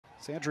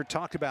Sandra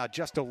talked about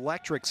just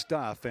electric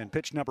stuff, and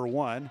pitch number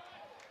 1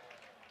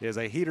 is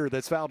a heater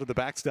that's fouled to the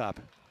backstop.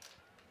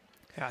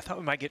 Yeah, I thought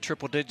we might get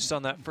triple digits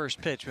on that first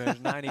pitch, but it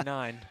was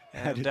 99.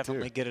 And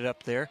definitely get it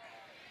up there.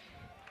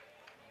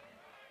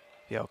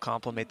 Yeah, I'll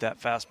compliment that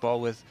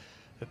fastball with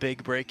a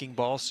big breaking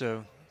ball,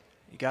 so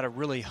you got to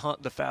really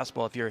hunt the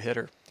fastball if you're a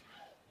hitter.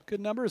 Good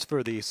numbers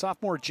for the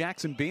sophomore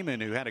Jackson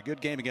Beeman, who had a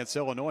good game against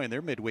Illinois in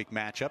their midweek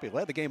matchup. He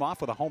led the game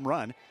off with a home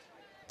run.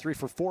 3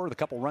 for 4 with a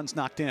couple runs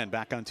knocked in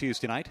back on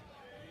Tuesday night.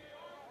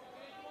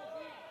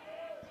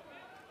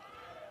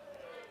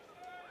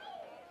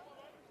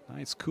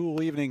 Nice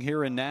cool evening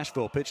here in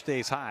Nashville. Pitch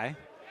stays high.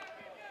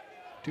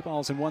 2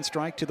 balls and 1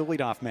 strike to the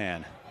leadoff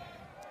man.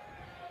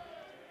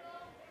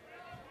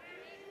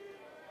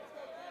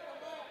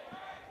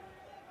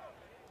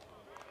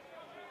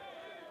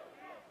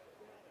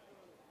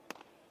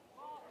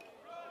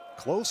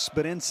 Close,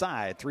 but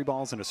inside. 3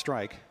 balls and a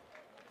strike.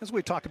 As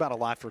we talked about a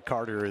lot for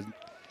Carter,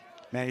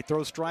 man, he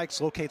throws strikes,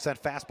 locates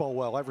that fastball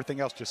well. Everything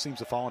else just seems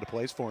to fall into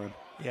place for him.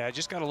 Yeah, I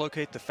just got to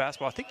locate the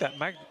fastball. I think that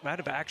might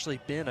have actually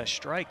been a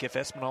strike if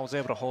Espinal was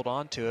able to hold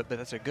on to it, but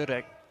that's a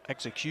good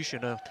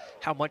execution of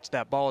how much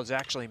that ball is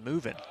actually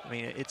moving. I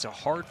mean, it's a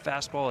hard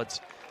fastball. It's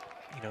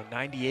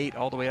 98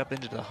 all the way up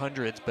into the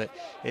hundreds, but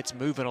it's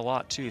moving a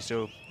lot too.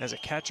 So as a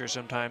catcher,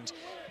 sometimes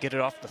get it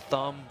off the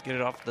thumb, get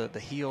it off the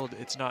heel.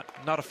 It's not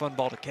a fun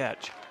ball to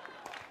catch.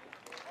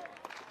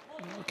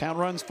 Count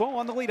runs full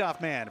on the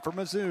leadoff man for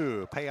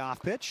Mizzou. Payoff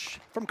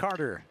pitch from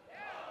Carter.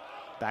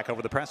 Back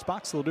over the press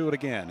box. They'll do it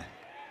again.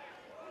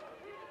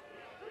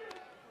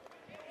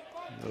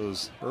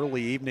 Those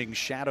early evening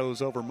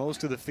shadows over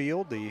most of the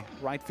field. The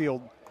right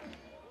field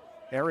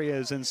area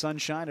is in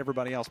sunshine.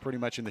 Everybody else pretty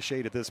much in the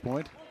shade at this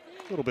point.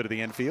 A little bit of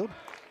the infield.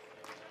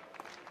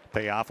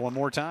 Payoff one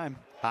more time.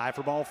 High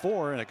for ball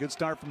 4 and a good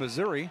start for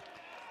Missouri.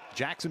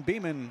 Jackson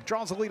Beeman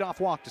draws a leadoff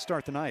walk to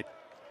start the night.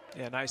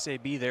 Yeah, nice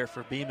AB there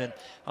for Beeman.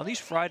 On these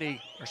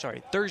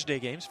Thursday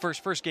games,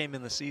 first game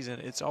in the season,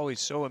 it's always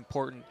so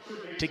important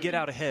to get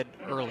out ahead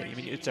early. I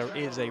mean, it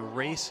is a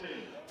race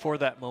for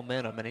that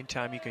momentum. And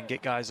anytime you can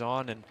get guys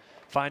on and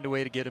find a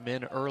way to get them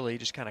in early,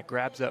 just kind of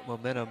grabs that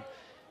momentum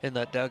in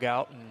that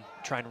dugout and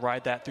try and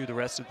ride that through the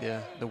rest of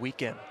the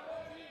weekend.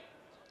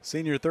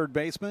 Senior third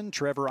baseman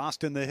Trevor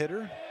Austin, the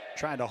hitter,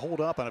 trying to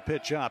hold up on a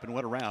pitch up and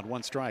went around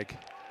 1 strike.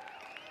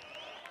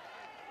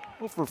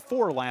 Well, for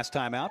 4 last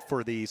time out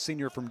for the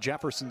senior from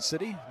Jefferson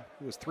City.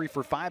 He was 3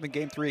 for 5 in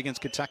Game 3 against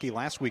Kentucky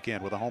last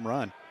weekend with a home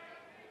run.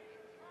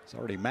 He's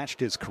already matched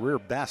his career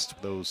best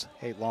with those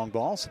 8 long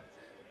balls.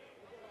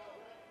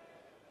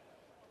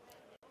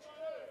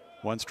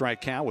 1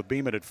 strike count with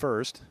Beeman at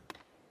first.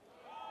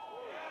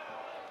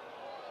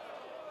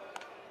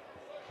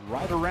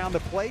 Right around the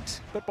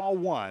plate, but ball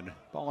 1.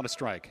 Ball and a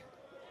strike.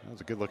 That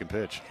was a good-looking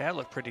pitch. Yeah, it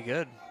looked pretty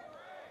good.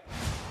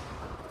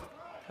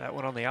 That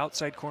one on the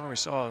outside corner. We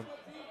saw a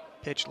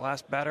pitch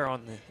last batter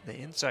on the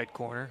inside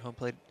corner.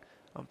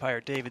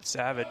 Umpire David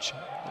Savage.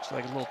 Looks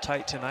like a little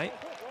tight tonight.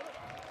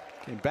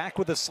 Came back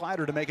with a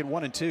slider to make it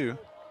 1-2.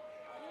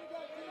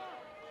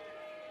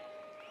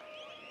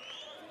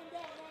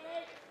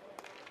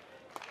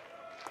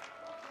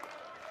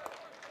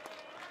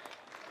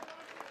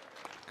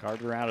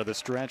 Carter out of the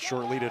stretch,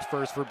 short lead at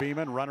first for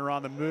Beeman. Runner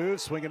on the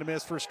move, swing and a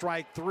miss for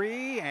strike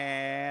 3,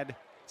 and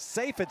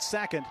safe at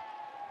second.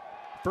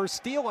 First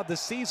steal of the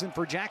season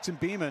for Jackson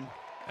Beeman.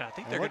 And I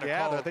think they're going to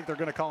call. I think they're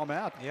going to call him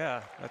out.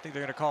 Yeah, I think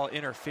they're going to call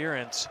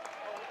interference.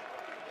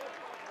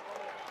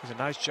 It was a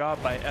nice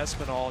job by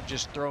Espinal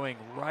just throwing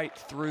right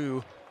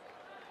through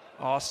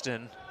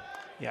Austin.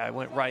 Yeah, it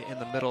went right in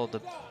the middle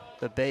of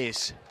the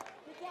base.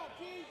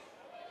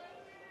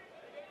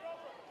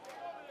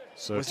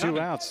 So 2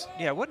 outs.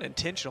 Yeah, it wasn't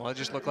intentional. It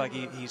just looked like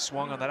he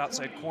swung on that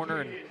outside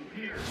corner and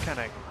kind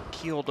of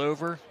keeled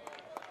over.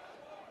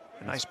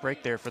 A nice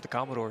break there for the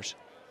Commodores.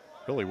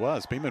 Really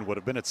was. Beeman would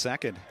have been at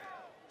second.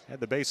 Had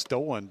the base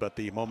stolen, but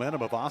the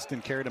momentum of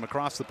Austin carried him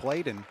across the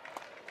plate, and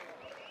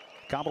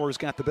Commodores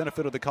got the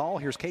benefit of the call.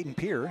 Here's Caden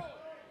Peer.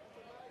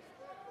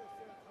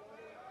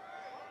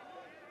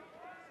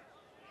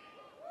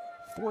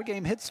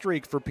 Four-game hit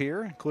streak for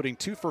Peer, including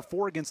 2 for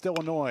 4 against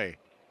Illinois.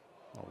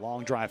 A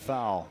long drive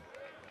foul.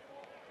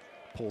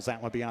 Pulls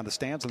that one beyond the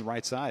stands on the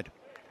right side.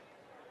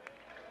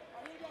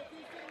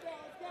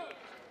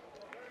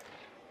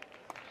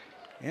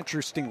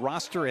 Interesting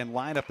roster and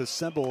lineup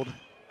assembled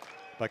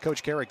by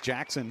Coach Carrick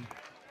Jackson.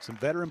 Some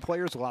veteran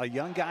players, a lot of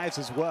young guys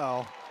as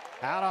well.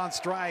 Out on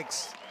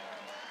strikes.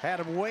 Had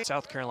him wait.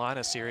 South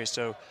Carolina series,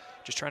 so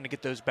just trying to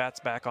get those bats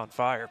back on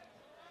fire.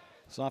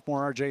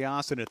 Sophomore R.J.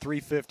 Austin at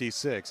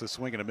 356, a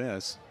swing and a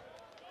miss.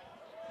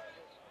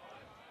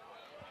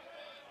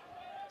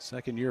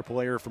 Second-year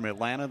player from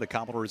Atlanta. The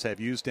Commodores have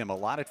used him a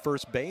lot at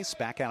first base,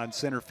 back out in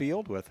center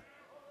field with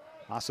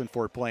Austin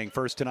Ford playing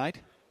first tonight.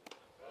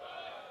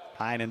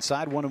 High and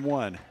inside,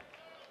 1-1.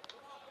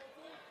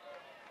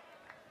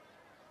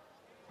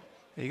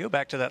 You go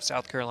back to that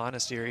South Carolina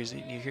series,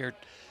 and you hear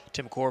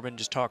Tim Corbin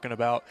just talking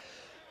about,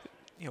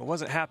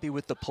 wasn't happy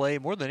with the play.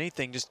 More than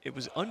anything, just it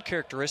was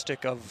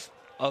uncharacteristic of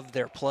of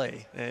their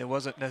play. And it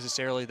wasn't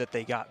necessarily that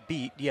they got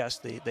beat. Yes,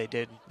 they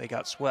did. They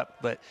got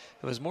swept. But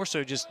it was more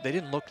so just they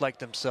didn't look like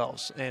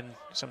themselves. And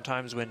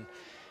sometimes when,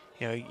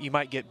 you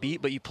might get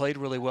beat, but you played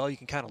really well, you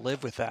can kind of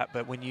live with that.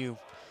 But when you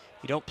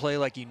don't play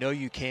like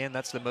you can,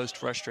 that's the most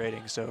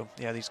frustrating. So,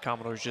 yeah, these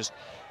Commodores just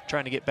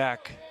trying to get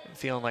back and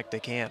feeling like they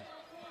can.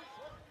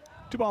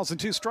 2 balls and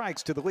 2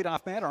 strikes to the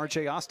leadoff man,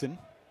 R.J. Austin.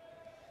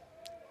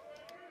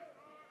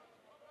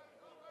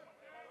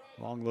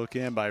 Long look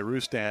in by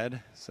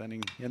Rustad,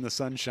 sending in the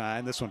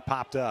sunshine. This one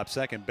popped up,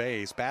 second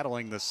base,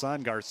 battling the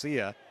sun,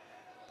 Garcia.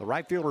 The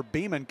right fielder,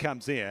 Beeman,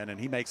 comes in, and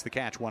he makes the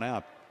catch, 1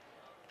 out.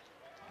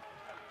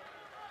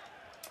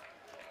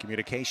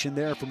 Communication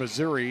there for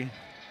Missouri.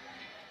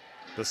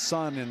 The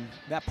sun in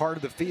that part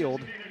of the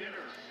field.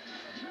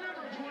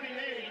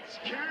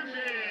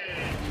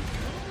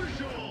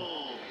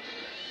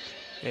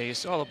 Yeah, you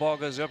saw the ball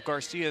goes up.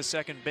 Garcia's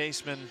second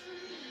baseman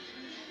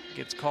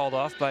gets called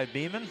off by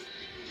Beeman.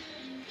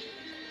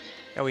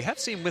 Yeah, we have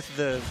seen with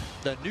the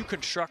new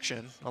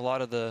construction, a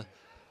lot of the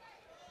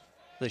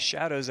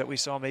shadows that we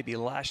saw maybe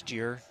last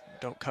year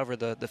don't cover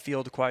the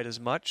field quite as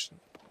much.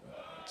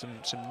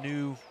 Some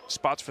new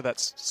spots for that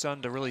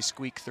sun to really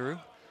squeak through.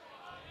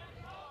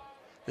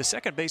 The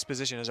second base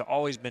position has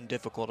always been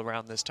difficult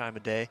around this time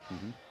of day.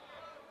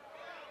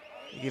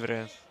 You give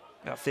it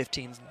about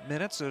 15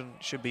 minutes and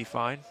it should be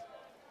fine.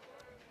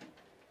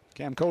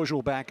 Cam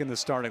Kozel back in the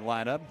starting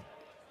lineup.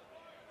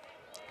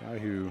 Guy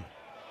who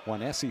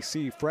won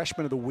SEC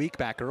Freshman of the Week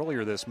back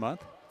earlier this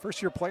month.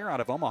 First-year player out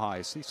of Omaha.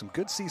 I see some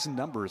good season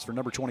numbers for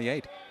number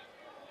 28.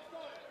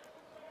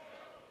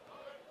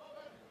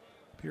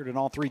 Appeared in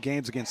all 3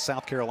 games against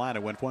South Carolina.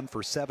 Went 1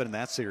 for 7 in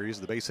that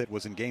series. The base hit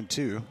was in game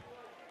 2.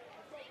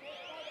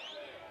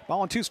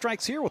 Ball and 2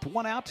 strikes here with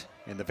 1 out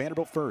in the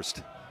Vanderbilt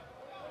first.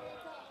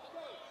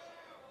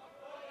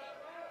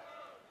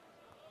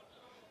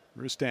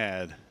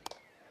 Rustad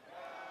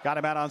got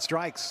him out on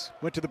strikes.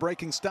 Went to the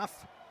breaking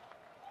stuff.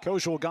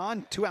 Kozel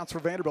gone. 2 outs for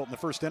Vanderbilt in the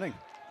first inning.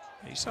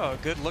 You saw a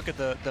good look at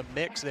the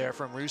mix there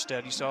from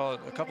Rustad. You saw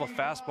a couple of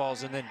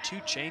fastballs and then 2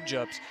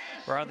 changeups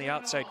around the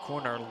outside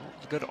corner.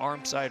 A good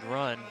arm side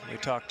run. We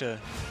talked to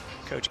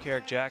Coach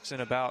Carrick Jackson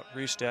about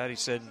Rustad. He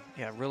said,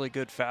 yeah, really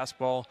good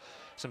fastball,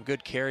 some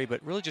good carry,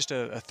 but really just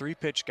a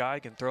 3-pitch guy,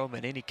 can throw him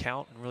in any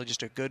count, and really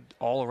just a good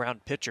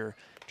all-around pitcher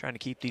trying to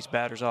keep these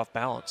batters off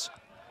balance.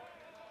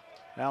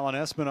 Alan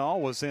Espinal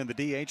was in the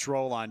DH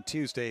role on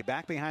Tuesday,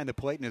 back behind the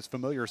plate in his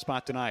familiar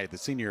spot tonight. The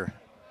senior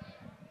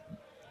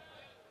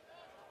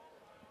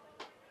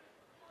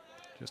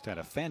just had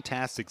a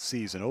fantastic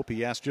season.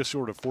 OPS just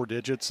short of 4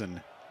 digits and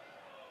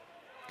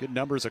good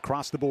numbers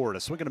across the board. A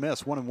swing and a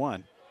miss,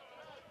 1-1.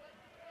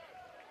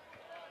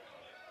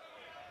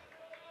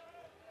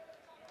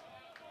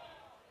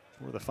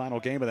 For the final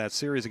game of that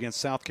series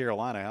against South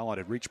Carolina, Allen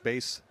had reached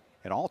base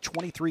in all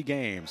 23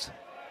 games.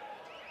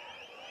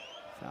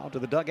 Foul to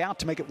the dugout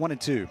to make it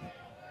 1-2.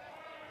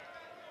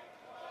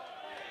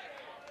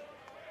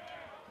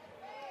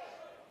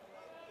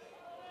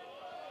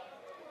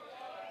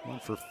 One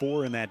for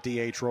 4 in that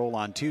DH role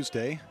on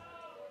Tuesday.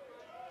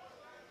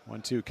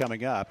 1-2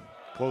 coming up.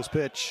 Close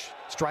pitch,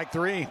 strike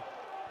 3.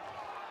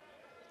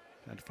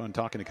 Had fun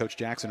talking to Coach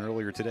Jackson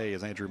earlier today,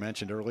 as Andrew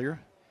mentioned earlier.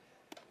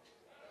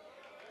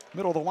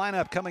 Middle of the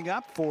lineup coming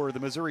up for the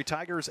Missouri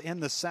Tigers in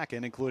the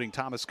second, including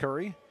Thomas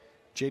Curry,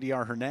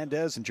 JDR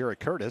Hernandez, and Jarrett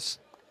Curtis.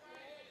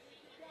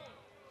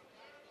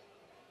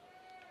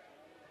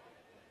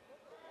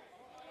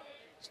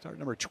 Start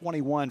number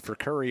 21 for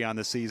Curry on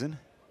the season.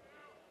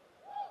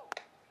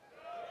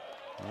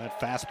 That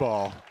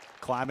fastball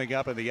climbing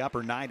up in the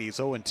upper 90s,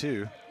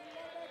 0-2.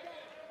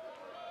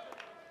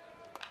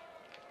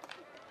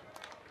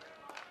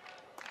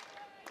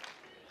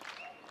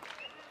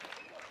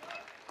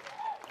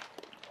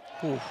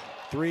 Ooh.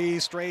 3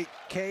 straight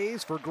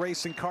Ks for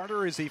Grayson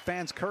Carter as he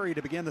fans Curry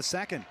to begin the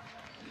second.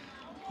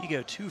 You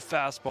go 2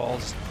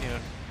 fastballs,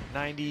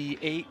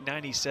 98,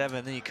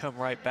 97, then you come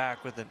right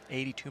back with an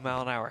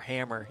 82-mile-an-hour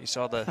hammer. You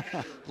saw the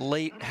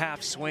late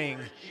half swing.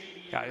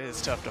 God,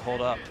 it's tough to hold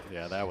up.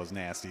 Yeah, that was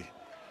nasty.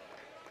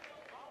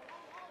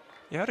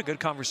 You had a good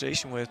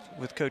conversation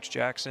with Coach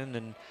Jackson,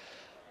 and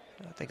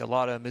I think a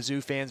lot of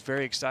Mizzou fans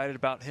very excited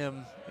about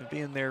him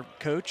being their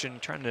coach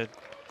and trying to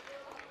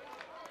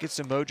get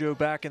some mojo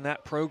back in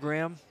that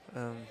program.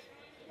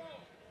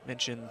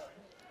 Mentioned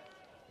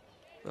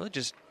really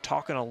just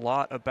talking a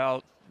lot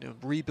about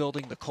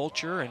rebuilding the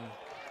culture and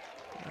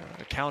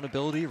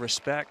accountability,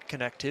 respect,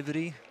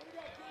 connectivity.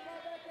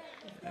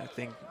 I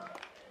think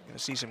you're going to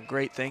see some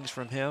great things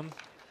from him.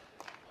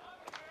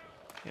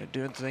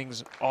 Doing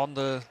things on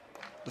the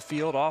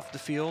field, off the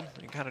field,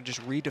 and kind of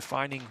just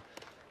redefining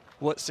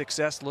what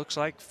success looks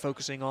like,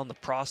 focusing on the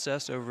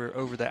process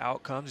over the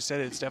outcomes. He said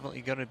it's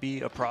definitely going to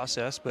be a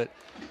process, but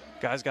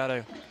guys got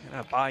to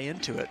buy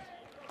into it.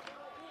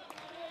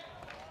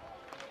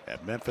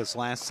 At Memphis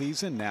last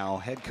season, now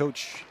head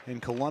coach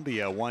in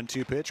Columbia.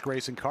 1-2 pitch,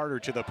 Grayson Carter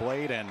to the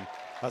plate, and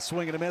a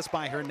swing and a miss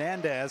by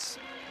Hernandez.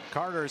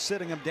 Carter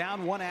sitting him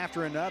down one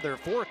after another.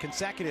 4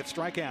 consecutive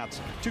strikeouts.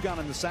 2 gone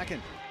in the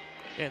second.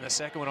 And the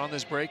second one on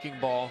this breaking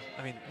ball,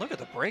 I mean, look at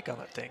the break on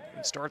that thing.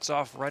 It starts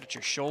off right at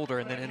your shoulder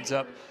and then ends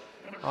up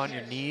on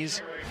your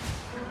knees.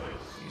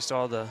 You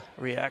saw the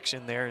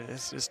reaction there.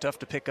 This is tough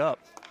to pick up.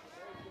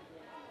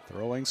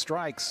 Throwing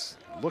strikes.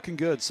 Looking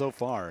good so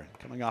far.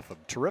 Coming off a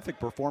terrific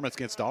performance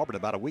against Auburn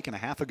about a week and a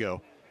half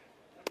ago.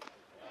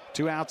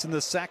 2 outs in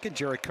the second.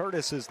 Jared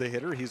Curtis is the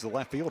hitter. He's the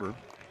left fielder.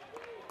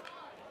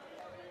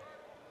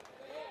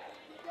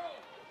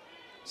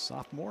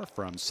 Sophomore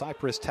from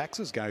Cypress,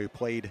 Texas. Guy who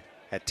played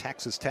at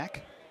Texas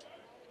Tech.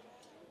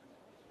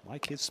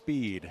 Like his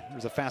speed.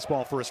 There's a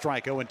fastball for a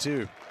strike.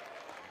 0-2.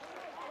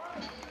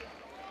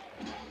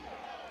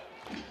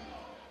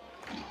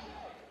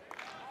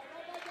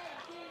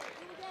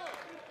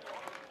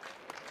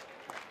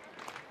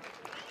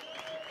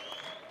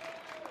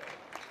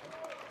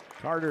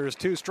 Carter's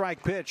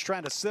 2-strike pitch,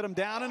 trying to sit him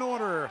down in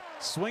order.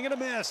 Swing and a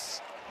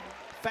miss.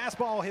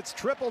 Fastball hits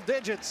triple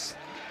digits.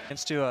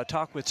 Wants to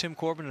talk with Tim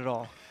Corbin at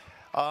all?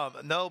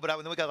 No, but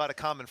we got a lot of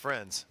common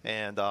friends,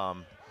 and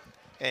I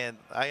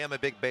am a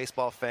big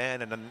baseball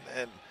fan, and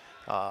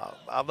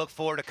I look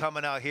forward to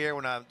coming out here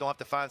when I don't have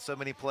to find so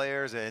many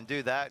players and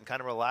do that and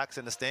kind of relax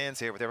in the stands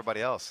here with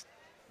everybody else.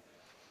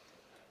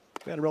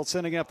 Vanderbilt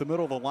sending up the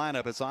middle of the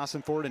lineup. It's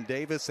Austin Ford and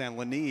Davis and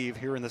Leneve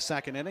here in the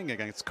second inning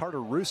against Carter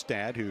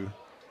Rustad, who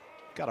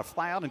got a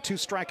fly out and 2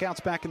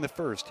 strikeouts back in the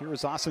first. Here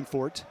is Austin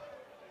Fort.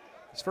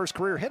 His first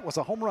career hit was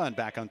a home run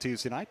back on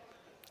Tuesday night.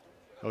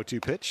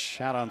 0-2 pitch,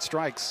 out on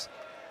strikes.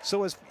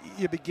 So as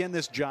you begin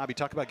this job, you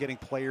talk about getting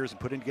players and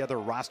putting together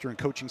a roster and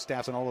coaching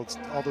staffs and all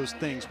those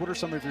things. What are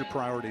some of your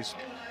priorities?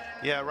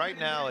 Yeah, right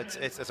now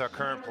it's our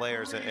current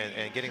players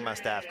and getting my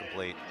staff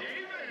complete.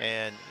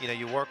 And, you know,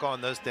 you work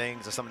on those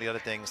things and some of the other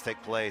things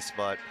take place.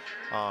 But,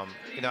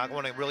 you know, I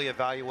want to really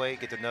evaluate,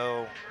 get to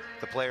know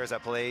the players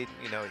that played,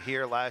 you know,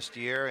 here last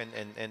year.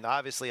 And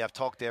obviously I've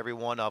talked to every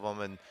one of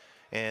them.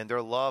 And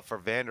their love for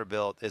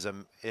Vanderbilt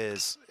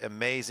is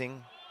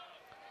amazing.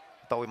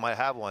 Thought we might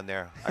have one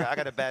there. I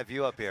got a bad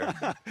view up here.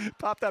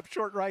 Popped up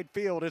short right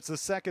field. It's the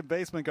second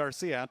baseman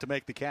Garcia out to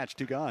make the catch.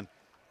 2 gone.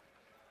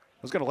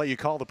 I was going to let you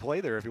call the play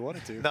there if you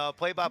wanted to. No,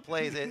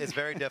 play-by-play is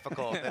very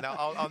difficult, and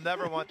I'll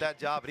never want that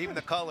job. But even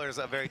the color is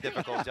a very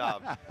difficult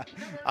job.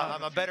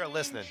 I'm a better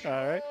listening. All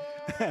right.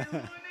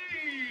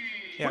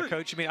 Yeah,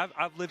 Coach. I mean,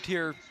 I've lived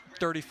here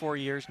 34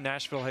 years.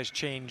 Nashville has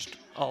changed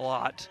a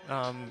lot.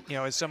 You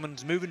know, as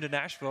someone's moving to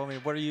Nashville, I mean,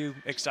 what are you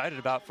excited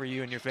about for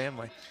you and your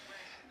family?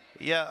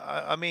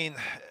 Yeah, I mean,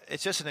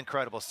 it's just an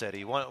incredible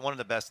city, one of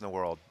the best in the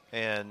world.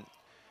 And,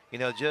 you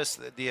know,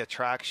 just the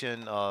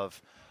attraction of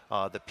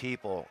the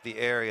people, the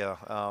area.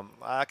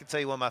 I can tell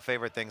you one of my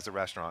favorite things, the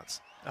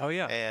restaurants. Oh,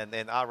 yeah.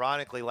 And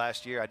ironically,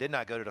 last year, I did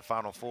not go to the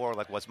Final Four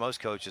like what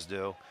most coaches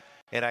do.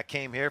 And I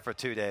came here for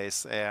 2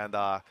 days and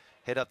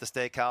hit up the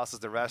steakhouses,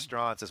 the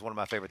restaurants. It's one of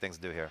my favorite things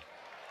to do here.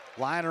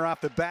 Liner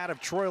off the bat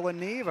of Troy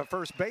Leneve, a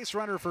first base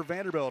runner for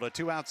Vanderbilt, a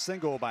 2-out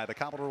single by the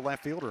Commodore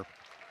left fielder.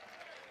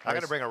 I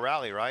got to bring a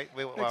rally, right?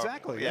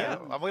 Exactly, yeah.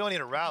 We don't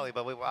need a rally,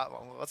 but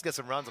let's get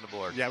some runs on the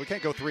board. Yeah, we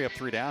can't go 3 up,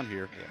 3 down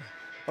here. Yeah.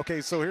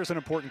 Okay, so here's an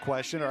important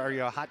question. Are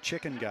you a hot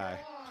chicken guy?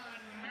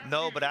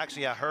 No, but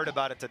actually I heard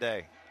about it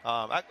today.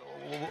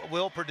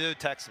 Will Perdue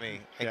texted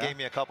me and gave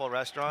me a couple of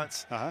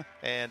restaurants,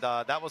 and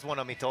that was one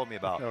of them he told me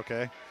about.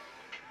 Okay.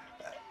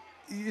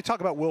 You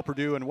talk about Will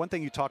Perdue, and one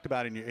thing you talked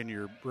about in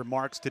your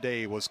remarks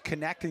today was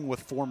connecting with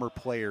former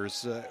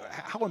players.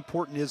 How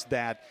important is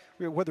that,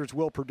 whether it's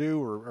Will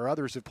Perdue or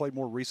others who've played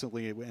more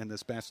recently in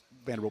this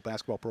Vanderbilt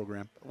basketball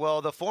program?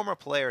 Well, the former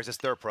players, it's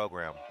their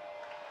program.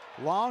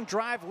 Long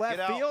drive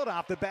left field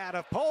off the bat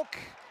of Polk,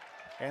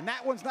 and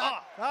that one's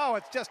not. Oh,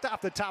 it's just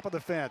off the top of the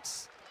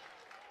fence.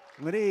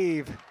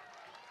 Leneve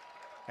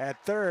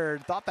at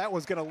third, thought that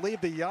was going to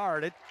leave the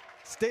yard. It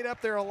stayed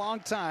up there a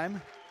long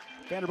time.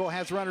 Vanderbilt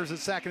has runners at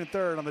second and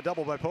third on the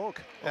double by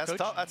Polk. That's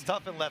tough. That's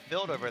tough in left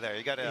field over there.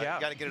 You got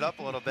to get it up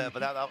a little bit, but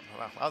that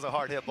was a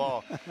hard hit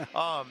ball.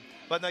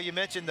 But no, you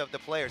mentioned the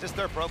players. It's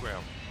their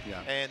program,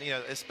 and you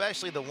know,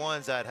 especially the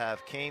ones that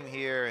have came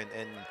here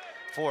and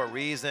for a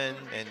reason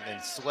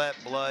and sweat,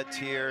 blood,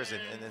 tears,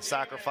 and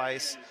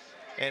sacrifice,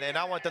 and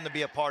I want them to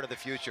be a part of the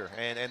future,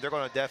 and they're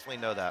going to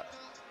definitely know that.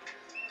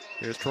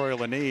 Here's Troy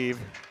Leneve.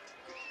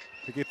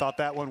 I think he thought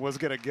that one was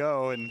going to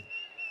go, and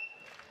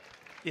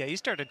yeah, he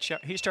started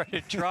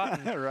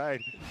trotting.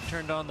 Right.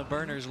 Turned on the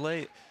burners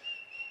late.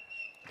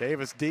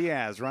 Davis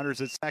Diaz,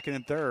 runners at second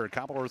and third.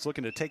 Commodore's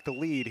looking to take the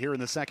lead here in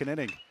the second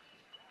inning.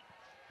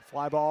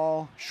 Fly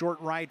ball, short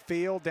right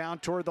field, down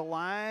toward the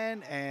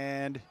line,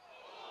 and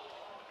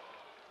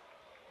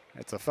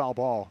it's a foul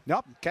ball.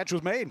 Nope, catch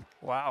was made.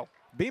 Wow.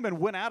 Beeman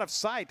went out of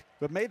sight,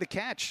 but made the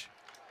catch.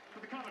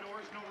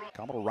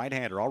 Commodore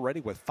right-hander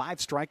already with 5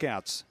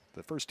 strikeouts.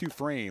 The first 2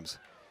 frames.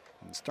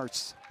 And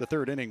starts the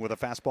third inning with a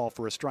fastball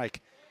for a strike.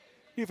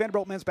 New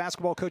Vanderbilt men's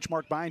basketball coach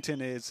Mark Byington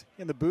is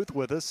in the booth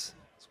with us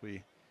as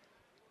we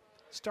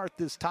start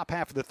this top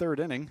half of the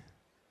third inning.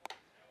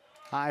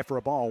 High for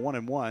a ball,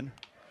 1-1.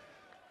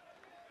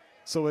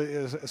 So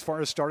as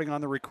far as starting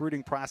on the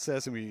recruiting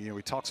process, and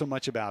we talk so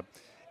much about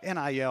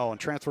NIL and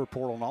transfer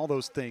portal and all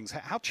those things.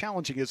 How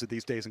challenging is it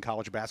these days in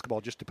college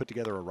basketball just to put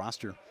together a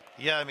roster?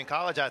 Yeah, I mean,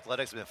 college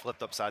athletics have been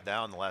flipped upside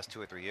down in the last 2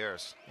 or 3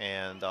 years.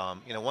 And,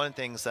 you know, one of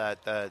the things that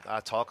I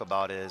talk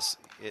about is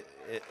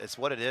it's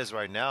what it is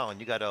right now, and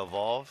you got to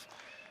evolve.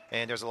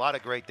 And there's a lot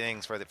of great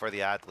things for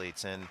the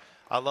athletes. And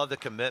I love the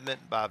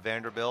commitment by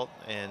Vanderbilt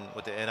and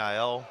with the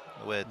NIL,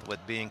 with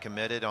being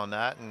committed on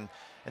that. And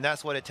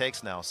that's what it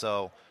takes now.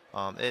 So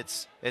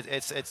it's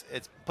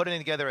putting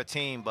together a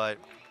team, but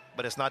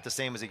it's not the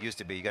same as it used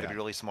to be. You got to be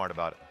really smart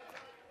about it.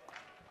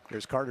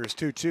 Here's Carter's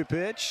 2-2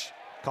 pitch.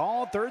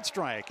 Called, third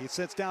strike. He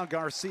sits down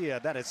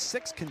Garcia. That is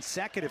 6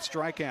 consecutive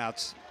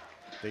strikeouts.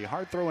 The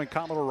hard-throwing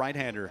Commodore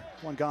right-hander.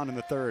 One gone in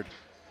the third.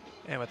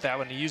 And with that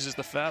one, he uses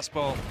the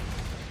fastball.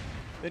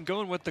 Been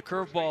going with the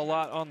curveball a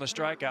lot on the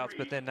strikeouts,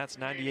 but then that's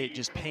 98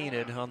 just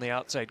painted on the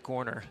outside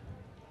corner.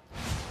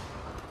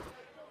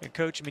 And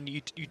Coach, I mean,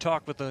 you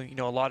talk with a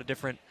lot of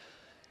different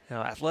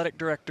athletic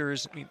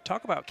directors. I mean,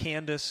 talk about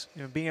Candace,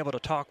 being able to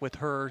talk with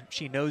her.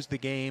 She knows the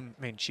game.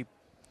 I mean, she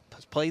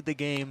has played the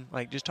game.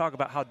 Like, just talk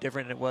about how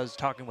different it was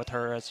talking with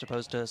her as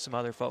opposed to some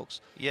other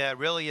folks. Yeah, it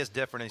really is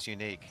different. It's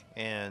unique.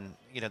 And,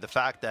 the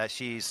fact that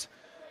she's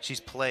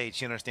played,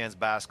 she understands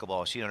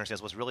basketball. She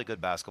understands what's really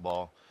good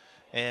basketball.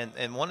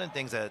 And one of the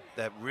things that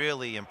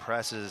really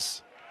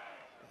impresses,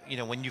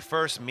 when you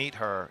first meet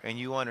her and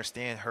you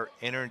understand her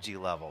energy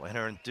level and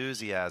her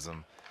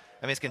enthusiasm,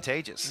 I mean, it's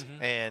contagious.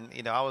 Mm-hmm.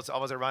 And, I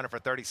was around her for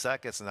 30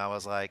 seconds, and I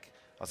was like,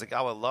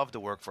 I would love to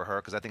work for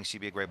her because I think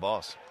she'd be a great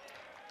boss.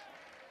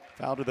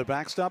 Foul to the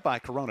backstop by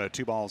Corona,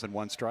 2 balls and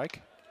 1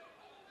 strike.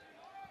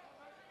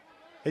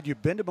 Had you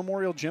been to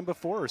Memorial Gym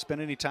before or spent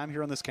any time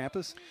here on this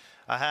campus?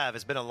 I have.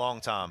 It's been a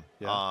long time.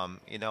 Yeah.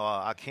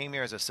 I came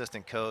here as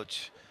assistant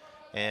coach,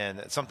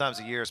 and sometimes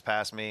the years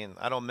pass me, and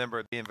I don't remember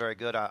it being very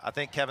good. I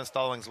think Kevin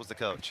Stallings was the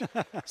coach,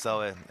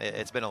 so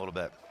it's been a little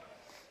bit.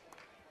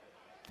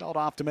 Fouled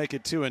off to make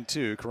it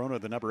 2-2. Corona,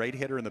 the number 8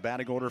 hitter in the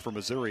batting order for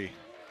Missouri.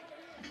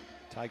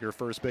 Tiger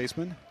first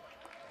baseman.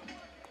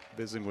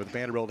 Visiting with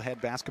Vanderbilt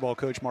head basketball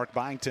coach Mark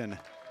Byington.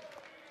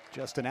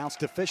 Just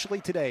announced officially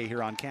today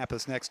here on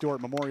campus next door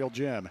at Memorial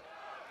Gym.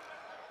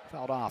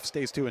 Fouled off,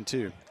 stays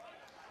 2-2.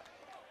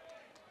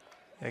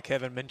 Yeah,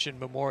 Kevin mentioned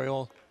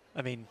Memorial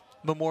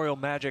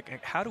Magic.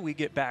 How do we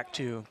get back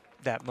to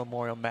that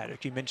Memorial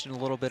Magic? You mentioned a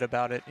little bit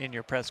about it in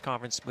your press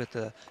conference with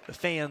the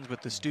fans,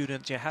 with the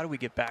students. Yeah, how do we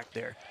get back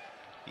there?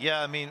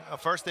 Yeah, I mean,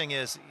 first thing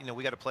is,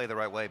 we got to play the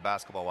right way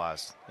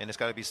basketball-wise. And it's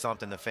got to be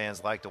something the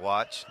fans like to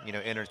watch,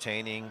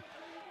 entertaining.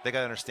 They got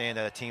to understand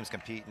that a team's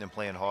competing and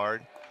playing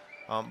hard.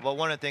 But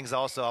one of the things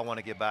also I want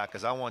to get back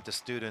is I want the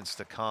students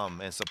to come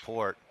and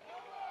support.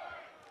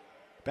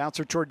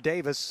 Bouncer toward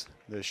Davis.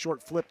 The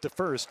short flip to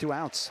first, 2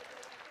 outs.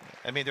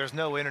 I mean, there's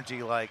no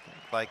energy like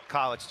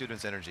college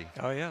students' energy.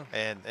 Oh, yeah.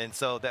 And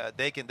so that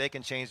they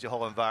can change the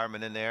whole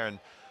environment in there. And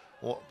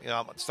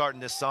I'm starting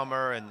this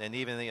summer and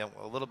even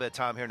a little bit of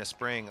time here in the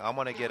spring, I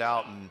want to get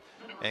out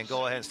and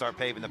go ahead and start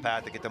paving the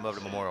path to get them over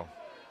to Memorial.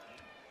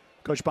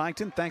 Coach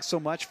Byington, thanks so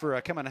much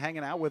for coming and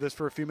hanging out with us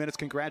for a few minutes.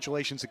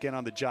 Congratulations again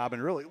on the job,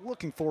 and really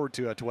looking forward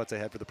to what's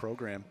ahead for the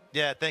program.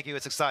 Yeah, thank you.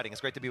 It's exciting.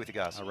 It's great to be with you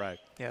guys. All right.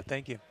 Yeah,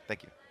 thank you.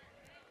 Thank you.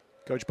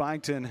 Coach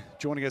Byington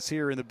joining us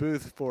here in the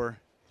booth for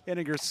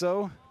inning or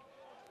so.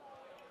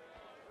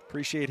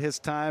 Appreciate his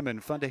time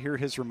and fun to hear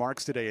his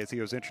remarks today as he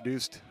was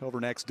introduced over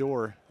next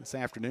door this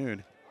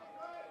afternoon.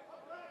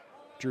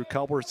 Drew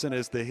Culbertson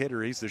is the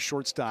hitter. He's the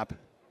shortstop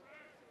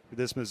for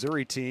this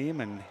Missouri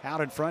team, and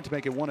out in front to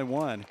make it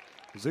 1-1.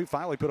 Mizzou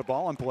finally put a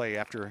ball in play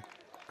after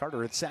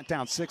Carter had sat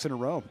down 6 in a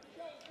row.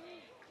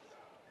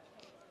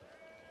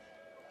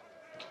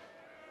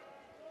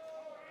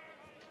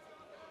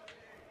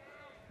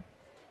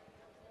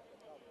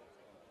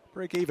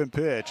 Break-even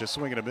pitch, a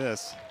swing and a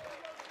miss.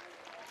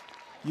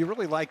 You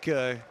really like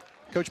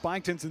Coach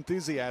Byington's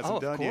enthusiasm,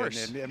 don't you?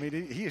 And I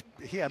mean,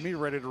 he had me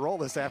ready to roll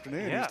this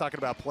afternoon. Yeah. He was talking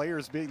about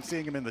players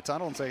seeing him in the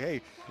tunnel and say,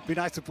 hey, it'd be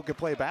nice if we could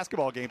play a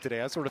basketball game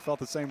today. I sort of felt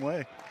the same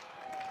way.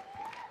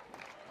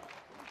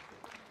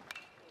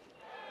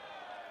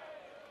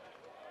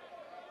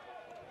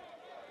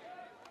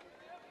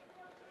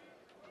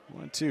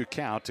 One-two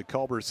count to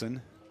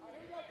Culberson.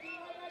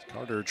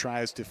 Carter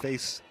tries to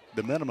face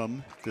the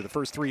minimum through the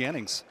first 3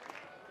 innings.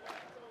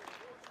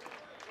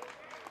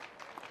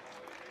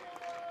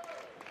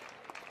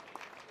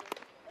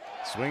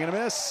 Swing and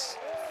a miss.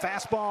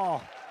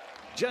 Fastball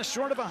just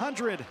short of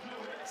 100.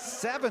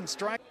 7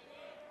 strikes.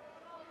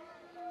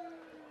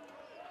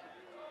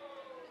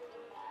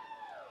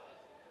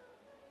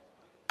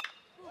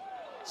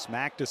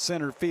 Smacked to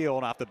center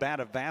field off the bat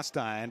of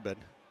Vastine, but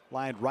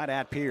lined right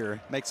at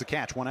Pierre. Makes the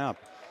catch, 1 out.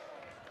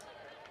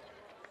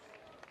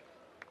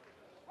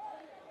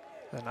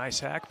 A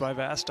nice hack by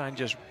Vastine,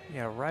 just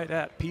right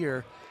at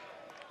Pierre.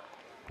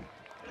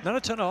 Not a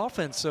ton of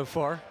offense so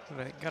far.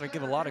 Got to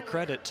give a lot of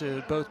credit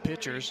to both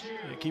pitchers,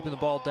 keeping the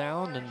ball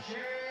down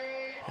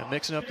and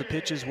mixing up the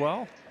pitch as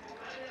well.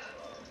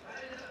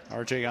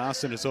 R.J.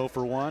 Austin is 0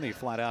 for 1. He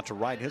flat out to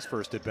right his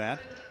first at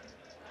bat.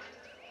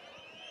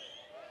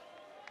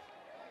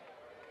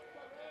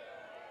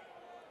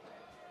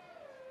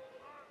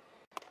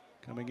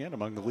 coming in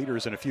among the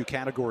leaders in a few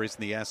categories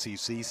in the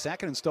SEC.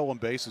 Second in stolen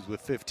bases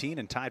with 15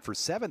 and tied for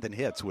 7th in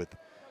hits with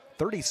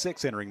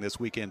 36 entering this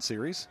weekend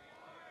series.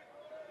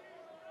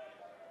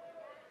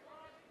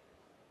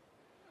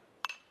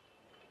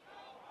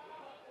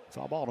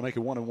 Foul ball to make it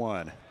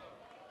 1-1.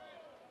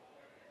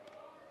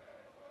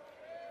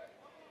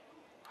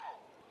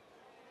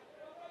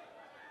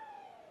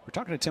 We're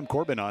talking to Tim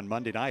Corbin on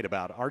Monday night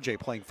about RJ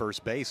playing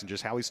first base and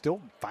just how he's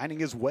still finding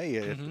his way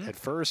at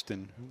first,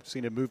 and we've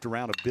seen him moved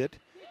around a bit.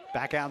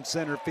 Back out in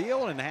center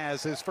field and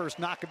has his first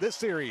knock of this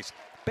series.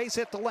 Base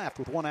hit to left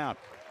with 1 out.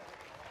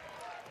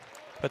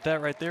 But that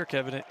right there,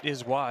 Kevin,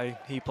 is why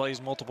he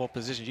plays multiple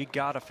positions. You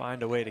got to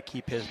find a way to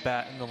keep his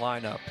bat in the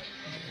lineup.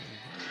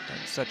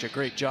 Done such a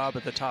great job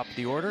at the top of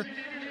the order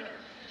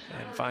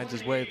and finds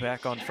his way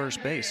back on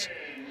first base.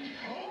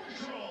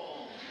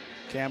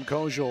 Cam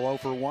Kojal 0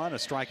 for 1, a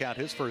strikeout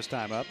his first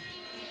time up.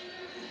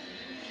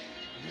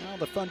 Now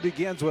the fun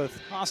begins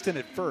with Austin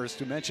at first,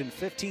 who mentioned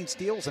 15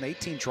 steals and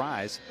 18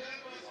 tries.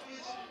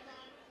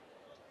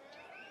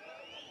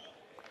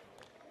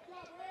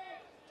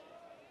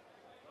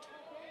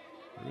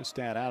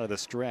 Rustad out of the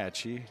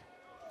stretch. He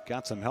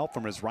got some help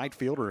from his right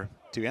fielder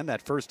to end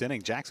that first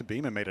inning. Jackson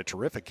Beeman made a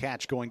terrific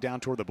catch going down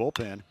toward the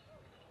bullpen.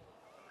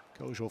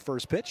 Kojal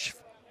first pitch,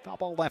 foul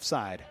ball left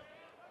side.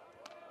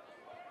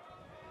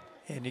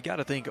 And you got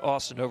to think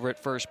Austin over at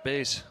first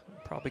base,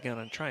 probably going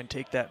to try and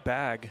take that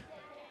bag.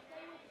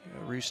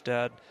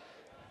 Rustad,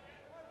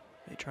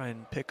 they try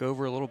and pick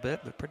over a little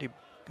bit, but pretty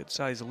good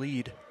size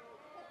lead.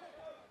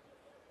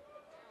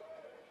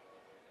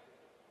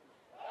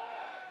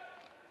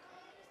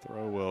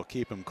 Throw will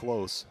keep him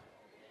close.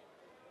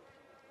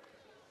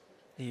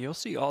 You'll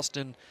see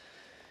Austin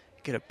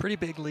get a pretty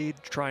big lead,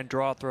 try and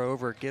draw a throw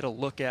over, get a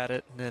look at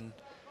it, and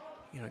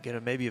then get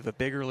a maybe of a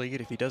bigger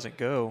lead if he doesn't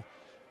go.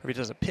 Or if he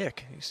doesn't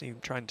pick, you see him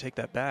trying to take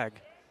that bag.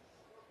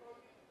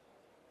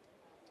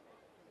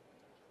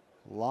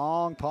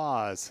 Long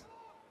pause.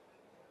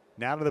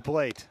 Now to the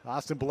plate.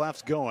 Austin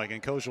Bleff's going,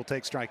 and Kojal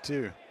takes strike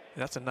 2.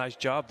 That's a nice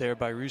job there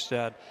by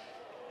Rustad.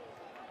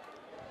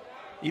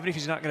 Even if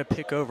he's not going to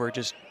pick over, it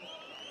just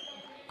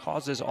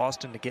causes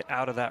Austin to get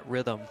out of that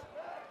rhythm,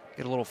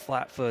 get a little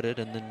flat-footed,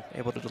 and then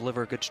able to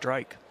deliver a good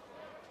strike.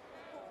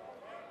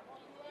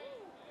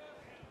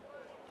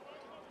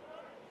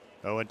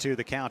 0-2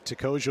 the count to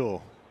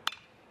Kojal.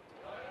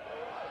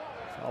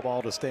 Foul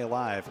ball to stay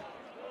alive.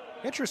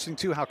 Interesting,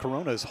 too, how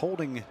Corona is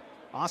holding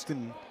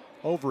Austin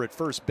over at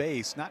first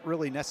base, not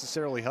really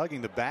necessarily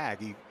hugging the bag.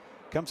 He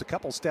comes a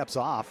couple steps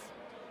off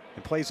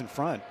and plays in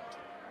front.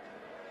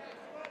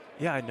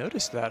 Yeah, I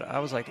noticed that. I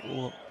was like,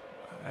 well,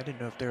 I didn't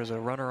know if there was a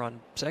runner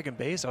on second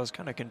base. I was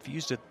kind of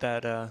confused at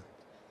that,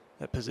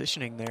 that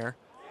positioning there.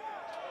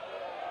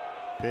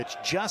 Pitch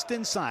just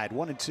inside,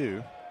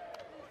 1-2.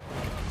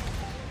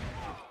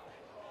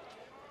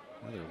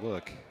 Another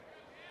look.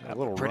 A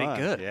little pretty run.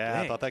 good. Yeah,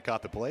 Dang. I thought that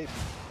caught the plate.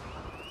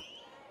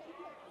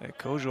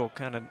 Kojal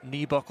kind of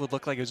knee buckled,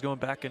 looked like he was going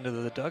back into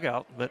the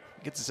dugout, but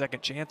gets a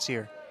second chance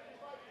here.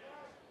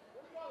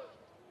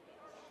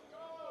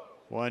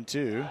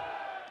 1-2.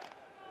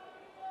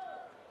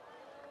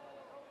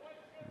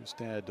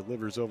 Rustad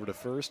delivers over to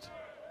first.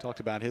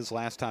 Talked about his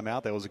last time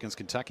out. That was against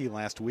Kentucky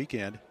last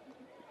weekend.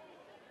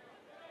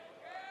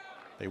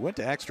 They went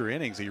to extra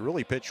innings. He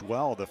really pitched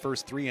well the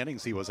first 3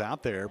 innings he was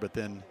out there, but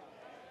then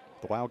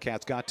the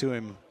Wildcats got to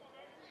him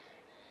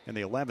in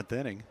the 11th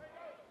inning.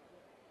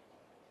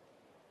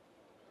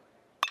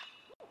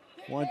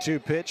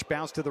 1-2 pitch,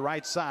 bounce to the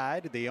right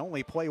side. The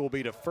only play will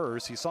be to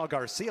first. He saw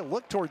Garcia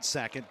look towards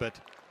second, but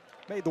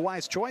made the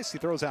wise choice. He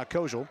throws out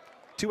Kojal.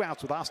 2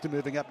 outs with Austin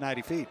moving up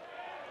 90 feet.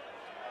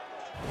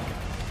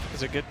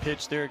 It's a good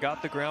pitch there.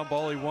 Got the ground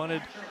ball he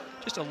wanted.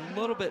 Just a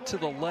little bit to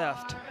the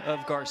left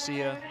of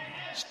Garcia.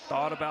 Just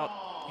thought about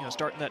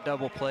starting that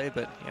double play,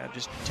 but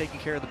just taking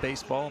care of the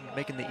baseball,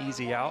 making the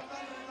easy out.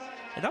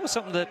 And that was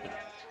something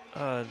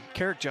that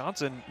Carrick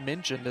Johnson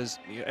mentioned, is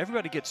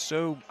everybody gets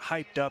so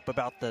hyped up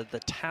about the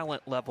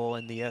talent level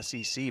in the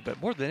SEC,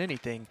 but more than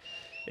anything,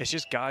 it's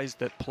just guys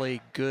that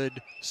play good,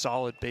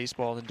 solid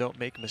baseball and don't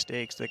make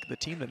mistakes. The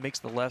team that makes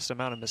the less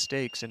amount of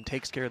mistakes and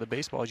takes care of the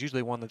baseball is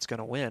usually one that's going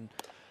to win.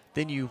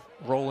 Then you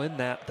roll in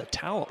the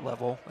talent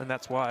level, and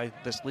that's why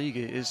this league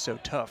is so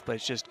tough. But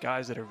it's just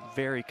guys that are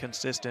very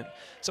consistent.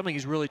 Something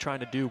he's really trying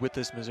to do with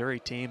this Missouri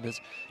team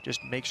is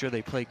just make sure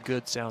they play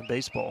good, sound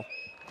baseball.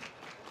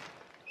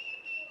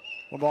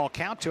 1 ball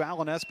count to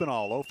Alan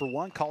Espinal. 0 for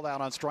 1, called out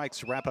on strikes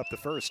to wrap up the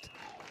first.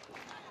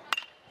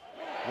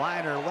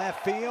 Liner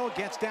left field,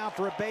 gets down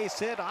for a base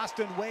hit.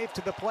 Austin waved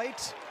to the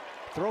plate.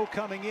 Throw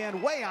coming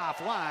in way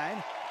off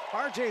line.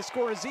 RJ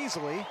scores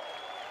easily.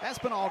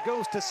 Espinal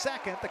goes to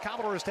second. The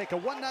Commodores take a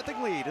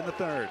 1-0 lead in the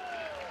 3rd.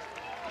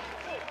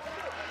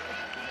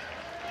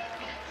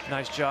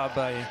 Nice job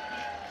by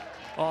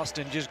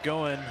Austin, just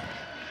going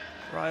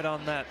right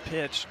on that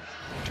pitch.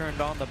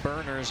 Turned on the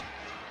burners.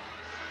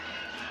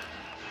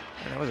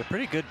 And that was a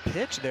pretty good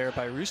pitch there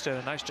by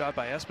Rustad. A nice job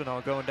by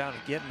Espinal going down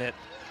and getting it.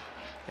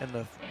 And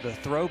the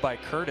throw by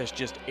Curtis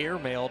just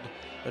airmailed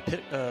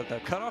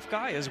the cutoff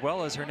guy as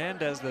well as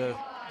Hernandez, the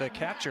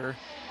catcher.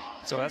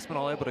 So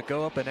Espinal able to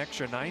go up an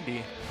extra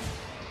 90.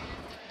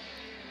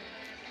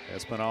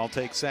 Espinal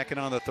takes second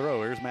on the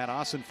throw. Here's Matt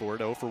Ossenford,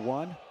 0 for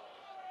 1.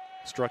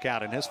 Struck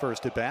out in his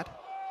first at bat.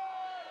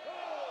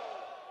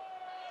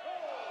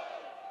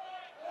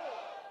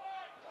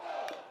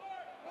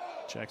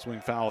 Check swing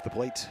foul at the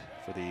plate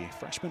for the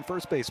freshman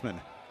first baseman.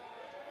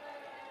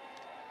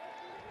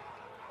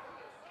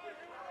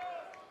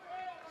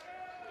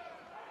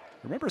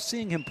 Remember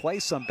seeing him play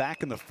some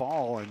back in the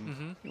fall,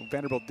 and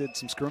Vanderbilt did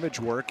some scrimmage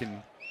work,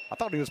 and I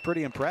thought he was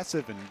pretty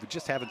impressive, and we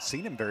just haven't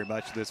seen him very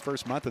much this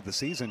first month of the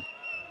season.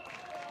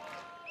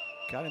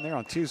 Got in there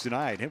on Tuesday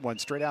night, hit one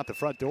straight out the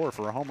front door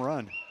for a home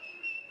run.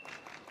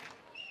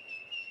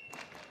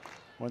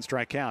 1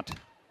 strike count.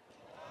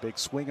 Big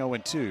swing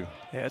 0-2.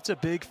 Yeah, it's a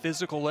big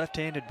physical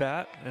left-handed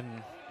bat,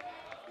 and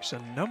there's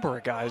a number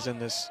of guys in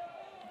this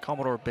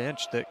Commodore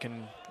bench that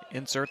can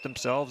insert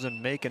themselves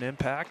and make an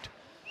impact.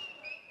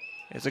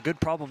 It's a good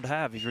problem to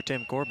have if you're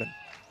Tim Corbin.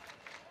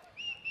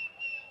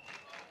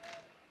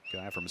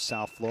 Guy from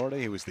South Florida.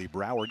 He was the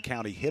Broward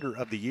County Hitter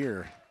of the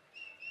Year.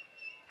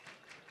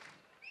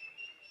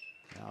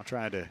 Now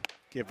trying to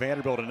give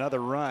Vanderbilt another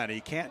run.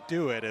 He can't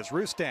do it as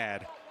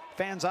Rustad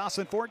fans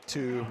Ossenfort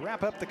to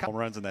wrap up the home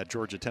runs in that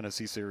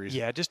Georgia-Tennessee series.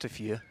 Yeah, just a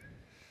few,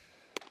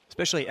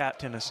 especially at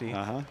Tennessee.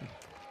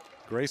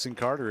 Grayson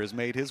Carter has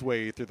made his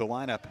way through the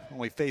lineup,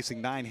 only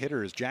facing 9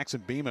 hitters.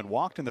 Jackson Beeman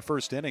walked in the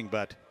first inning,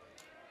 but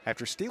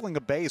after stealing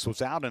a base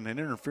was out in an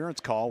interference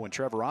call when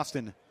Trevor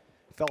Austin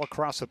fell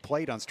across the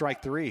plate on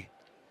strike 3.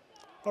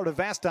 Over to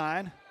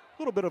Vastine, a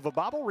little bit of a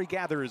bobble,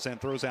 regathers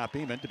and throws out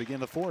Beeman to begin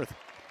the 4th.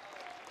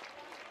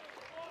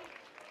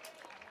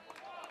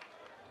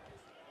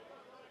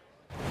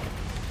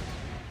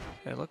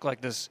 It looked like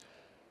this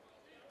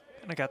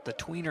kind of got the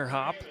tweener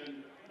hop.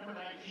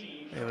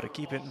 Able to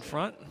keep it in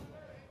front.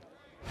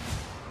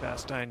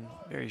 Vastine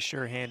very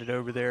sure-handed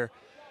over there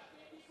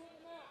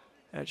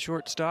at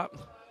shortstop.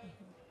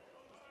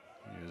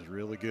 He was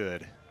really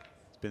good.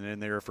 He's been in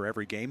there for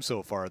every game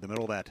so far in the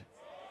middle of that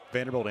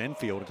Vanderbilt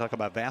infield. To talk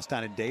about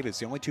Vastine and Davis,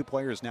 the only 2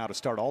 players now to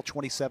start all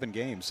 27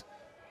 games.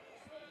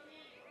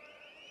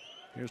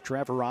 Here's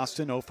Trevor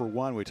Austin, 0 for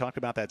 1. We talked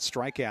about that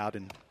strikeout,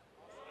 and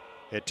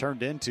it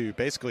turned into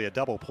basically a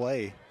double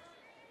play.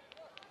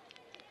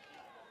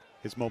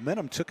 His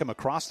momentum took him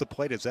across the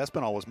plate as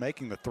Espinal was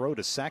making the throw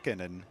to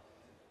second, and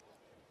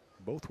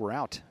both were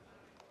out.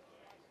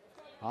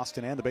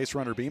 Austin and the base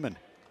runner Beeman.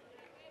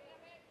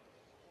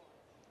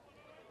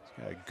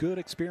 He's got a good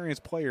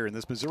experienced player in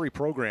this Missouri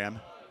program.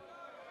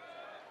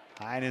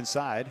 High and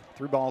inside,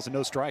 3 balls and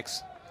no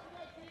strikes.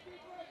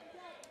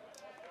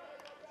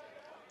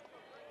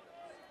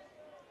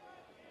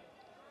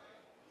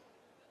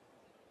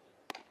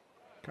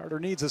 Carter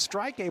needs a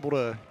strike, able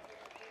to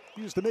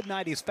use the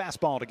mid-90s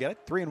fastball to get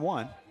it.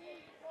 3-1.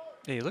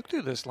 Yeah, you look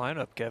through this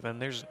lineup, Kevin.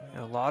 There's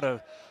a lot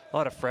of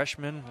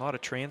freshmen, a lot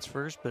of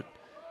transfers, but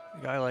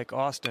a guy like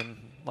Austin,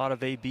 a lot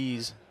of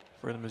ABs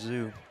for the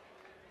Mizzou.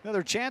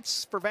 Another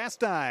chance for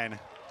Vastine.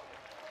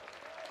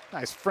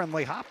 Nice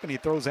friendly hop, and he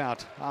throws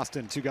out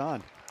Austin. 2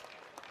 gone.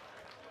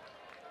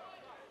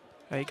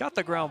 Now, he got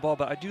the ground ball,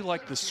 but I do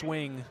like the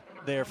swing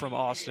there from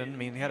Austin. I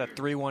mean, he had a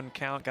 3-1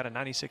 count, got a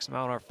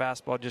 96-mile-an-hour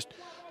fastball, just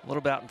a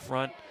little bit out in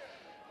front.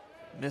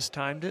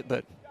 Mistimed it,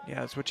 but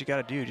yeah, that's what you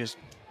got to do. Just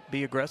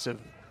be aggressive.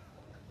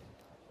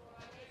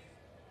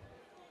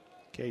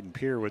 Caden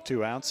Pierre with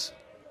 2 outs.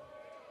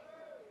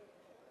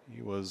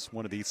 He was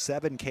one of the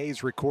 7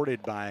 Ks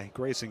recorded by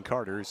Grayson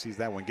Carter. Sees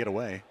that one get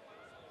away.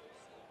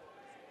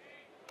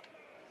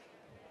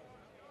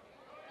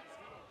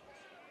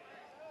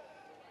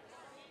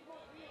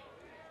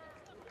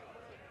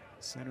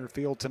 Center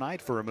field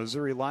tonight for a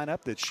Missouri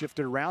lineup that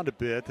shifted around a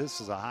bit.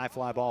 This is a high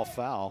fly ball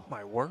foul.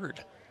 My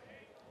word.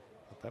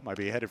 That might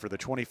be headed for the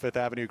 25th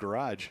Avenue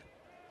garage.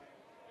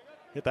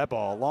 Hit that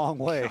ball a long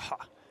way.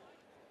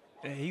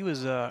 He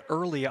was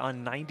early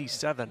on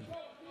 97.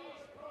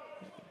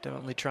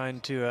 Definitely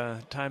trying to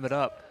time it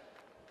up.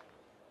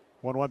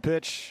 1-1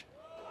 pitch.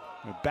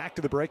 Back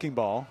to the breaking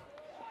ball.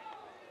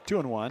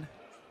 2-1.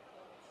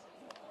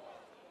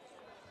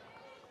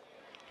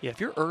 Yeah, if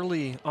you're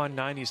early on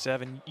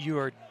 97, you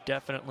are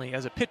definitely,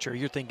 as a pitcher,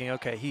 you're thinking,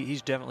 okay,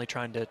 he's definitely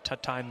trying to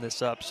time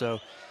this up. So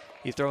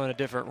you throw in a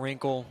different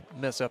wrinkle,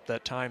 mess up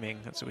that timing.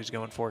 That's what he's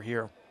going for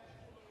here.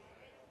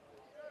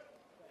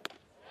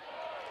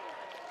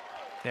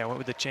 Yeah, went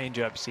with the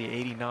changeup. See,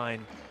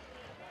 89.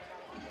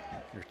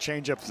 Your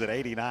changeup is at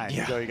 89.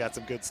 Yeah. So you got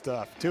some good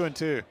stuff.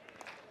 2-2.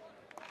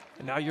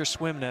 And now you're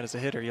swimming that as a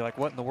hitter. You're like,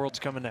 what in the world's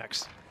coming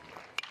next?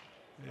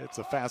 It's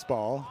a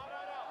fastball.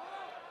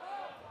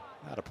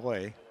 Out of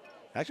play.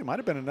 Actually, might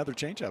have been another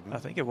changeup. I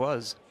think it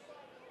was.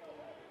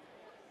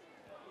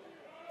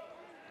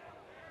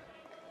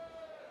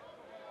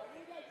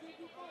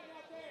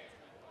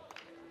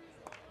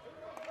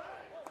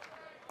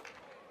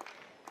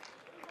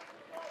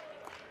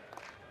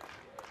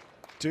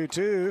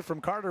 Two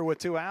from Carter with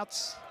 2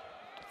 outs.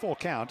 Full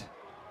count.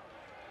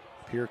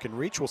 here can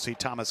reach. We'll see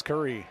Thomas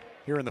Curry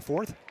here in the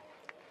fourth.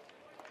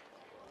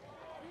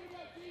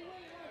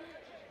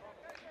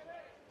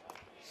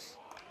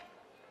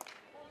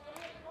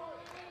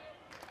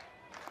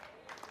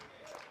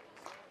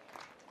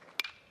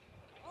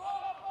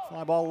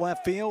 Fly ball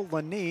left field,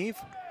 Leneve.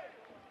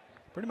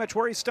 Pretty much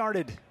where he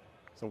started.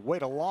 So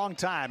wait a long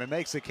time and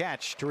makes the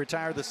catch to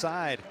retire the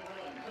side.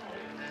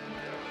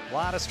 A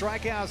lot of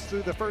strikeouts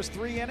through the first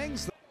 3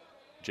 innings.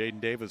 Jaden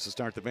Davis to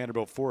start the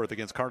Vanderbilt fourth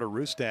against Carter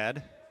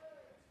Rustad.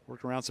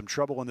 Worked around some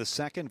trouble in the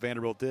second.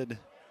 Vanderbilt did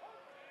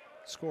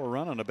score a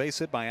run on a base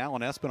hit by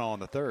Alan Espinal in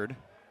the third.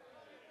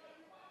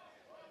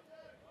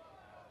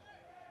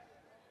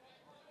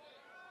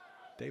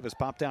 Davis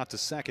popped out to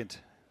second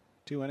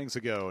 2 innings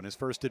ago in his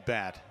first at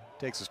bat.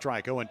 Takes a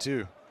strike,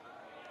 0-2.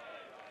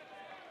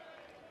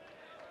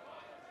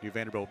 New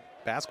Vanderbilt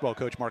basketball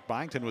coach Mark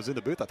Byington was in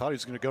the booth. I thought he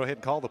was going to go ahead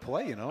and call the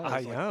play, you know.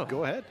 I know.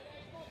 Go ahead.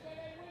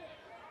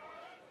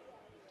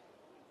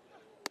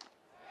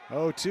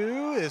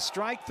 0-2 is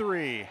strike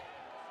 3.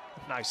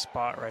 Nice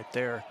spot right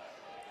there.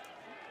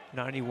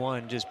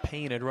 91 just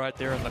painted right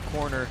there in the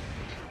corner.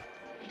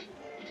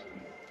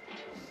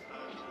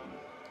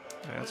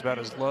 That's about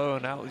as low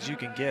and out as you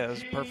can get.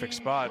 It's a perfect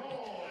spot.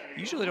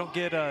 Usually don't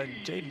get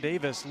Jaden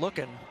Davis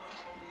looking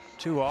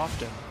too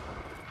often.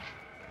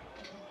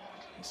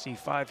 You see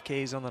 5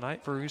 Ks on the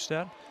night for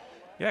Rustad.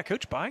 Yeah,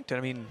 Coach Byington,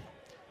 I mean,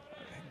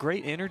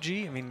 great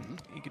energy. I mean,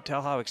 you can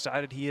tell how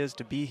excited he is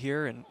to be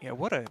here. And yeah,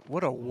 what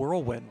a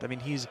whirlwind. I mean,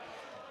 he's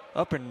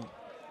up in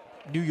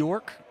New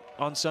York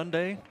on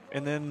Sunday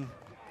and then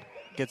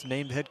gets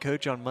named head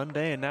coach on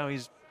Monday, and now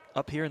he's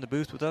up here in the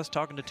booth with us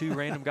talking to 2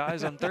 random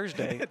guys on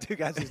Thursday. 2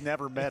 guys he's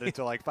never met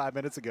until like 5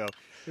 minutes ago.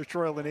 Here's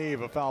Troy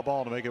Leneve, a foul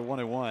ball to make it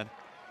 1-1.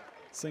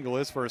 Single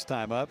his first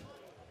time up.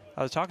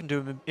 I was talking to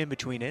him in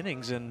between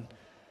innings, and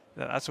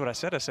that's what I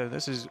said. I said,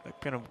 this is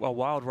kind of a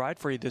wild ride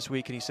for you this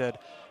week. And he said,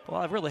 well,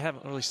 I really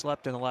haven't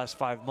slept in the last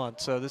 5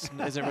 months, so this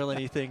isn't really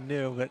anything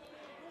new. But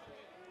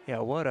yeah,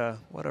 what a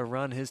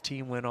run his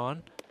team went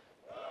on.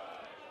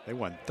 They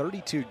won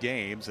 32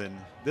 games, and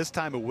this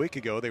time a week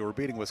ago they were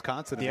beating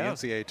Wisconsin in the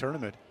NCAA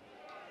tournament.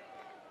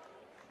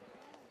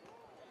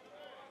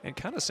 And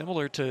kind of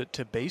similar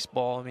to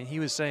baseball. I mean, he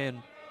was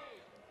saying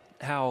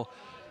how,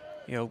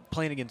 you know,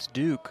 playing against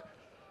Duke,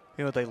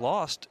 you know, they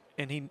lost,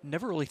 and he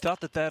never really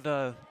thought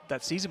that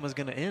season was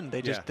going to end.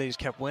 They just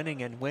kept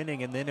winning and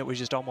winning, and then it was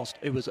just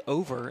it was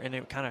over, and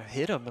it kind of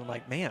hit him, and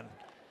like, man,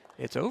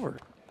 it's over.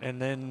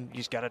 And then you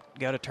just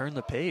gotta turn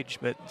the page.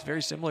 But it's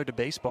very similar to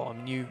baseball.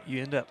 I mean,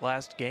 you end that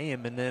last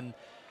game, and then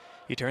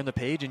you turn the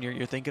page, and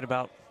you're thinking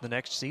about the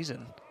next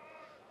season.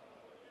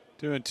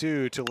 2-2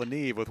 to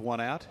Leneve with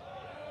 1 out.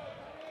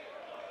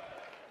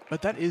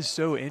 But that is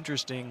so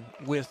interesting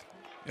with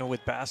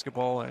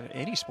basketball and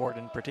any sport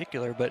in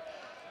particular, but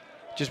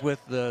just with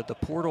the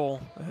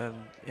portal and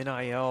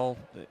NIL.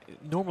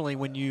 Normally,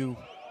 when you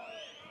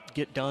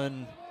get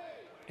done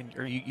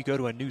or you go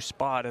to a new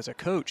spot as a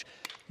coach,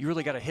 you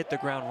really got to hit the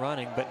ground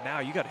running. But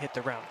now you got to hit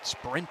the ground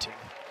sprinting.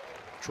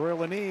 Troy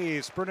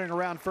Leneve sprinting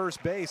around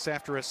first base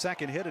after a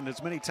second hit and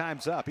as many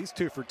times up. He's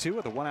 2 for 2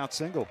 with a 1-out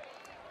single.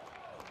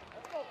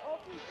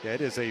 Yeah,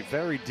 it is a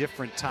very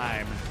different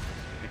time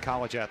in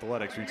college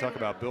athletics when you talk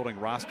about building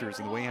rosters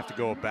and the way you have to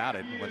go about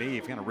it.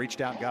 Leneve kind of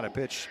reached out and got a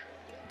pitch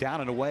down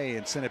and away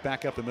and sent it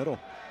back up the middle.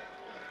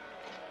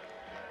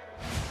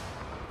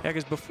 Yeah,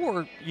 because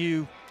before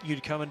you'd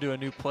come into a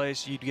new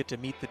place, you'd get to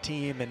meet the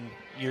team, and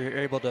you're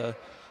able to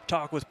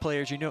talk with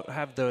players. You know,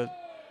 have the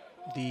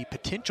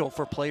potential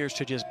for players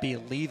to just be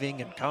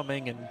leaving and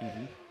coming and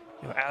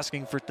you know,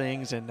 asking for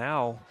things. And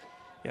now,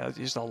 yeah,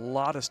 just a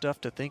lot of stuff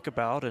to think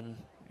about. And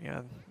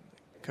yeah,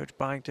 Coach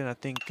Byington, I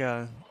think,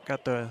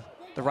 got the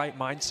right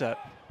mindset.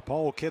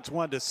 Polk hits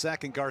 1 to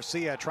second.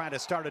 Garcia trying to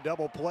start a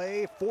double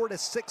play.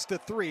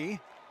 4-6-3,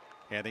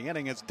 and the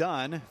inning is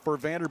done for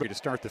Vanderbilt to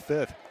start the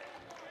 5th.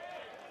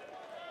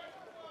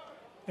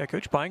 Yeah,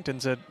 Coach Byington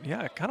said,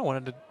 yeah, I kind of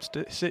wanted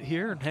to sit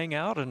here and hang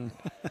out and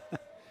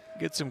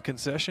get some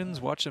concessions,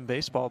 watch some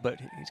baseball,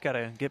 but he's got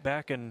to get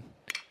back and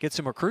get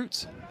some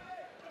recruits.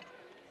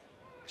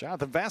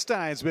 Jonathan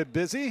Vastine's been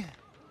busy.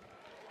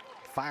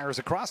 Fires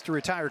across to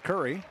retire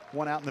Curry.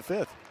 1 out in the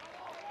 5th.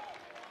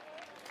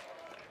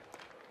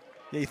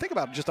 Yeah, you think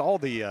about just all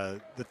the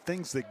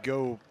things that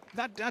go,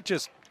 not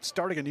just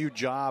starting a new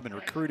job and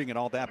recruiting and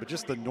all that, but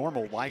just the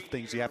normal life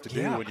things you have to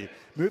do when you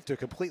move to a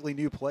completely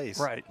new place.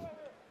 Right.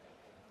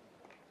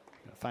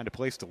 Find a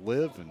place to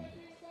live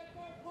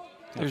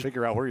and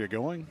figure out where you're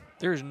going.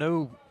 There's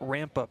no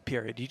ramp-up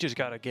period. You just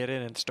got to get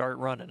in and start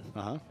running.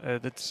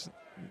 That's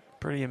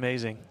pretty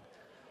amazing.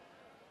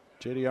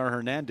 JDR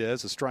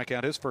Hernandez, a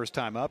strikeout his first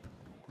time up.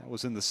 That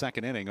was in the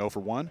second inning, 0 for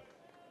 1.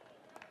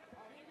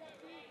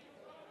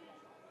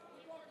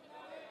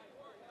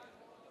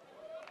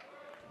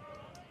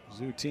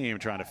 Zoo team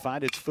trying to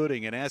find its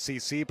footing in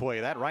SEC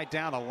play. That right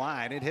down the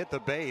line. It hit the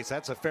base.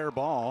 That's a fair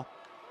ball.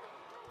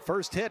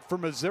 First hit for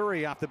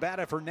Missouri off the bat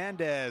of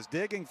Hernandez.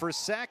 Digging for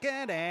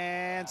second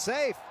and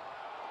safe.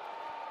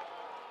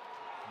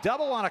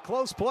 Double on a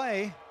close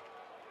play.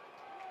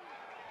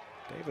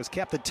 Davis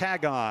kept the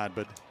tag on,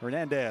 but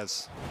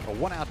Hernandez, a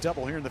one-out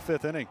double here in the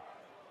 5th inning.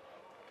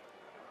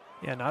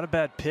 Yeah, not a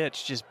bad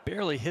pitch, just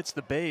barely hits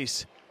the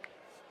base.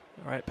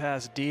 Right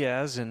past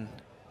Diaz, and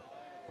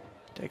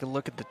take a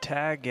look at the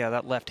tag. Yeah,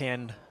 that left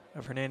hand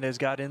of Hernandez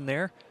got in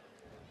there.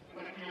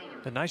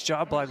 A nice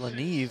job by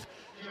Leneve,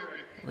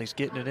 at least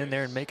getting it in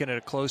there and making it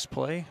a close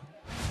play.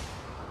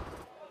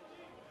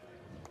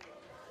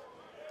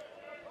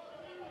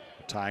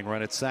 Tying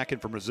run at second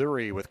for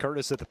Missouri with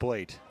Curtis at the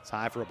plate. It's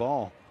high for a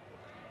ball.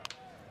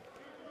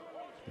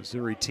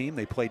 Missouri team,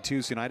 they played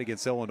Tuesday night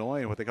against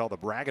Illinois in what they call the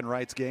bragging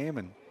rights game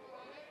and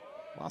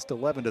lost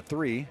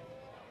 11-3.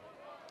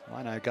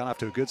 Illini got off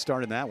to a good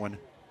start in that one.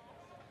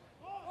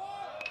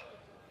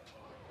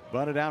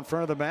 Bunted out in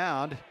front of the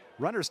mound.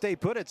 Runner stay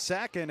put at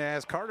second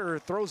as Carter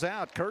throws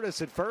out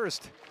Curtis at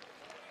first.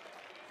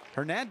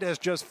 Hernandez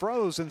just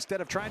froze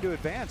instead of trying to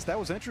advance. That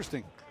was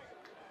interesting.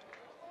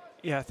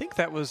 Yeah, I think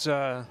that was,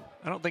 I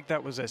don't think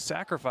that was a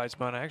sacrifice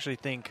bunt. I actually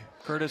think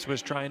Curtis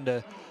was trying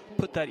to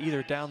put that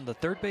either down the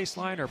third base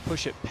line or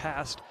push it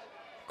past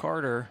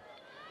Carter.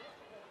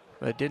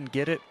 But didn't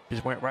get it,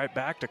 just went right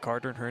back to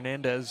Carter, and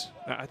Hernandez,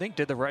 I think,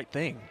 did the right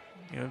thing.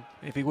 You know,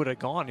 if he would have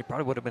gone, he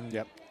probably would have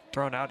been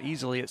thrown out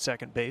easily at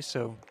second base.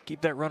 So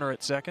keep that runner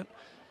at second.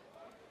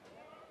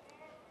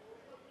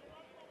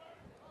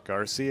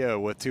 Garcia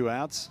with 2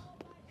 outs,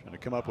 trying to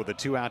come up with a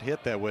 2-out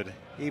hit that would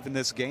even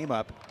this game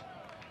up.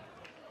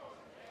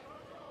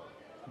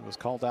 He was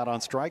called out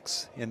on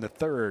strikes in the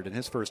 3rd in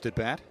his first at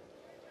bat.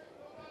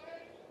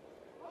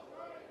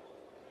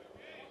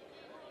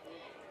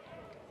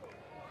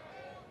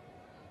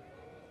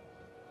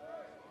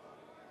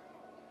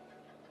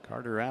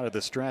 Carter out of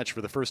the stretch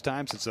for the first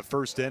time since the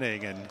 1st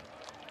inning and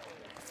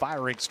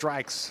firing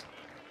strikes.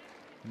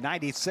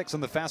 96 on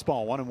the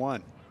fastball,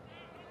 1-1.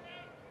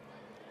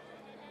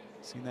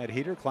 Seen that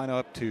heater climb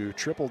up to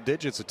triple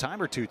digits a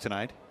time or two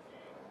tonight.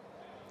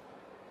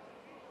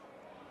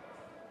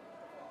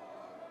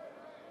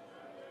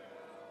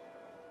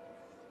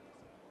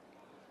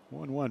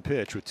 One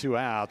pitch with 2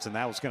 outs, and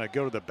that was going to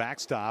go to the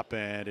backstop,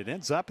 and it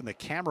ends up in the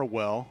camera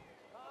well.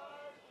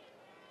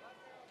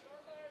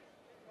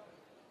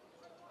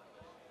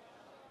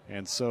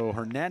 And so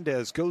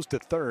Hernandez goes to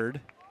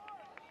 3rd.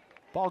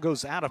 Ball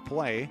goes out of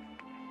play.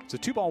 It's a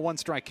 2-ball,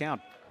 1-strike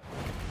count.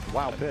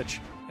 Wild pitch.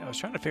 Yeah, I was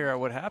trying to figure out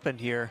what happened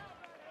here.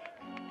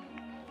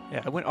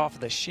 Yeah, it went off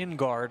of the shin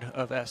guard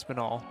of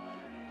Espinal.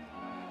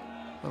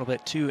 A little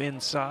bit too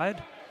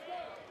inside.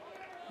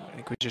 I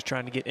think we're just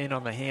trying to get in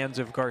on the hands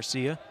of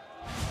Garcia.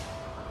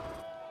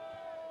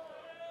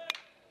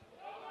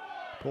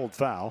 Pulled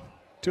foul.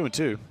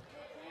 2-2.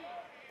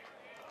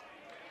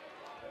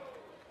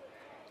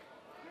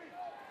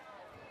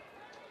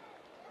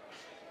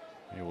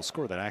 He will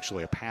score that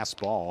actually a pass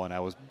ball, and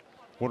I was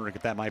wondering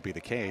if that might be the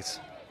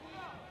case.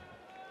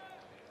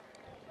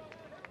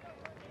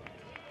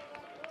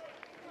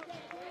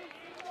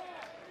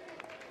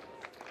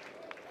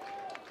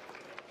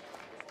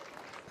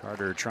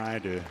 Carter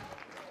trying to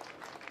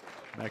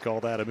make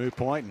all that a moot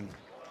point and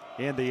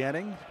end the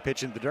inning.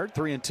 Pitch in the dirt,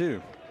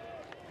 3-2.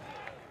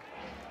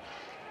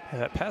 Yeah,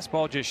 that pass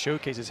ball just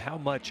showcases how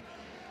much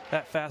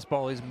that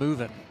fastball is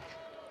moving.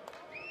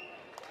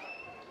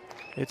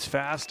 It's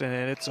fast, and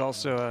it's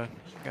also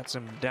got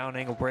some down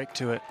angle break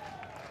to it.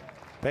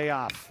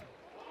 Payoff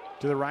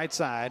to the right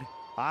side.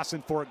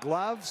 Austin for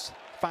gloves,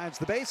 finds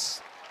the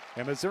base,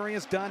 and Missouri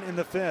is done in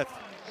the 5th.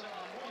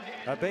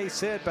 A base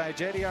hit by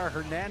JDR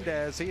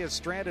Hernandez. He is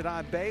stranded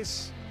on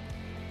base.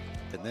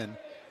 And then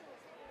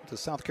to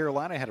South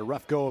Carolina had a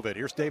rough go of it.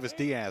 Here's Davis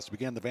Diaz to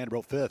begin the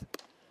Vanderbilt 5th.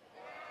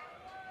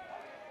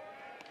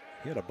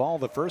 He had a ball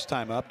the first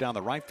time up down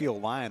the right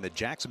field line that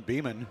Jackson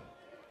Beeman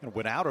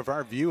went out of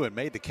our view and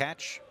made the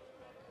catch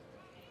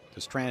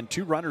to strand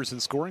 2 runners in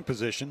scoring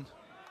position.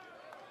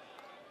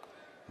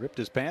 Ripped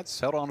his pants,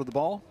 held onto the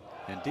ball,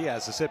 and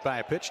Diaz is hit by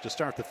a pitch to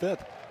start the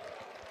 5th.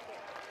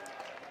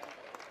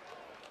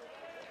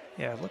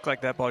 Yeah, it looked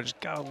like that ball just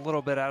got a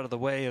little bit out of the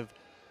way of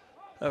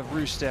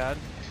Rustad.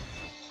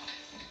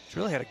 He's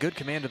really had a good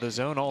command of the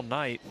zone all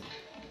night.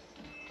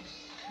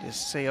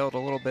 Just sailed a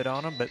little bit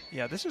on him, but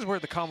yeah, this is where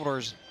the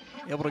Commodores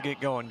able to get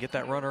going, get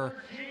that runner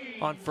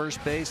on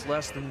first base,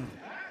 less than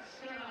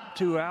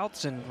 2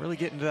 outs, and really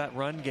get into that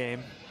run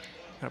game.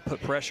 Kind of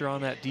put pressure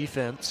on that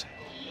defense.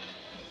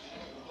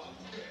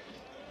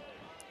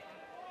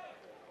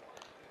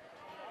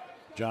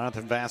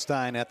 Jonathan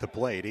Vastine at the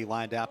plate. He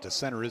lined out to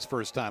center his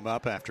first time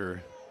up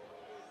after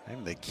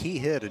having the key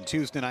hit in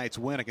Tuesday night's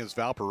win against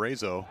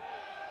Valparaiso.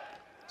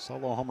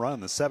 Solo home run in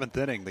the 7th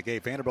inning that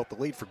gave Vanderbilt the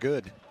lead for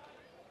good.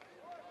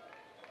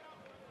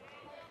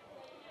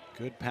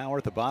 Good power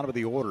at the bottom of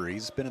the order.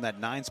 He's been in that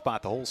 9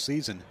 spot the whole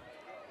season.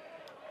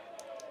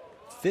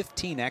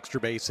 15 extra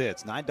base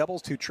hits, 9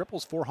 doubles, 2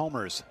 triples, 4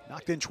 homers.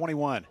 Knocked in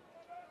 21.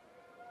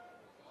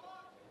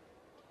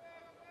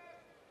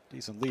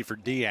 Decent lead for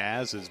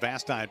Diaz as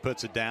Vastine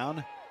puts it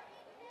down.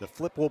 The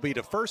flip will be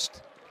to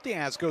first.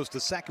 Diaz goes to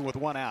second with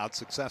 1 out.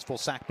 Successful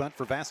sac bunt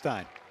for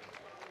Vastine.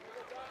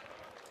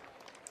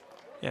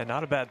 Yeah,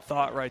 not a bad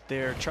thought right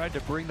there. Tried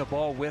to bring the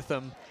ball with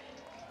him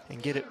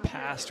and get it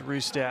past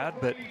Rustad,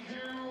 but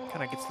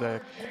kind of gets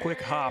the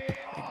quick hop,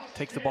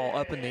 takes the ball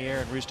up in the air,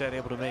 and Rustad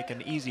able to make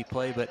an easy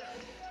play. But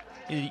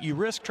you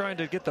risk trying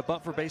to get the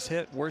bumper base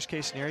hit. Worst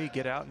case scenario, you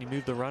get out and you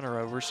move the runner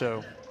over.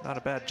 So not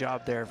a bad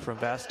job there from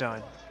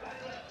Vastine.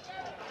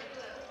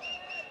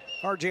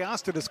 R.J.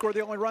 Austin has scored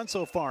the only run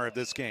so far of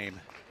this game.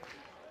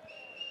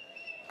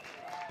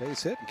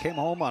 Base hit and came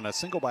home on a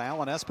single by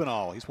Alan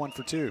Espinal. He's 1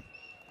 for 2.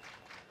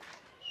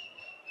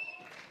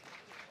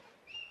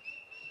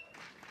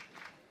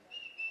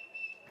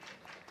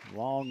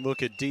 Long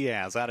look at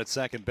Diaz out at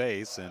second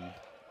base, and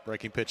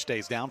breaking pitch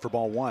stays down for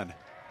ball 1.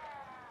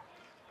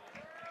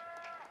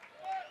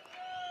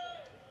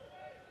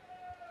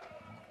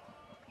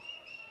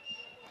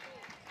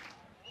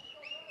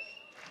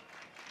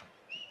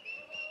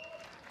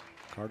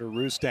 Carter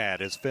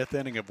Rustad, his 5th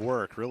inning of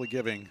work, really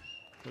giving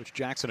Coach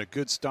Jackson a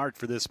good start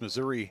for this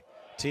Missouri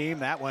team.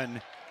 That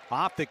one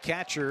off the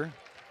catcher,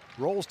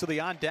 rolls to the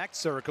on-deck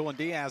circle, and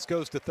Diaz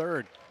goes to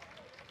third.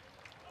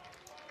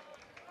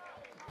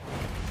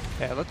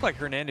 Yeah, it looked like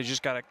Hernandez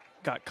just got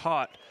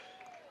caught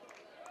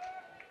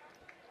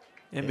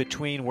in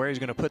between where he's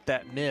going to put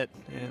that mitt,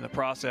 and in the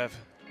process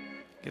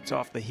gets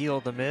off the heel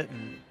of the mitt,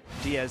 and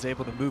Diaz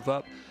able to move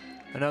up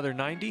another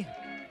 90.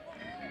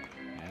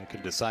 Yeah,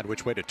 can decide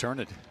which way to turn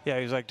it.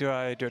 Yeah, he's like, do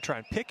I try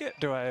and pick it?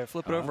 Do I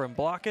flip it over and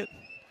block it?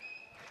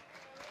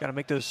 Got to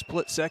make those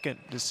split-second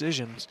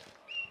decisions.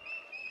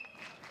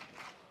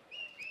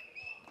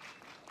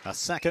 A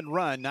second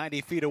run,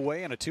 90 feet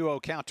away, and a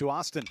 2-0 count to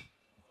Austin.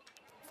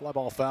 Fly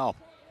ball foul.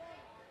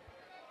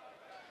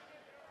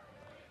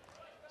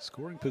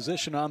 Scoring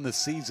position on the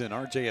season.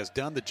 RJ has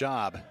done the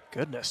job.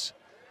 Goodness.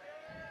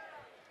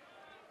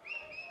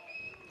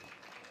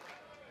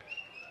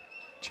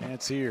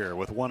 Chance here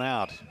with 1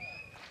 out.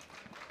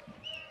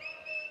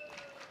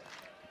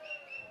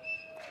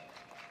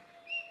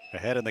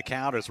 Ahead in the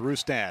count is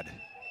Rustad.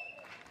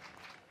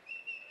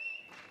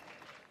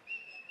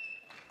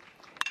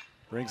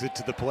 Brings it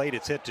to the plate.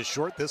 It's hit to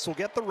short. This will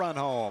get the run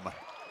home.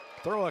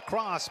 Throw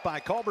across by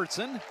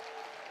Culbertson.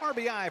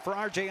 RBI for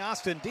R.J.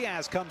 Austin.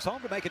 Diaz comes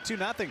home to make it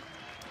 2-0.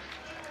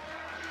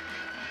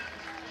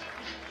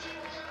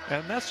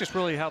 And that's just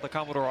really how the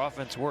Commodore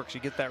offense works.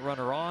 You get that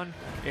runner on,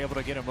 able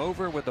to get him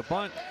over with the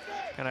bunt,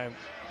 kind of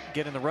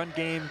get in the run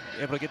game,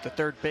 able to get to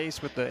third base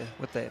with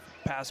the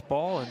pass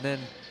ball, and then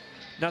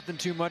nothing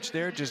too much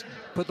there. Just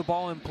put the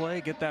ball in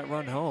play, get that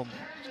run home.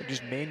 So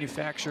just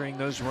manufacturing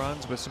those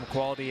runs with some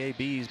quality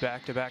ABs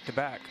back to back to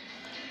back.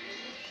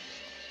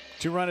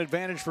 2-run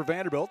advantage for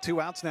Vanderbilt.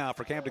 2 outs now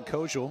for Camden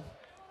Koziel.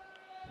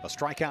 A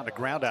strikeout and a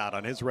ground out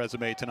on his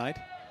resume tonight.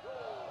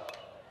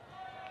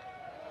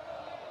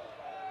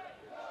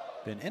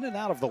 Been in and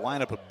out of the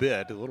lineup a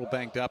bit, a little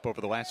banged up over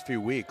the last few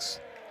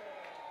weeks.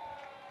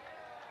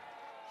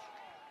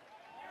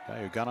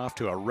 Guy who got off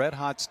to a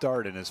red-hot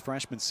start in his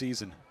freshman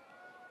season.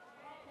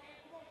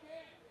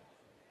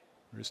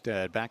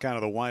 Rustad back out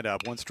of the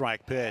windup,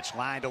 1-strike pitch,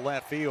 line to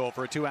left field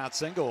for a 2-out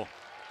single.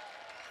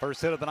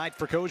 First hit of the night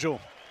for Koziel.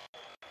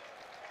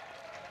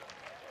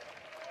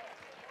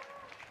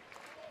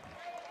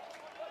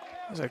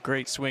 That was a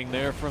great swing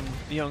there from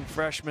the young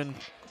freshman.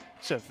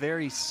 It's a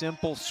very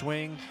simple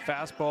swing,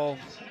 fastball.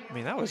 I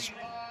mean, that was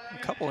a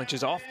couple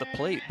inches off the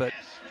plate, but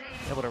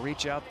able to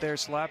reach out there,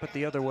 slap it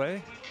the other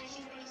way.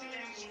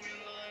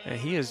 And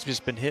he has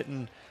just been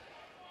hitting,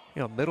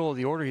 middle of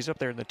the order. He's up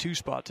there in the 2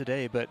 spot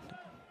today, but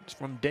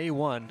from day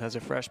one as a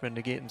freshman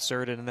to get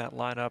inserted in that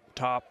lineup,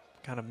 top,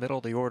 kind of middle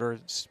of the order,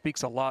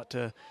 speaks a lot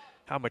to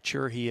how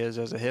mature he is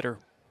as a hitter.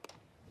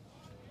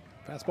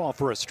 Fastball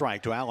for a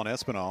strike to Alan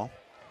Espinal.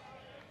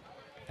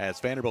 As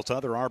Vanderbilt's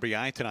other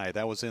RBI tonight.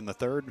 That was in the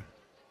 3rd.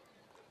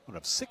 One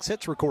of 6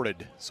 hits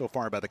recorded so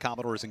far by the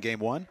Commodores in game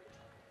 1.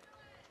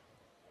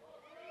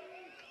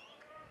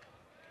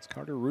 It's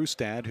Carter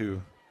Rustad,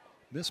 who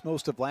missed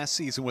most of last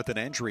season with an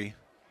injury.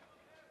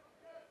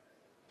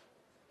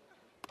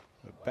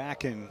 But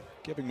back and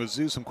giving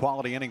Mizzou some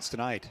quality innings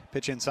tonight.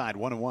 Pitch inside,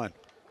 1-1.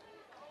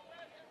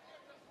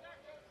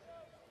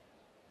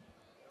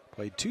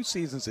 Played 2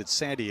 seasons at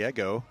San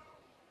Diego.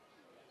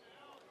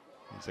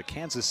 He's a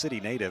Kansas City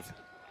native.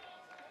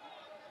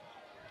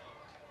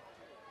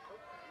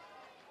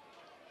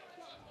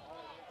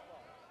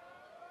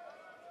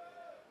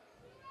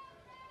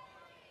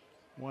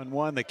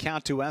 The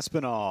count to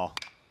Espinal.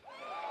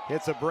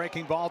 Hits a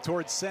breaking ball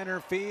towards center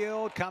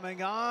field.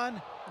 Coming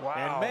on. Wow.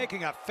 And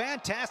making a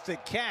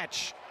fantastic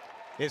catch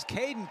is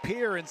Caden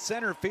Peer in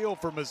center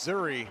field for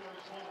Missouri.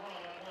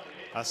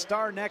 A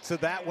star next to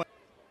that one.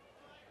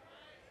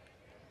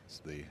 It's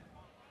the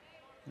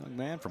young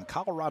man from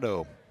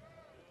Colorado.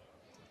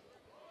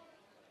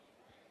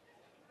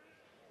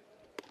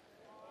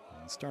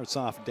 And starts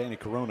off Danny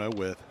Corona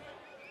with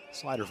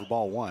slider for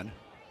ball 1.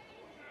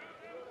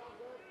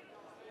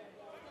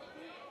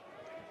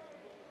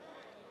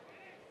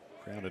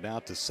 Grounded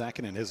out to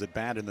second in his at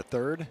bat in the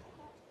 3rd.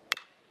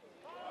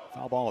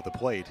 Foul ball at the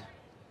plate.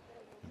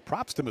 And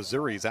props to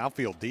Missouri's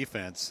outfield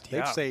defense.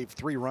 They've saved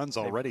 3 runs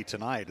already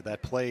tonight.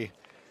 That play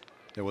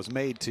that was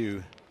made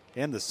to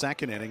end the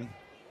second inning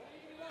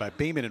by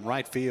Beeman in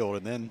right field,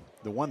 and then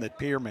the one that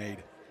Pierre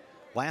made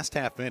last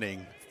half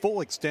inning,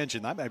 full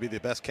extension. That might be the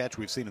best catch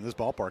we've seen in this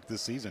ballpark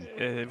this season.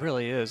 It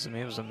really is. I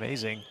mean, it was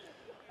amazing.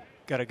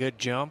 Got a good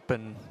jump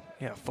and,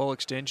 yeah, full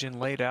extension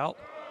laid out.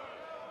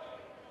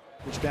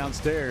 Pitch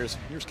downstairs.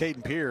 Here's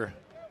Caden Pierre.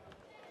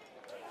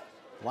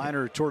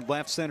 Liner toward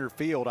left center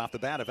field off the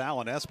bat of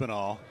Alan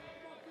Espinal.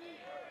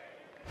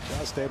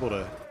 Just able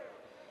to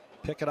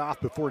pick it off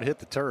before it hit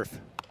the turf.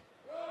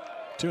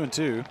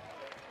 2-2.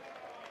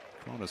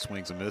 Corona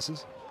swings and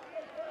misses.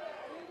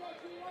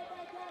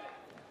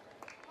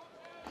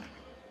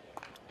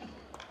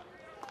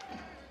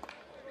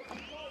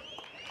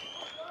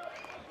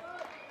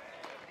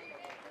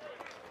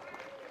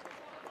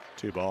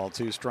 Two ball,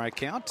 two strike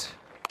count.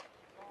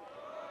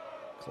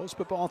 Close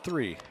but ball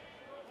three.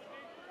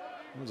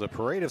 It was a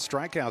parade of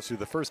strikeouts through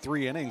the first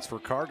 3 innings for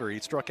Carter. He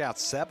struck out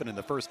 7 in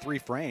the first 3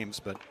 frames,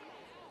 but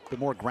a bit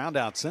more ground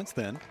out since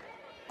then.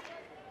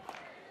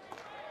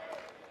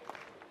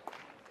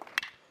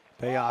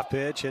 Payoff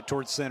pitch hit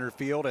towards center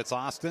field. It's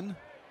Austin.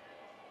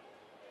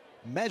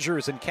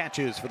 Measures and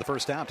catches for the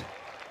first out.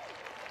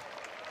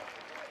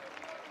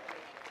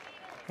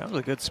 That was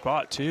a good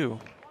spot, too.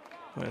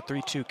 A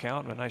 3-2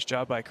 count. A nice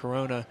job by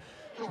Corona.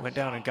 Went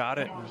down and got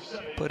it and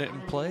put it in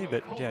play,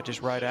 but yeah,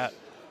 just right at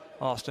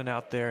Austin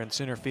out there in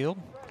center field.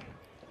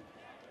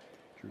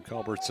 Drew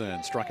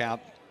Culbertson struck out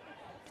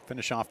to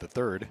finish off the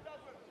third.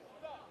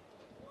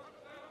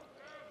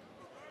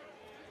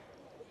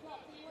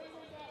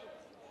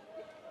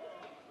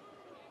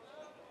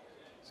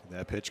 See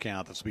that pitch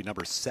count. This will be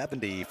number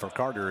 70 for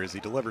Carter as he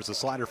delivers a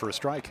slider for a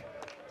strike.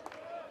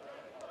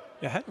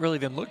 Yeah, I hadn't really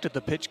even looked at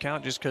the pitch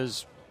count just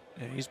because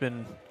he's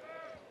been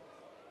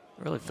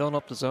really filling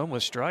up the zone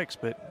with strikes,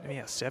 but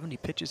yeah, 70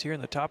 pitches here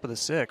in the top of the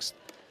 6th.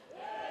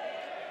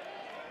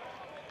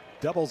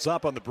 Doubles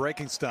up on the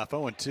breaking stuff,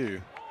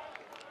 0-2.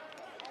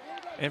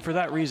 And for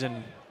that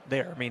reason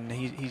there, I mean,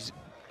 he's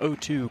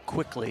 0-2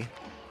 quickly.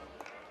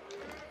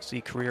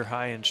 See career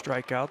high in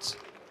strikeouts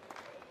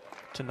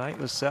tonight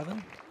with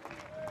 7.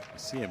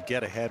 See him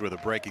get ahead with the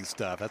breaking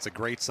stuff. That's a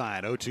great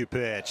sign. 0-2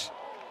 pitch.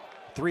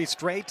 3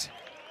 straight,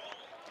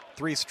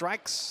 3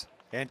 strikes,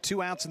 and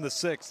 2 outs in the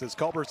 6th as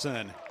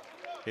Culbertson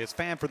is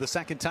fanned for the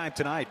second time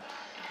tonight.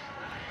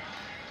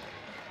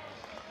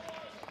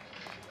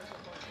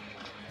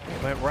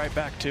 He went right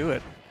back to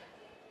it.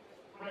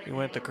 He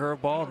went the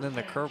curveball and then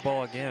the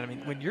curveball again. I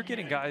mean, when you're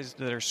getting guys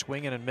that are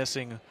swinging and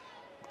missing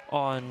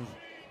on,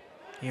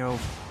 you know,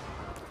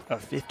 a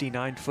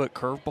 59-foot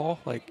curveball,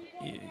 like,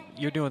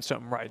 you're doing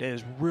something right. It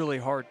is really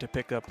hard to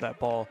pick up that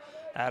ball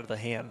out of the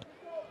hand.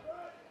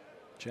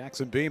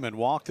 Jackson Beeman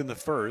walked in the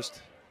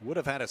first, would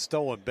have had a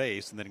stolen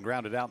base, and then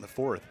grounded out in the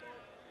 4th.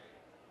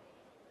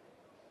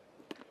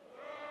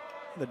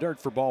 The dirt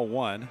for ball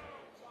 1.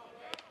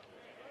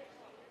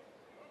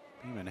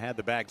 Beeman had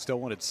the bag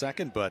stolen at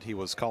second, but he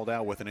was called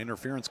out with an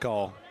interference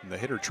call from the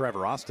hitter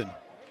Trevor Austin.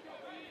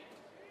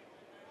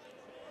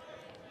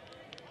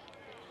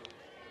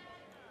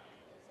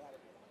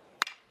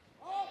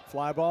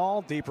 Fly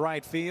ball, deep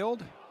right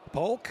field.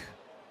 Polk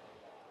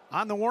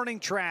on the warning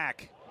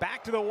track.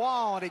 Back to the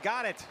wall, and he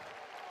got it.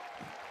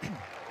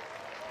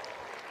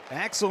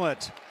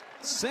 Excellent.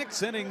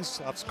 6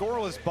 innings of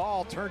scoreless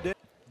ball turned in.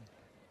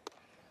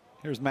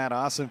 Here's Matt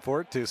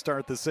Ossenfort to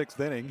start the 6th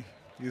inning.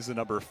 He's the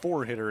number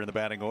 4 hitter in the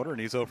batting order, and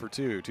he's 0 for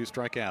 2, 2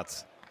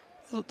 strikeouts.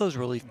 Those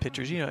relief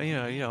pitchers, you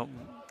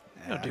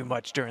don't do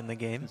much during the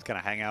game. Just kind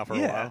of hang out for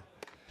a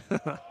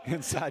while.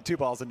 Inside, 2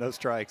 balls and no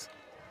strikes.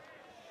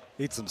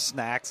 Eat some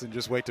snacks and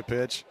just wait to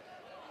pitch.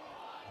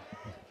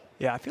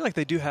 Yeah, I feel like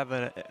they do have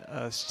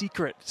a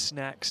secret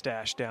snack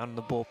stash down in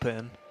the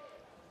bullpen.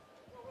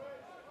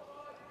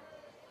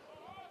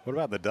 What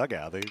about the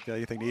dugout? They got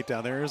anything to eat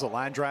down there? Here's a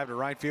line drive to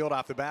right field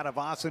off the bat of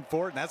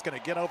Ossenfort, and that's going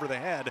to get over the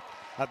head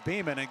of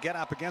Beeman and get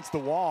up against the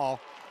wall.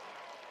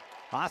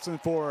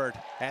 Ossenfort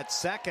at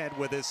second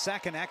with his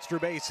 2nd extra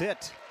base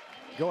hit.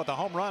 Go with the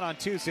home run on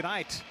Tuesday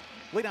night.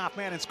 Leadoff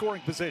man in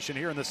scoring position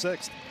here in the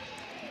 6th.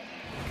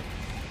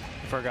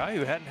 For a guy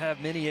who hadn't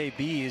had many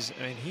ABs,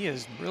 I mean, he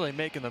is really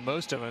making the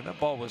most of it. That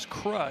ball was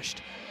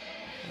crushed.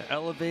 An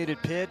elevated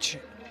pitch,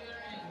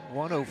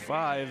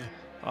 105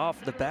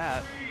 off the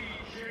bat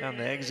on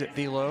the exit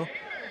velo.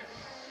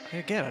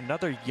 Again,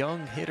 another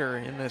young hitter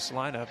in this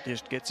lineup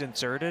just gets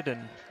inserted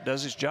and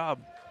does his job.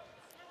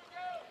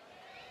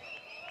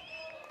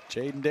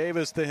 Jaden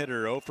Davis, the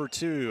hitter, 0 for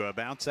 2. A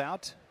bounce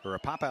out, or a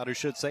pop out, I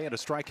should say, and a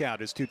strikeout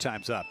is 2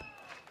 times up.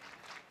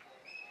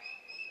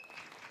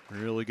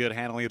 Really good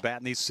handling the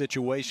bat in these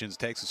situations.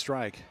 Takes a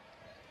strike.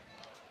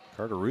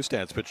 Carter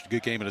Rustad's pitched a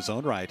good game in his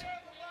own right.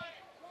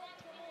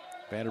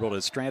 Vanderbilt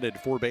has stranded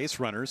 4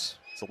 base runners.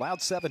 It's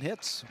allowed 7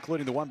 hits,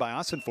 including the one by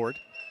Ossenfort.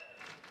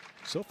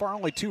 So far,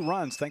 only 2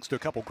 runs, thanks to a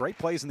couple great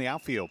plays in the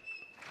outfield.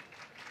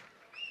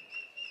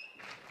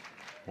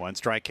 1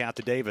 strike count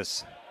to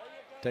Davis.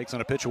 Takes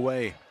on a pitch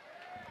away.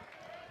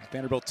 The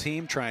Vanderbilt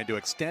team trying to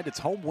extend its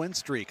home win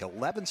streak.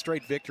 11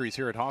 straight victories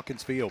here at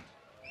Hawkins Field.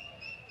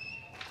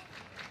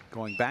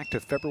 going back to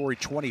February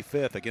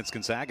 25th against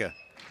Gonzaga.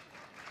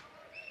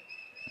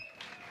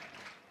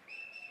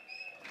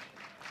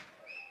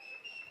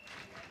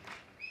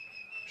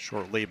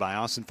 Short lead by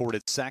Austin Ford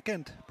at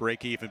second.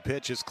 Break-even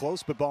pitch is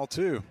close, but ball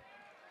two.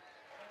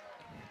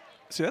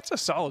 See, that's a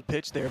solid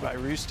pitch there by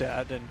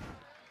Rustad, and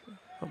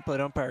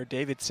home-plate umpire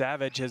David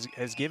Savage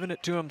has given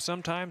it to him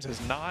sometimes, has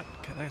not.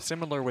 Kind of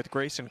similar with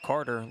Grayson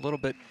Carter, a little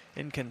bit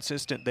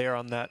inconsistent there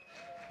on that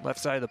left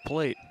side of the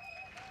plate.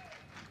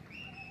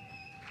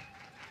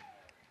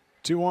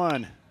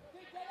 2-1.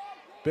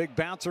 Big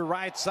bouncer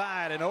right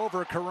side and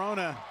over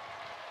Corona.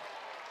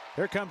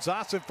 Here comes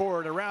Austin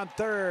Ford around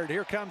third.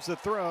 Here comes the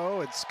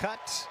throw. It's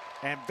cut,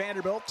 and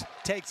Vanderbilt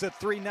takes a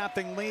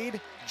 3-0 lead.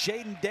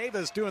 Jaden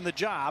Davis doing the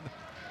job.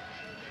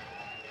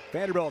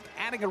 Vanderbilt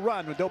adding a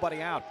run with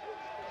nobody out.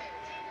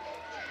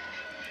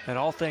 And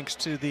all thanks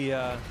to the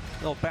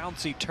little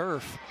bouncy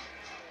turf.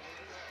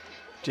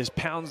 Just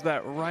pounds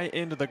that right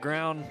into the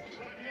ground,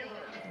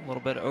 a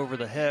little bit over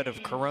the head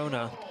of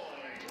Corona.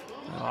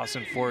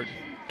 Austin Ford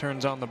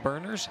turns on the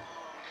burners.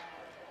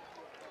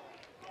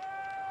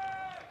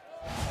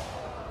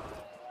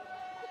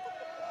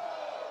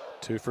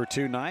 Two for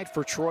two night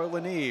for Troy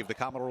Leneve, the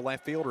Commodore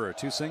left fielder.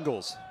 Two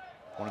singles,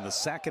 one in the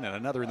second and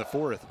another in the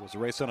fourth. It was a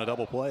race on a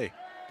double play.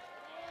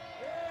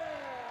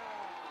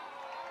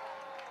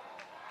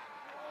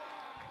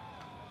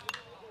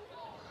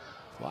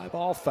 Fly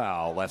ball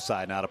foul, left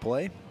side not a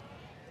play.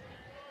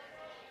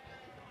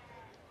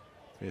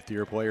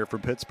 Fifth-year player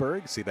from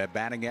Pittsburgh. See that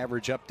batting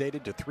average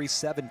updated to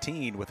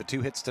 .317 with the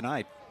 2 hits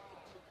tonight.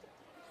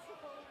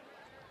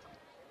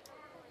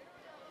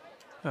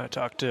 I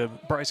talked to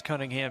Bryce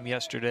Cunningham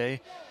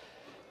yesterday.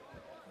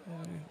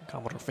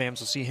 Commodore fans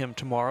will see him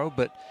tomorrow,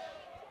 but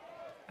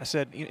I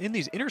said in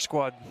these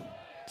inter-squad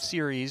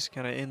series,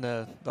 kind of in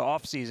the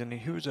off-season,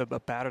 who's a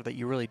batter that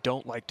you really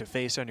don't like to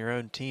face on your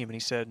own team? And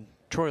he said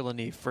Troy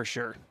Leneve for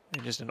sure.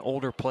 And just an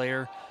older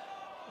player,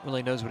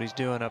 really knows what he's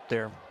doing up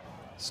there.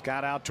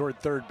 Scott out toward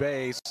third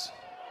base.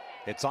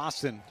 It's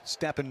Austin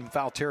stepping in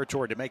foul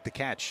territory to make the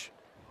catch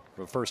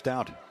for first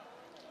out.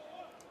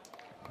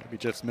 Maybe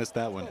just missed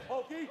that one.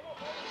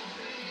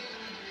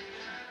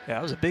 Yeah,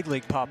 that was a big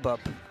league pop-up.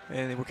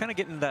 And we're kind of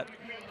getting that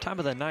time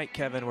of the night,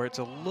 Kevin, where it's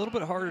a little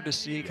bit harder to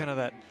see kind of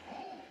that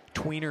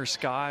tweener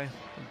sky,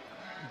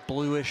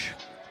 bluish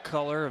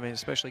color. I mean,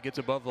 especially gets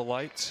above the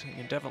lights. You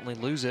can definitely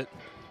lose it.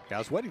 Yeah, I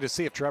was waiting to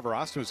see if Trevor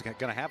Austin was going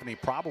to have any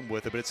problem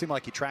with it, but it seemed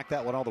like he tracked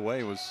that one all the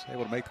way, was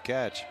able to make the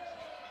catch.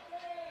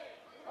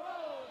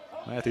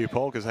 Matthew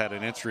Polk has had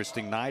an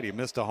interesting night. He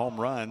missed a home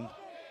run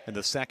in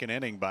the second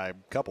inning by a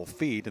couple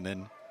feet, and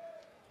then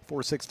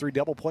 4-6-3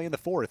 double play in the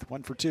fourth,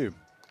 1 for 2.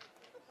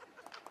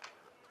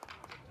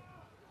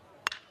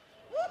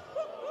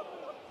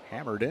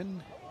 Hammered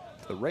in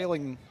to the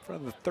railing in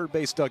front of the third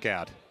base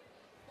dugout.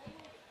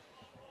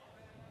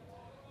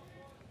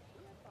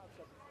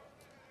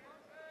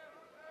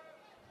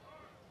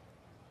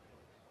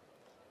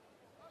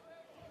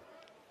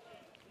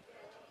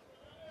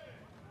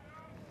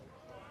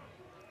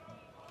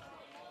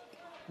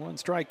 One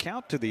strike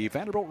count to the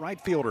Vanderbilt right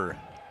fielder.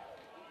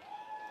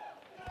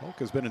 Polk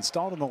has been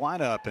installed in the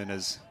lineup and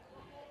has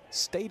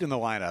stayed in the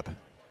lineup.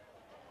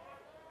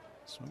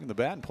 Swinging the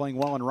bat and playing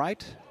well in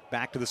right.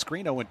 Back to the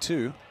screen,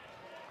 0-2.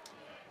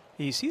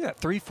 You see that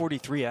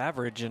 343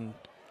 average, and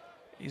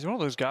he's one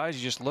of those guys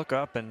you just look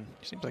up and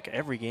it seems like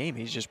every game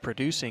he's just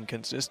producing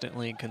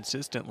consistently and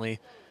consistently.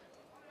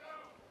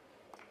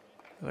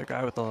 Another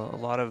guy with a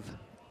lot of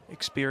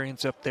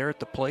experience up there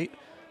at the plate.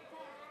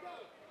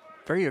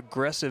 Very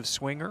aggressive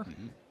swinger.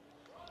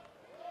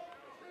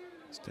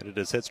 Extended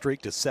his hit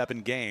streak to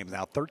 7 games.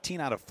 Now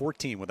 13 out of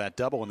 14 with that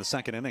double in the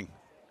second inning.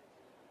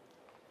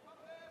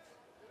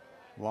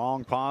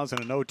 Long pause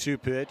and an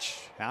 0-2 pitch.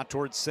 Out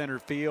towards center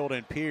field,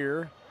 and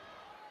Pierre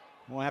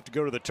won't have to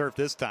go to the turf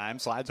this time.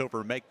 Slides over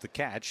and make the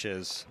catch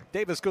as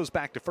Davis goes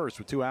back to first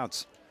with 2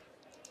 outs.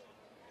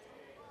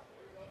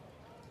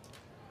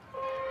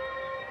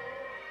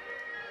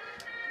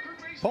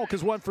 Polk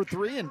is 1 for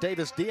 3, and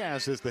Davis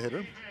Diaz is the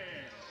hitter.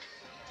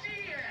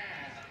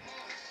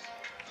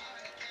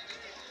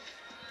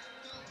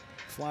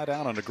 Fly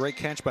down on a great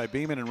catch by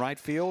Beeman in right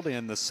field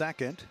in the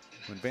second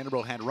when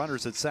Vanderbilt had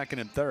runners at second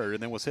and third,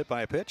 and then was hit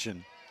by a pitch,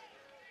 and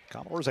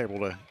Commodore's able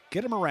to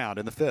get him around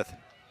in the fifth.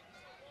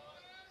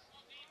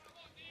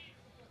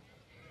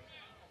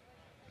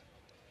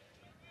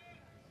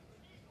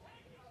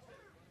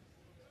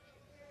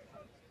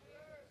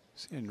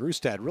 And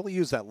Rustad really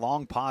used that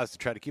long pause to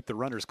try to keep the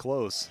runners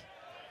close.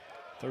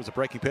 There's a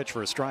breaking pitch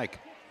for a strike.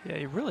 Yeah,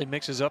 he really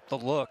mixes up the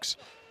looks.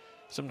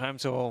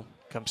 Sometimes he'll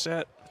come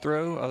set,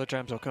 throw. Other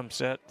times he'll come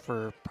set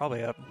for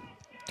probably a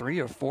 3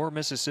 or 4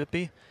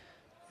 Mississippi.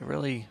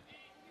 Really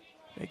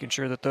making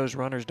sure that those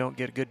runners don't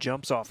get good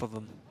jumps off of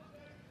him.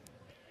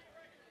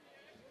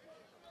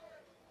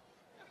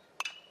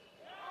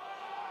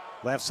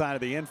 Left side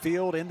of the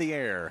infield, in the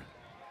air.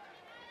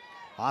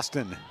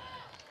 Austin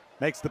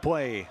makes the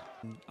play.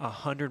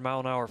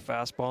 100-mile-an-hour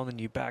fastball, and then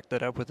you back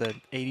that up with an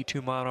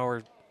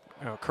 82-mile-an-hour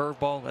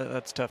curveball.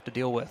 That's tough to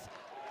deal with.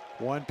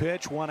 One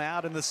pitch, one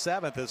out in the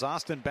 7th as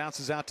Austin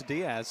bounces out to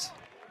Diaz.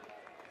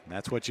 And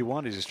that's what you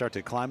want as you start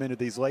to climb into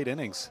these late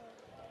innings.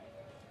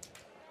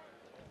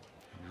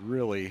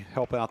 Really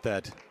help out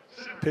that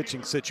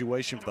pitching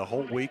situation for the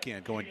whole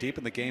weekend, going deep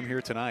in the game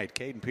here tonight.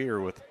 Caden Peer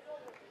with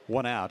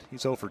one out.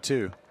 He's 0 for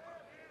 2.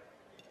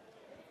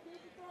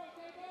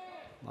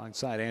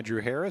 Alongside Andrew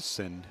Harris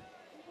and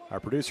our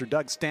producer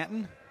Doug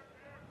Stanton,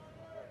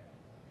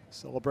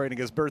 celebrating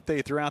his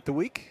birthday throughout the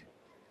week.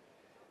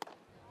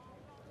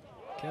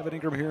 Kevin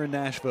Ingram here in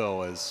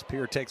Nashville as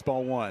Peer takes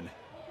ball 1.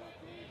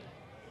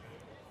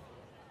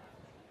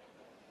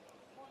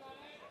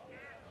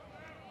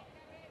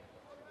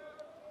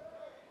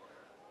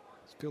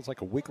 This feels like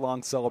a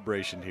week-long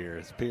celebration here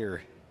as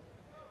Peer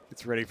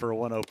gets ready for a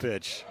 1-0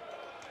 pitch.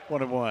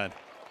 1-1.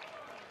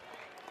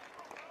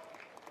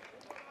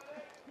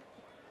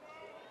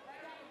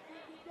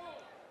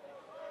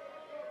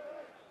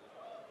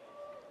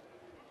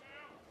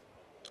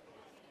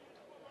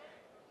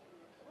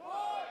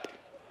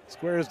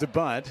 Squares to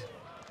bunt.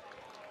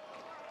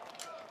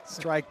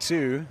 Strike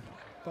 2.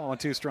 Ball and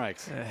 2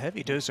 strikes. A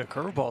heavy dose of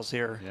curveballs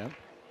here. Yep.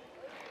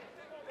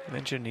 I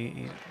mentioned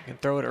he can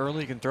throw it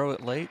early, he can throw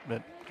it late,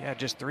 but yeah,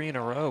 just 3 in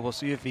a row. We'll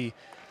see if he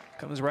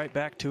comes right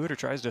back to it or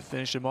tries to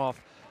finish him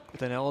off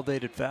with an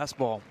elevated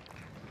fastball.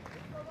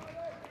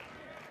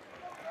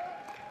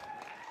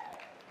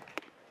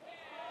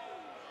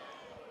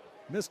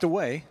 Missed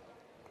away.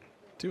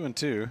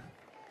 2-2.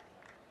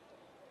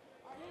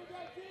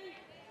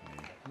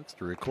 Looks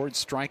to record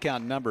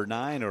strikeout number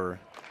 9, or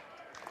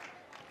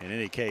in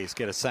any case,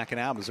 get a second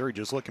out. Missouri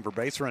just looking for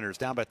base runners,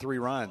 down by 3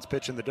 runs.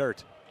 Pitch in the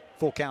dirt.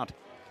 Full count.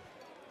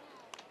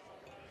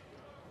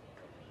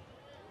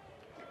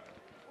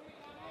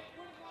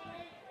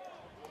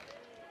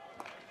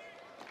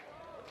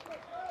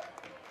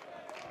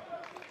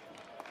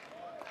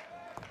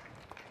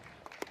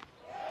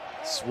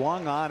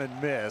 Swung on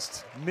and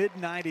missed.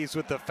 Mid-90s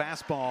with the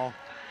fastball.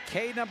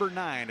 K number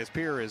 9 as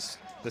Peer is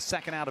the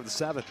second out of the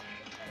 7th.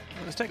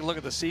 Let's take a look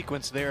at the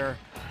sequence there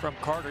from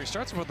Carter. He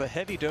starts with a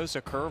heavy dose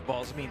of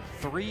curveballs. I mean,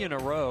 3 in a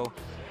row.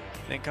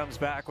 Then comes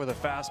back with a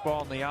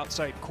fastball in the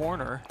outside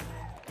corner.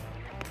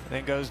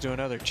 Then goes to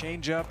another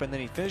changeup, and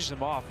then he finishes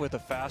them off with a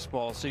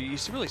fastball. So you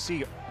really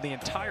see the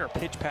entire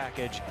pitch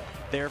package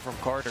there from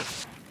Carter.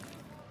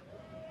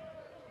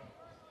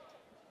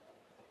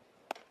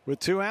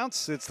 With 2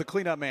 outs, it's the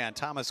cleanup man,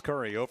 Thomas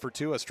Curry. 0 for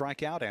 2, a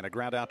strikeout and a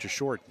ground out to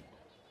short.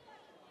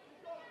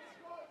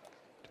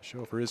 To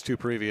show for his 2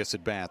 previous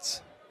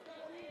at-bats.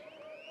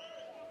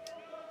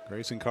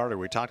 Grayson Carter,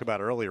 we talked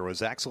about earlier,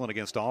 was excellent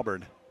against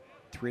Auburn.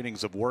 3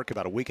 innings of work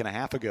about a week and a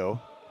half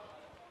ago.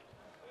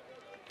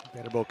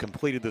 Vanderbilt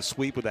completed the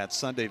sweep with that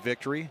Sunday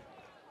victory.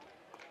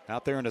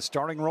 Out there in a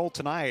starting role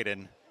tonight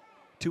and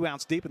 2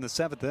 outs deep in the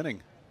 7th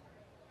inning.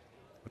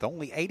 With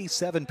only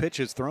 87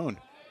 pitches thrown.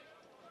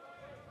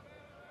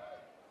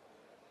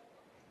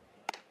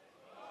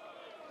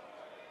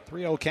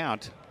 3-0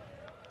 count.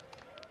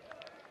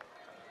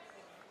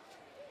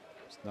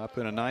 It's not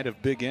been a night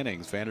of big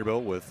innings.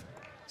 Vanderbilt with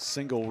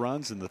single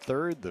runs in the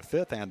 3rd, the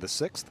 5th, and the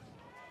 6th.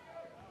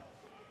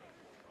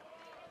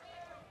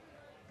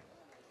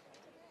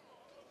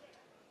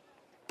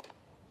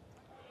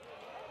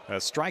 A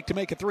strike to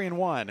make it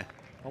 3-1.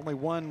 Only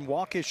 1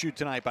 walk issued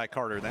tonight by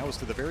Carter. That was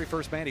to the very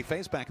first man he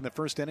faced back in the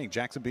 1st inning,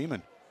 Jackson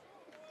Beeman.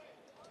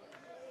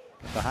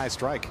 The high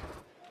strike.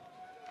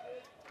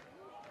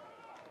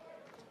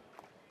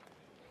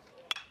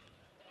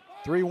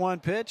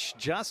 3-1 pitch,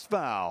 just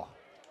foul.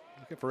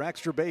 Looking for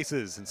extra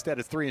bases. Instead,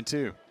 it's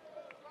 3-2.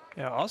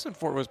 Yeah, Austin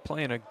Fort was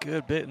playing a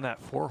good bit in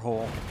that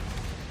 4-hole.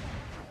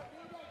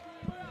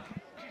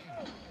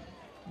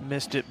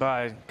 Missed it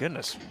by,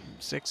 goodness,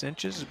 6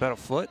 inches, about a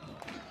foot.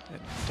 It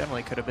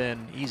definitely could have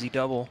been easy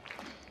double.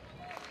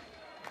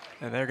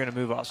 And they're going to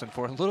move Austin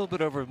Fort a little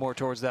bit over more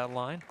towards that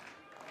line.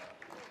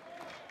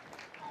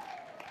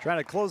 Trying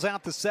to close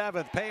out the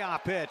 7th.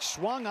 Payoff pitch.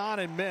 Swung on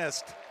and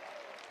missed.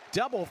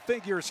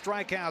 Double-figure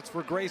strikeouts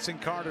for Grayson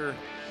Carter.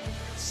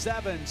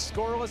 7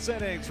 scoreless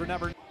innings for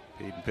number.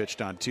 Peden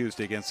pitched on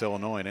Tuesday against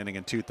Illinois, an inning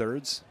and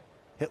 2/3.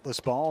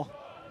 Hitless ball.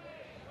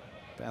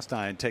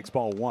 Bastine takes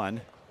ball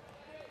 1.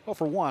 0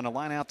 for 1, a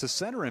line out to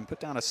center and put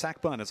down a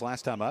sac bunt his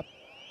last time up.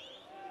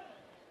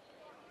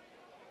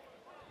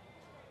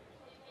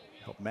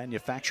 Helped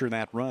manufacture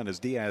that run as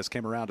Diaz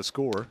came around to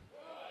score.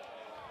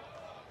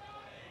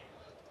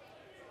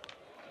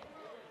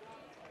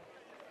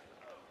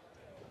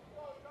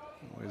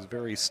 Always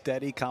very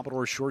steady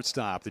Commodore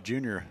shortstop, the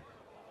junior.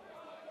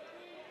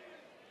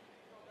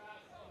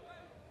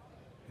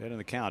 Head in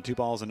the count, 2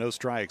 balls and no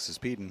strikes as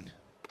Peden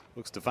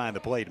looks to find the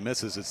plate,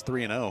 misses. It's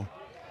 3-0.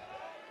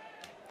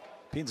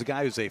 Peden's a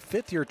guy who's a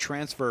 5th-year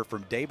transfer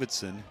from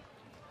Davidson.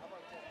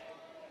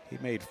 He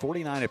made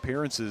 49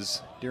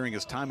 appearances during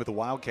his time with the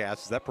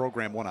Wildcats. That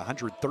program won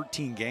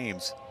 113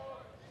 games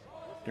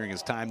during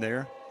his time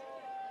there,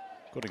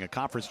 including a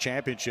conference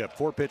championship.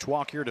 4-pitch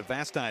walk here to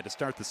Vastine to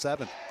start the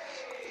 7th.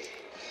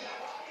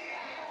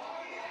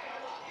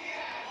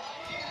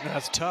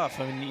 That's tough.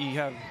 I mean, you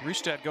have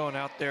Rustad going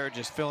out there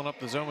just filling up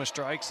the zone with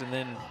strikes, and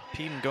then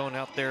Peden going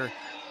out there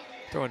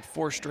throwing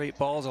 4 straight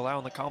balls,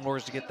 allowing the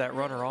Commodores to get that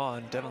runner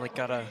on. Definitely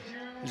got to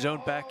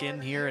zone back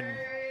in here and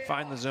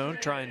find the zone,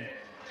 try and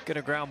get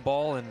a ground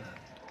ball and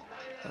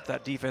let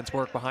that defense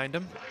work behind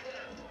him.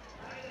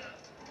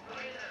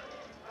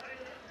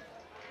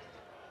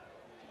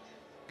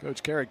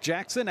 Coach Carrick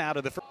Jackson out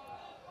of the first.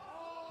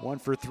 1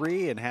 for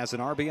 3 and has an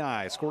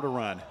RBI, scored a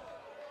run.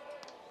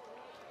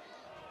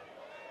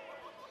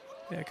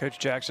 Yeah, Coach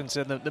Jackson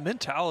said the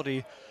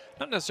mentality,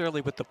 not necessarily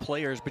with the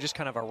players, but just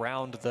kind of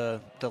around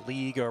the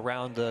league or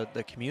around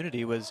the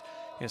community was,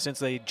 since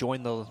they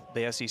joined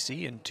the SEC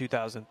in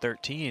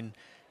 2013,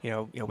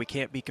 we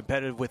can't be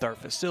competitive with our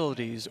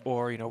facilities,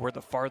 or, we're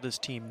the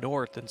farthest team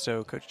north. And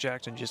so Coach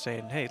Jackson just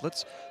saying, hey,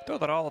 let's throw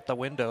that all out the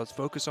window. Let's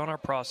focus on our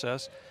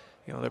process.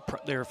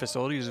 Their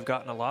facilities have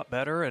gotten a lot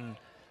better, and,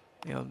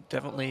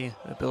 definitely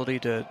the ability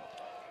to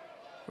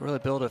really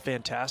build a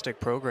fantastic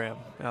program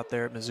out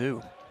there at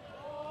Mizzou.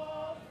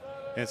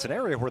 And it's an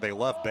area where they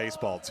love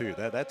baseball too.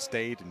 That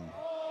state, and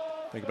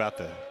think about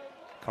the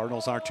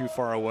Cardinals aren't too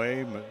far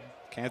away.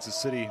 Kansas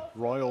City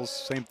Royals,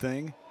 same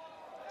thing.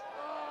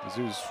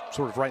 Mizzou's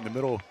sort of right in the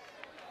middle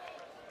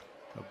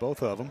of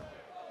both of them.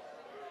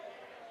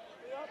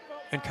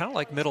 And kind of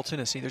like Middle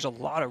Tennessee, there's a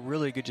lot of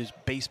really good just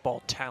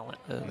baseball talent.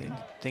 I mean,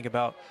 think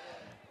about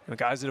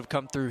guys that have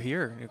come through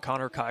here.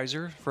 Connor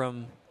Kaiser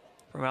from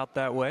out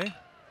that way.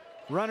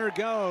 Runner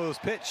goes,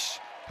 pitch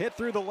hit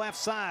through the left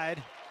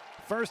side.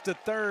 First to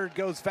third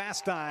goes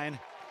Vastine.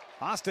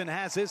 Austin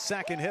has his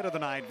second hit of the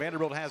night.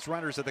 Vanderbilt has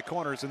runners at the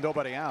corners and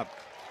nobody out.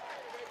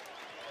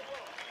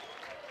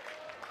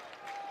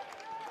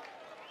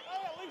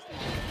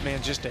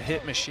 Man, just a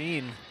hit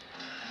machine.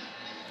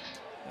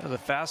 The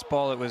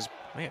fastball, it was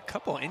a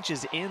couple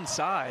inches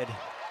inside.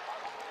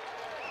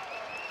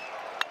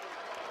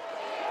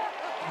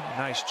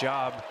 Nice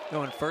job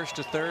going first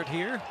to third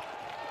here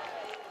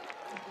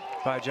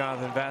by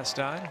Jonathan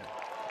Vastine.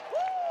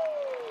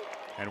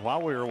 And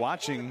while we were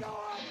watching,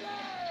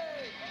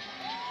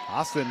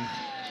 Austin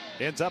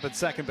ends up at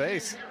second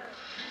base.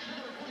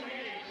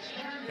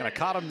 Kind of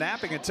caught him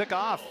napping and took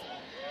off.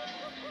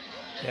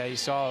 Yeah, you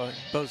saw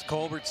both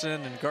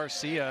Culbertson and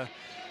Garcia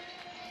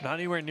not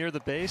anywhere near the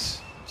base.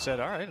 Said,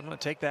 all right, I'm going to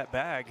take that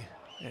bag.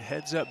 A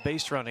heads up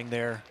base running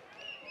there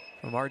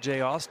from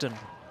R.J. Austin.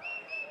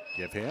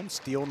 Give him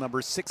steal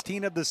number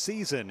 16 of the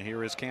season.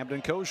 Here is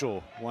Camden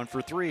Kojal, 1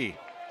 for 3.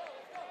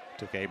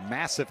 Took a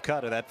massive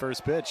cut of that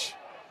first pitch.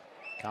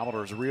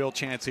 Commodores' real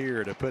chance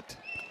here to put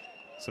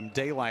some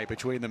daylight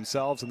between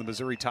themselves and the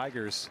Missouri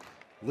Tigers.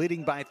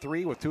 Leading by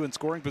 3 with 2 in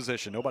scoring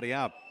position. Nobody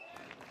out.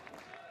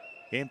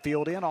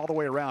 Infield in all the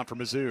way around for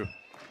Mizzou.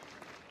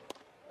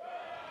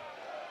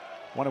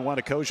 1-1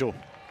 to Kojal.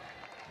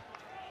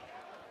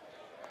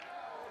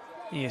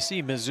 You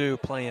see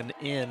Mizzou playing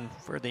in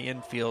for the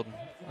infield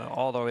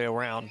all the way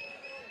around.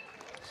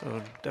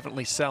 So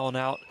definitely selling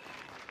out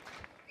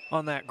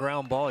on that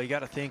ground ball. You got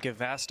to think if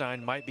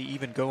Vastine might be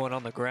even going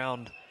on the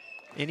ground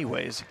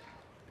anyways.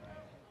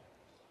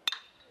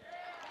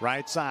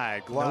 Right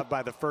side, glove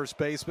by the first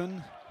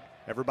baseman.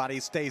 Everybody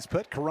stays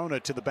put. Corona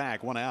to the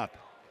bag, 1 out.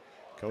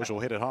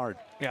 Kojal hit it hard.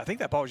 Yeah, I think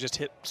that ball was just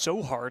hit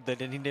so hard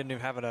that he didn't even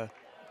have an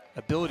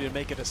ability to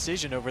make a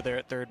decision over there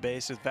at third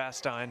base with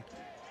Vastine.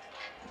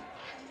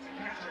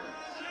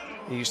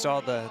 You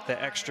saw the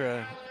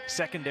extra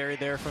secondary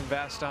there from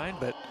Vastine,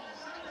 but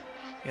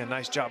yeah,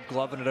 nice job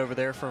gloving it over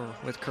there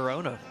with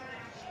Corona.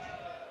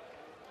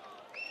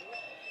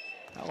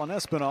 Alan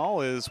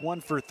Espinal is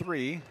 1 for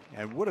 3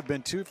 and would have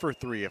been 2 for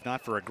 3 if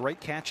not for a great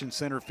catch in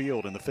center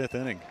field in the 5th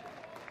inning.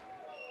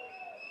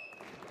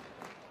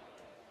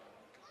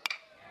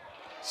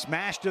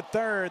 Smashed to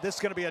third. This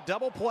is going to be a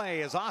double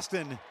play as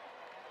Austin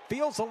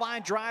fields the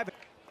line drive.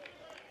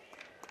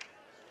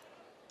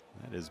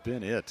 That has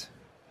been it.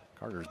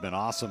 Carter's been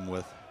awesome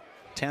with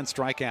 10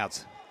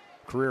 strikeouts,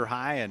 career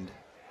high, and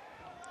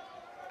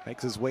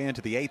makes his way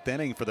into the 8th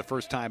inning for the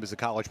first time as a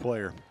college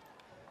player.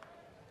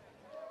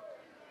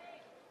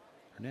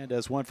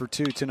 Hernandez 1 for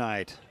 2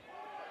 tonight.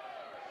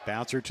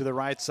 Bouncer to the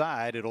right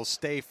side. It'll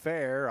stay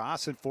fair.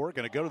 Ossenfort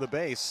going to go to the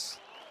base.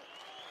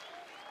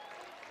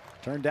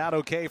 Turned out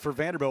okay for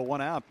Vanderbilt,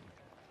 1 out.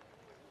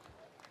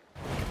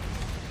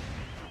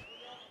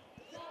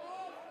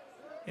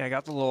 Yeah, I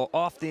got the little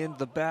off the end of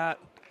the bat.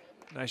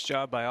 Nice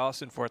job by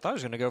Ossenfort. I thought he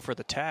was going to go for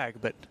the tag,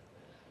 but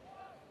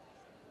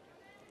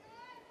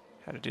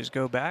had to just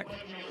go back.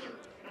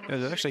 It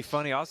was actually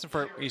funny.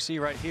 Ossenfort, you see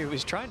right here, he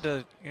was trying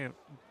to,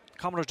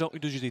 Commodores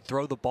don't usually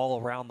throw the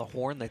ball around the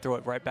horn. They throw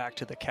it right back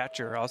to the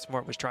catcher.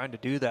 Ossenfort was trying to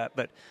do that,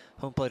 but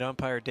home plate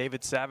umpire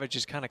David Savage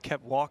just kind of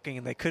kept walking,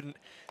 and they couldn't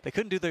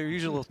do their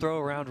usual throw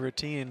around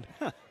routine.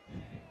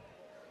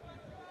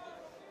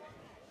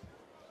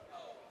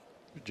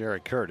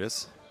 Jared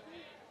Curtis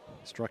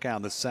struck out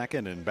in the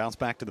 2nd and bounced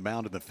back to the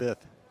mound in the 5th.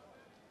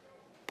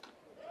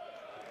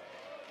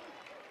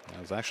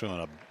 That was actually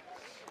on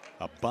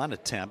a bunt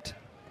attempt.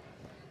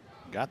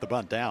 Got the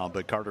bunt down,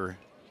 but Carter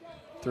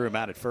threw him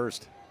out at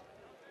first.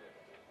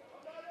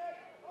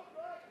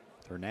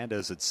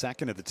 Fernandez at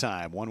second at the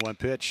time. 1-1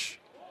 pitch.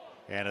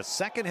 And a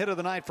second hit of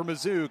the night for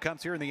Mizzou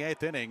comes here in the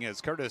 8th inning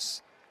as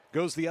Curtis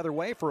goes the other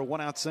way for a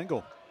 1-out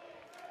single.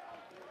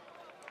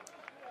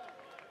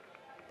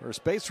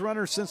 First base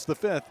runner since the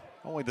 5th.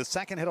 Only the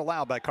second hit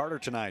allowed by Carter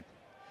tonight.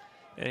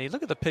 And you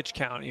look at the pitch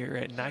count, you're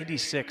at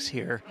 96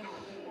 here.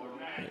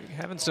 You're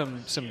having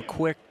some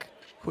quick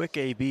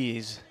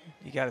ABs.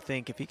 You got to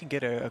think if he can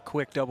get a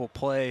quick double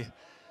play,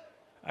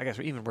 I guess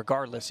even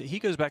regardless, he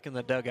goes back in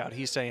the dugout.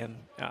 He's saying,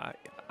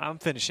 I'm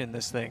finishing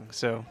this thing.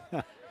 So,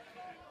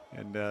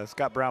 and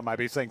Scott Brown might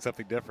be saying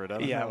something different. I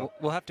don't know.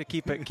 We'll have to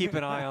keep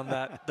an eye on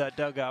that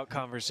dugout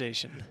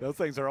conversation. Those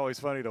things are always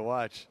funny to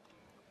watch.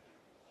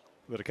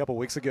 But a couple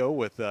weeks ago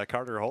with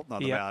Carter Holton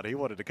on the mound, he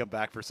wanted to come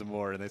back for some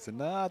more, and they said,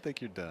 "No, I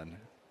think you're done."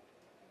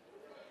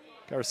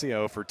 Garcia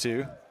 0 for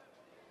 2.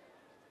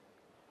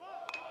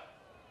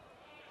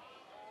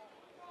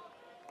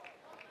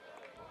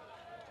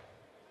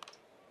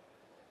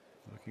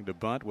 Looking to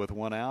bunt with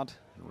 1 out.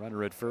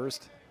 Runner at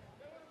first.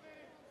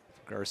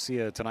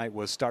 Garcia tonight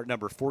was start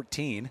number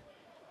 14.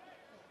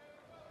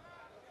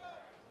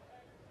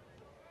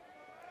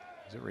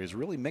 Missouri has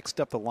really mixed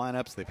up the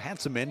lineups. They've had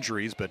some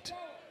injuries, but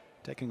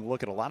taking a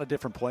look at a lot of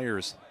different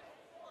players.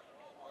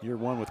 Year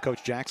 1 with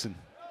Coach Jackson.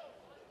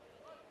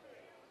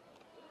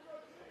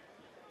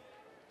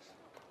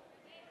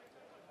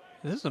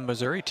 This is a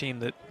Missouri team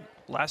that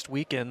last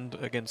weekend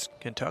against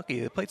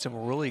Kentucky, they played some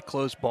really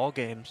close ball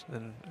games,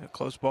 and a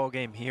close ball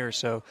game here,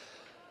 so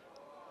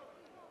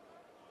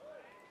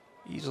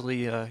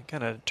easily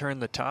kind of turn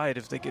the tide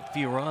if they get a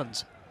few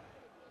runs.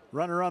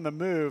 Runner on the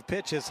move,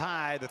 pitch is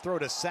high, the throw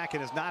to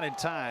second is not in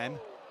time.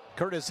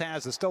 Curtis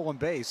has a stolen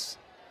base.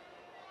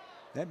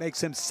 That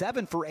makes him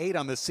 7 for 8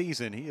 on the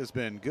season. He has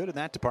been good in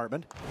that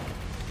department.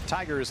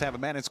 Tigers have a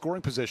man in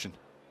scoring position.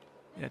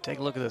 Yeah, take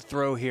a look at the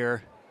throw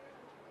here.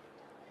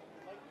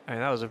 I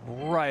mean, that was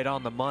right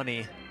on the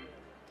money.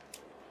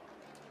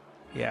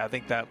 Yeah, I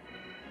think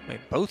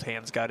both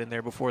hands got in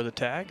there before the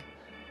tag.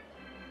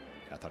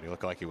 I thought he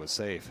looked like he was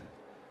safe.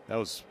 That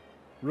was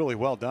really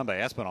well done by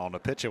Espinal. And the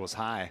pitch, it was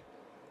high.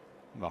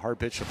 A hard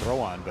pitch to throw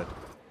on, but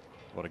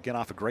what again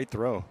off a great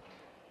throw.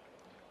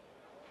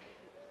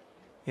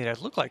 Yeah,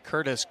 it looked like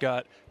Curtis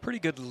got pretty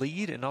good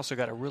lead and also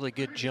got a really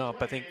good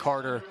jump. I think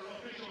Carter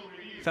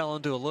fell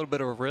into a little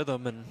bit of a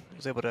rhythm and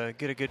was able to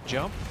get a good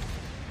jump.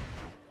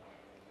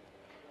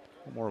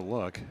 One more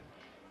look.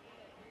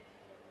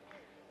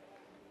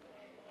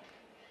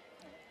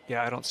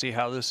 Yeah, I don't see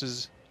how this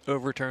is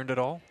overturned at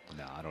all.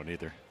 No, I don't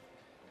either.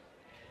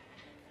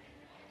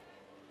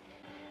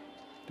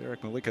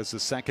 Derek Malika's the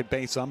second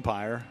base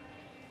umpire.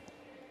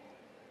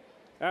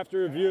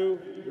 After review,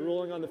 the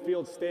ruling on the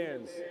field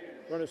stands.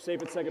 Runner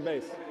safe at second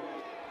base.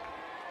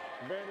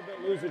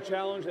 Vanderbilt lose the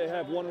challenge. They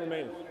have 1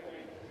 remaining.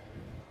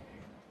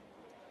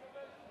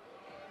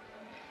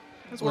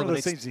 That's one of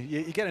those things.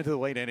 You get into the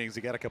late innings,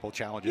 you got a couple of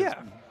challenges.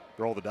 Yeah.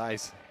 Roll the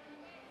dice.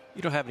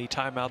 You don't have any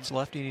timeouts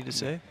left, you need to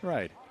say?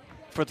 Right.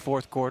 For the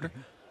 4th quarter.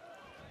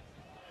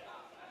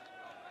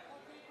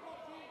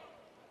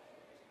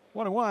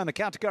 1-1, the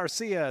count to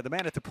Garcia, the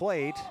man at the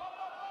plate.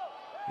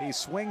 He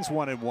swings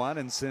 1-1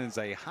 and sends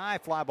a high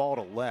fly ball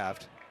to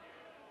left.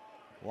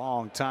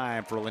 Long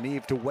time for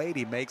Lanieve to wait.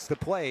 He makes the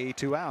play,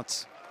 2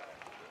 outs.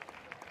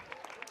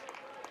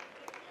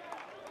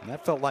 And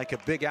that felt like a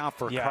big out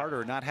for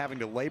Carter, not having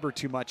to labor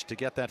too much to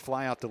get that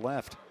fly out to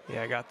left.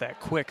 Yeah, I got that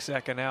quick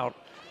second out.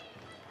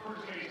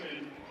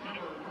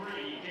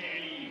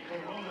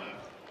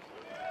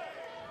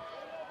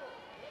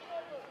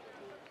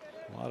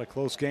 A lot of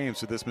close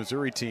games with this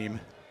Missouri team.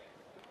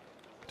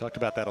 Talked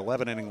about that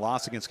 11-inning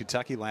loss against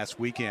Kentucky last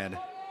weekend.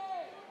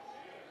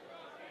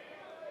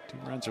 2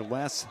 runs or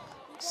less,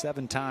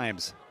 7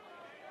 times.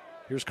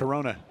 Here's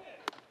Corona.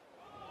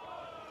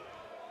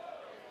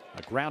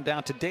 A ground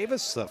down to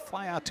Davis, a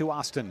fly out to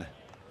Austin.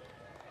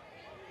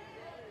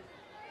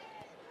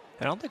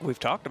 I don't think we've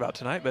talked about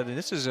tonight, but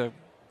this is a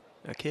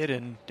kid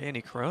in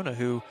Danny Corona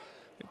who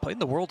played in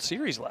the World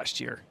Series last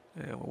year.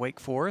 Wake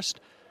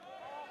Forest.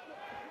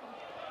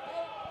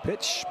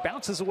 Pitch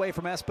bounces away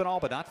from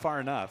Espinal, but not far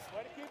enough.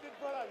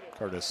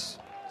 Curtis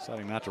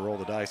deciding not to roll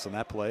the dice on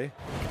that play.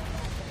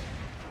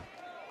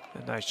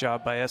 A nice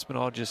job by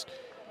Espinal, just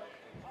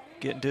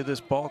getting to this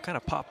ball. Kind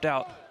of popped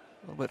out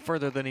a little bit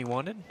further than he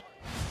wanted.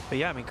 But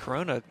yeah, I mean,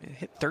 Corona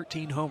hit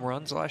 13 home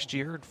runs last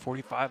year and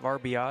 45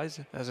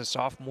 RBIs as a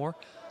sophomore.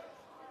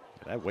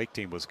 That Wake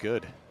team was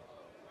good.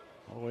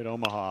 All the way to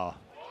Omaha.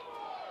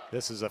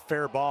 This is a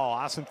fair ball.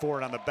 Austin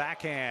Ford on the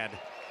backhand.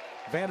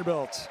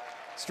 Vanderbilt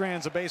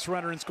strands a base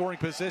runner in scoring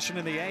position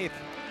in the 8th.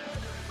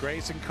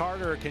 Grayson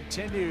Carter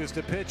continues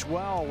to pitch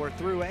well. We're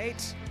through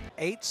 8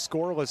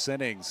 scoreless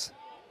innings.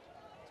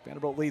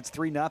 Vanderbilt leads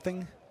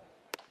 3-0.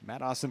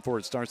 Matt Austin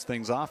Ford starts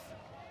things off.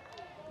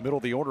 Middle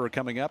of the order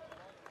coming up.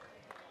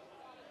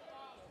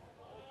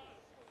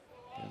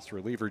 Against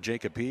reliever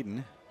Jacob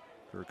Eden.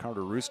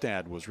 Carter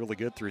Rustad was really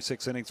good through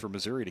 6 innings for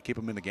Missouri to keep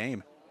him in the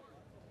game.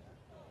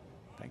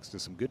 Thanks to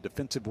some good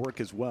defensive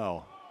work as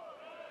well.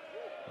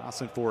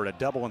 Austin Ford a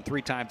double and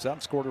 3 times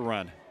up, scored a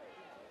run.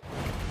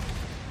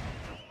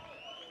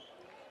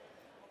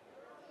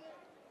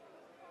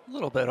 A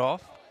little bit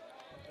off.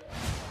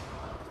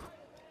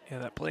 Yeah,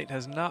 that plate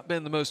has not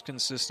been the most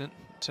consistent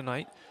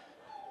tonight.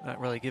 Not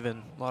really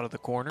given a lot of the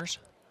corners.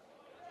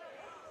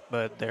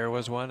 But there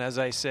was one, as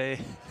I say,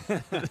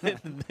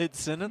 in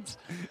mid-sentence.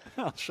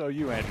 I'll show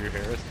you, Andrew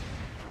Harris.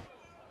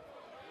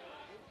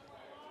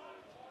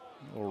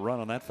 A little run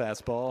on that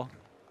fastball.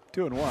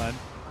 2-1.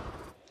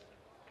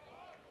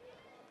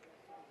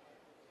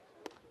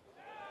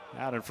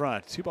 Out in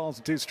front. 2 balls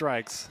and 2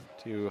 strikes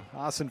to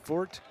Austin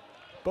Fort.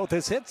 Both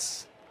his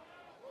hits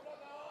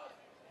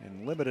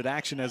in limited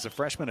action as a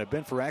freshman have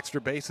been for extra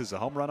bases. A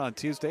home run on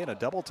Tuesday and a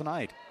double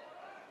tonight.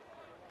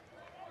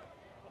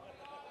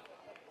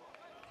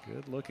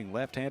 Good looking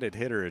left-handed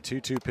hitter. A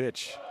 2-2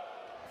 pitch.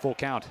 Full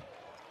count.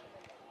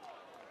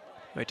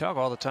 We talk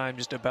all the time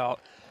just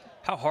about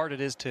how hard it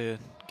is to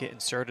get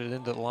inserted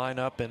into the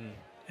lineup and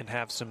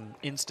have some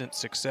instant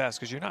success,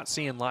 because you're not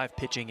seeing live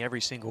pitching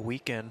every single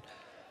weekend.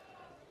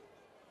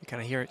 You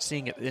kind of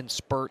seeing it in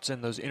spurts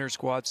in those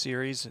inter-squad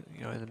series,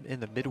 you know, in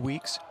the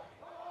midweeks.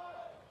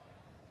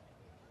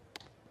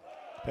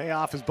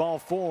 Payoff is ball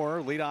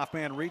 4. Leadoff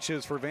man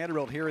reaches for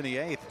Vanderbilt here in the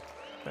 8th.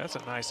 That's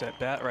a nice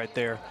at-bat right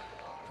there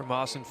from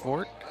Austin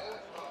Fort.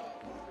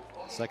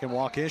 Second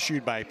walk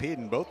issued by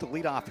Peden, both the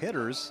leadoff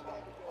hitters.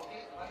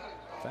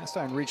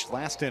 Fastine reached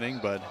last inning,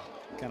 but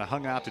kind of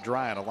hung out to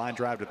dry on a line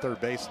drive to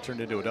third base and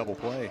turned into a double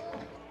play.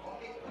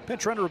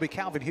 Pinch runner will be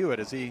Calvin Hewitt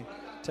as he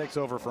takes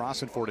over for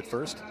Austin Fort at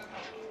first.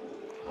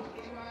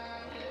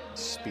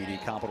 Speedy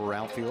Commodore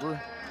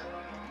outfielder.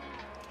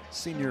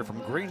 Senior from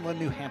Greenland,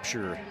 New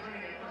Hampshire.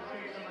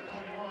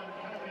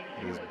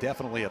 He is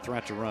definitely a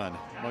threat to run,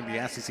 among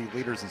the SEC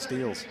leaders in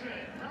steals.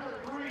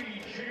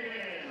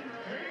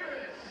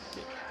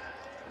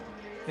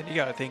 And you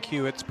got to think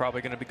Hewitt's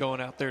probably going to be going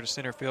out there to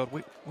center field.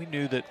 We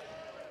knew that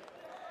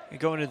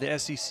going into the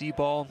SEC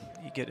ball,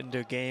 you get into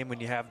a game when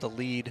you have the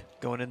lead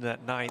going into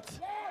that 9th.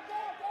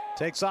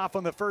 Takes off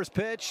on the first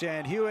pitch,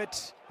 and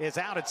Hewitt is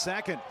out at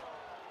second.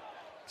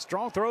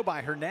 Strong throw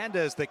by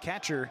Hernandez, the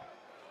catcher.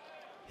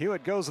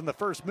 Hewitt goes in the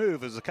first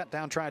move as the cut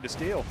down tried to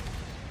steal.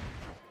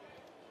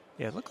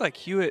 Yeah, it looked like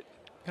Hewitt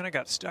kind of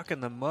got stuck in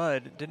the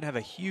mud. Didn't have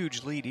a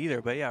huge lead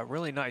either, but yeah,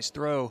 really nice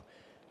throw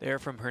there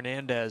from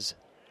Hernandez.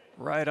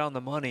 Right on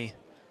the money.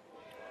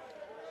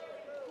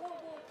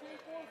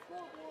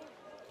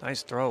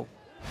 Nice throw.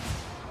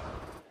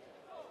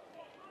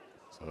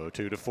 So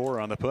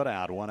 2-4 on the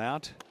putout. 1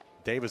 out.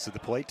 Davis at the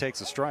plate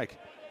takes a strike.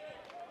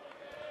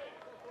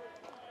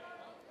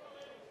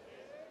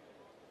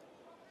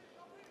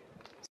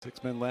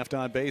 Six men left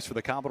on base for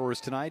the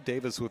Commodores tonight.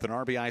 Davis with an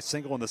RBI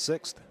single in the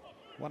 6th.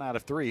 1 out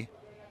of 3.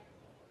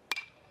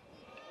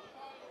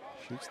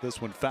 Shoots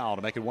this one foul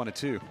to make it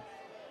 1-2.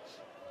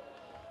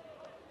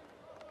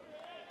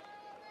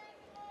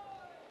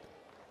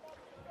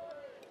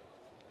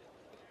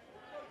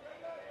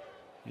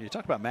 You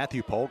talk about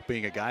Matthew Polk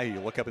being a guy who you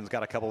look up and's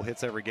got a couple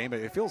hits every game.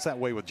 It feels that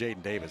way with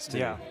Jaden Davis, too.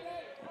 Yeah,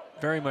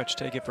 very much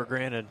take it for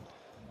granted.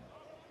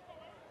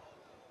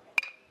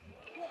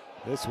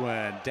 This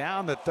one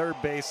down the third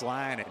base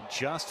line and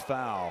just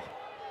foul.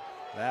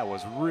 That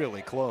was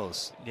really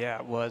close. Yeah,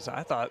 it was.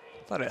 I thought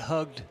it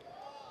hugged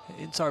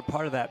the inside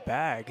part of that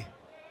bag.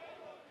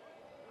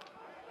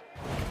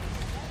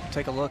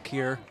 Take a look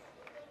here.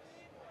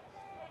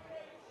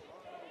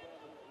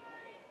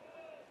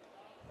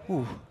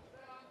 Ooh.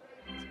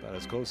 It's about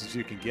as close as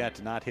you can get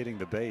to not hitting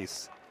the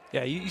base.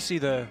 Yeah, you see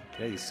the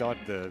Yeah, you saw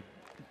the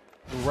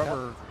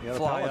rubber the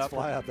fly pellets up.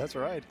 fly up. That's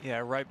right. Yeah,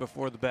 right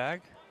before the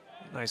bag.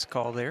 Nice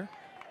call there.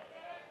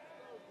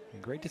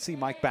 And great to see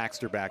Mike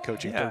Baxter back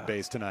coaching third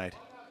base tonight.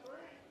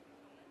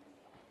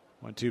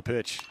 1-2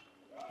 pitch.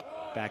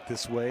 Back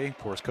this way. Of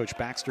course, Coach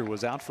Baxter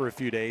was out for a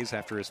few days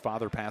after his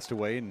father passed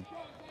away and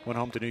went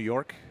home to New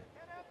York.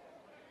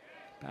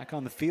 Back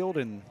on the field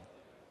in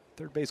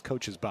third base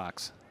coach's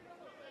box.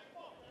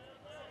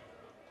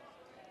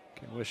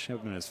 Can wish him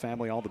and his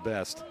family all the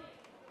best.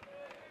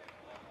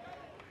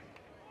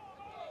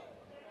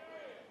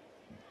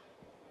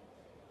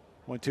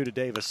 One, 2 to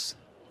Davis.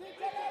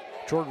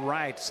 Toward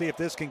right, see if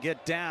this can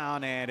get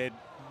down, and it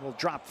will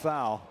drop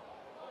foul.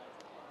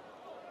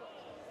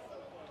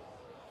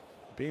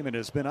 Beeman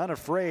has been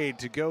unafraid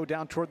to go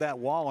down toward that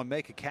wall and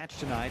make a catch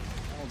tonight.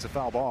 That one's a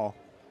foul ball.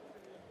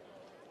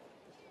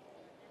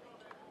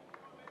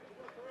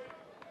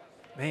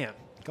 Man.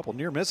 A couple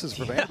near misses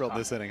for Vanderbilt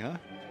this inning, huh?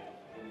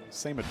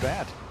 Same at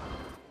bat.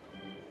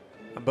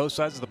 On both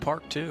sides of the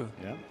park, too.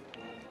 Yeah.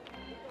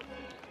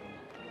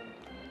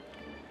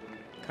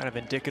 Kind of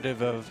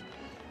indicative of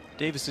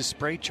Davis's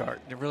spray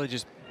chart. It really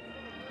just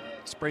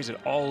sprays it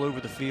all over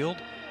the field.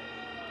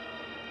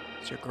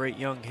 It's a great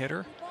young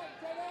hitter.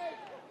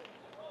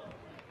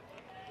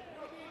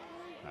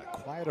 A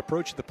quiet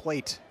approach at the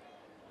plate.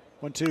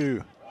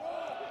 1-2.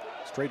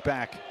 Straight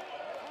back.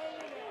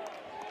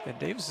 And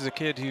Davis is a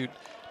kid who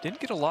didn't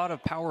get a lot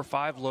of Power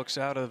 5 looks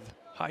out of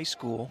high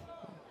school.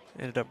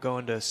 Ended up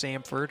going to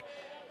Samford.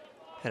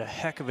 Had a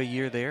heck of a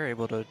year there,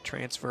 able to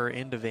transfer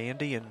into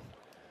Vandy and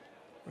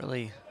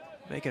really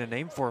making a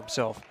name for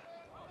himself.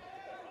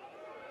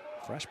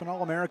 Freshman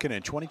All-American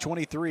in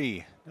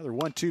 2023. Another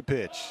 1-2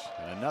 pitch.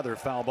 And another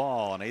foul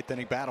ball. An 8th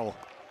inning battle.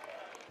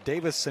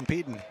 Davis and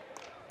Peden.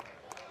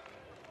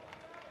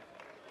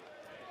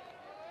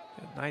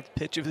 Ninth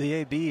pitch of the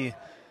AB.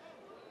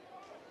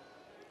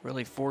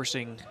 Really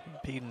forcing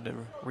Peden to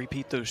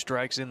repeat those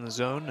strikes in the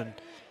zone and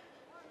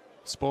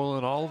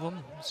spoiling all of them.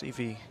 See if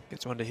he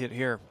gets one to hit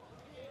here.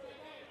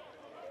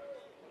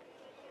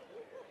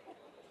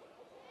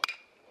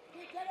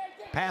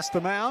 Past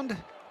the mound.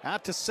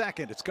 Out to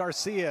second. It's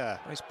Garcia.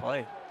 Nice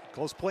play.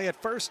 Close play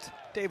at first.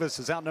 Davis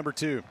is out number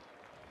 2.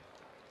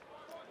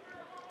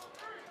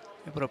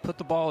 Able to put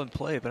the ball in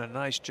play, but a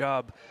nice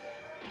job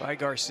by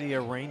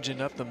Garcia ranging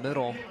up the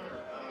middle.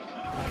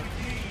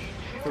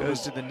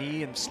 Goes to the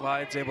knee and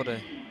slides, able to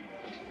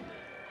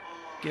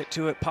get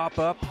to it, pop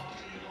up.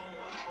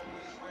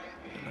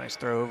 A nice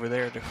throw over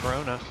there to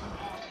Corona.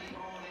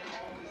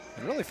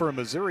 And really for a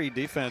Missouri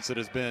defense that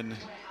has been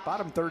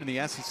bottom third in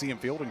the SEC in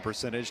fielding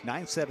percentage,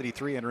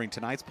 973 entering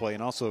tonight's play,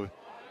 and also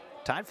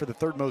tied for the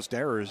third most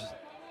errors.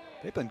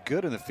 They've been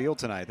good in the field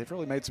tonight. They've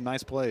really made some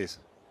nice plays.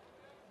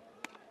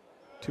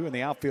 2 in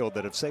the outfield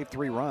that have saved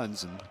 3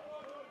 runs, and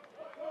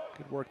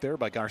good work there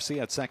by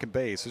Garcia at second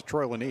base. This is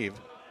Troy Leneve.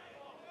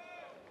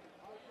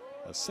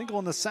 A single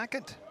in the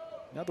second,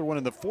 another one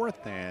in the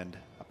fourth, and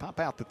a pop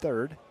out the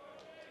third.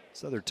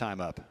 It's other time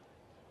up.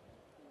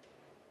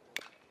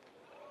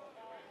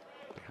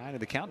 Behind in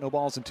the count, no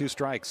balls and 2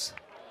 strikes.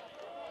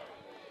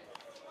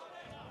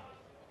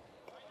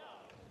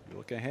 We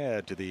look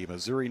ahead to the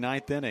Missouri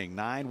 9th inning,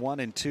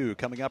 9-1-2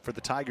 coming up for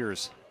the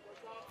Tigers.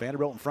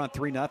 Vanderbilt in front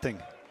 3-0.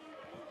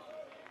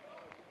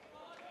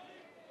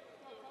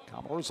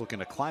 Commodores looking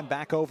to climb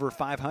back over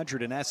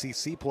 500 in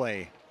SEC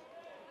play.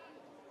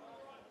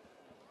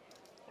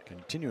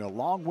 Continuing a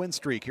long win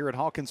streak here at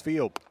Hawkins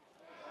Field.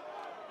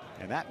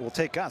 And that will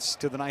take us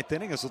to the 9th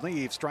inning as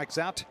Leneve strikes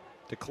out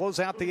to close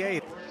out the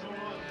 8th.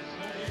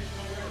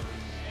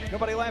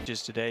 Nobody left.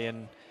 Just today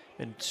and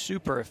been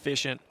super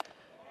efficient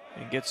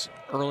and gets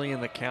early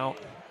in the count,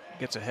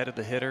 gets ahead of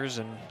the hitters,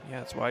 and yeah,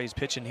 that's why he's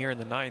pitching here in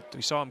the 9th.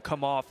 We saw him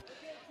come off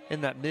in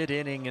that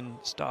mid-inning and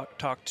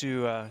talk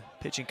to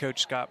pitching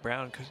coach Scott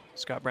Brown.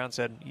 Scott Brown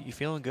said, "You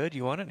feeling good?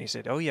 You want it?" And he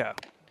said, "Oh yeah,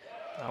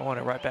 I want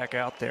it right back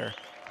out there."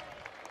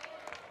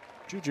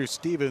 Juju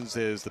Stevens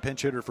is the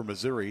pinch hitter for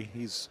Missouri.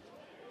 He's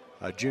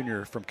a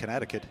junior from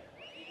Connecticut.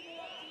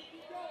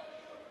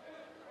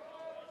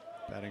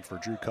 Batting for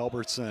Drew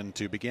Culbertson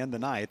to begin the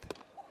 9th.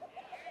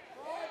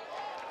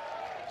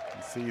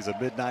 He sees a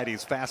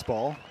mid-90s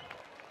fastball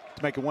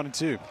to make it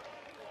 1-2.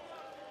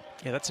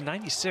 Yeah, that's a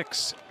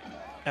 96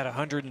 at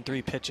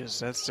 103 pitches.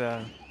 That's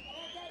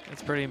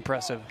pretty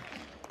impressive.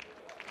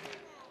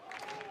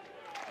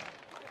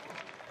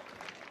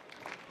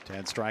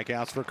 10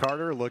 strikeouts for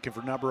Carter, looking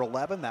for number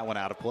 11. That one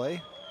out of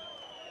play.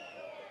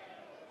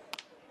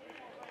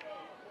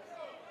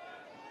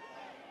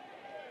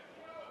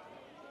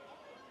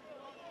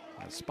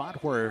 A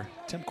spot where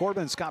Tim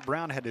Corbin and Scott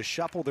Brown had to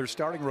shuffle their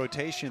starting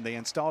rotation. They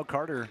installed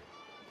Carter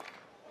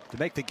to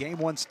make the game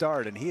 1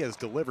 start, and he has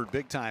delivered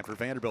big time for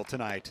Vanderbilt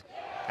tonight.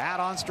 Out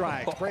on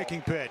strike,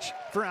 breaking pitch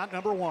for out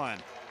number 1.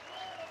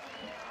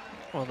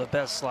 One of the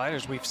best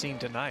sliders we've seen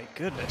tonight.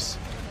 Goodness.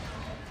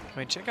 I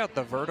mean, check out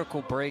the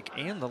vertical break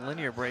and the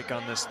linear break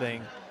on this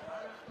thing.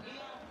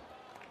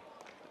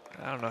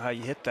 I don't know how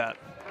you hit that.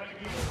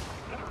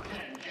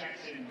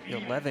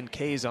 11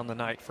 Ks on the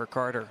night for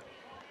Carter.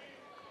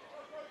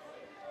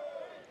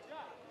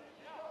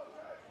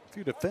 A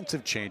few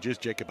defensive changes.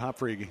 Jacob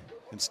Humphrey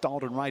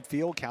installed in right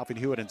field, Calvin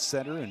Hewitt in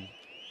center, and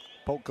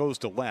Polk goes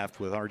to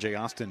left with R.J.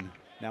 Austin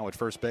now at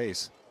first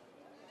base.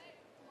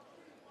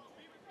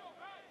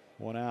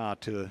 One out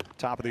to the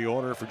top of the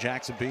order for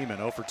Jackson Beeman,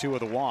 0 for 2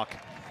 with a walk.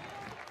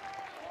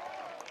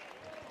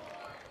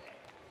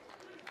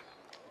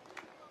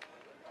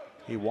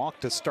 He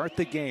walked to start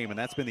the game, and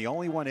that's been the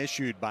only one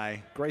issued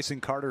by Grayson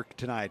Carter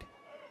tonight.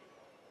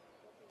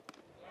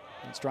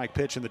 And strike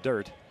pitch in the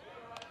dirt.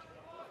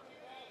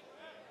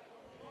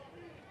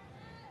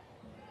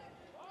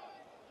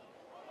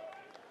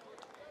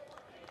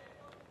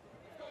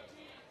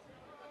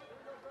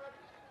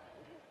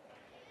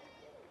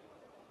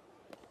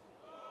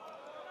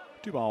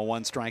 Two ball,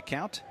 1 strike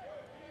count.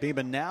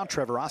 Beeman now,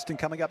 Trevor Austin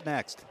coming up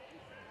next.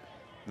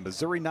 The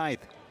Missouri 9th.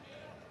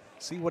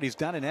 See what he's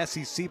done in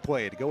SEC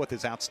play to go with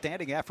his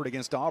outstanding effort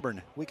against Auburn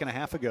a week and a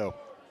half ago.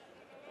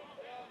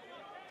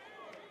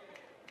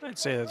 I'd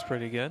say that's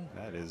pretty good.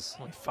 That is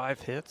only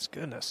 5 hits.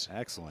 Goodness.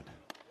 Excellent.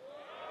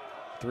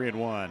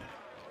 3-1.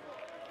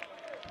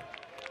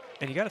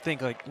 And you got to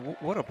think, like,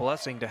 what a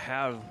blessing to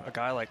have a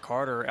guy like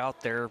Carter out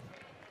there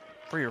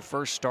for your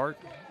first start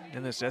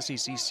in this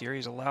SEC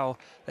series. Allow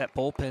that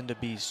bullpen to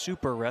be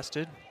super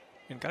rested.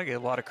 And got to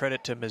give a lot of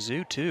credit to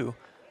Mizzou, too.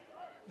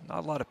 Not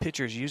a lot of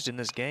pitchers used in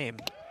this game.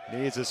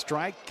 Needs a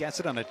strike,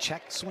 gets it on a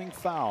check swing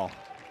foul.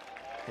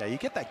 Yeah, you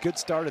get that good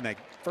start in that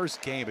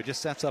first game, it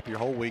just sets up your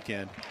whole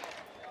weekend.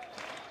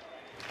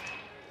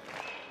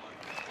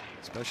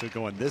 Especially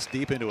going this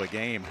deep into a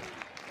game.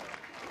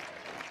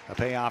 A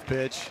payoff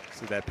pitch,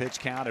 see that pitch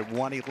count at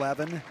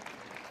 111.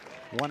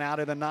 1 out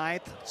in the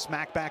 9th,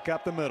 smack back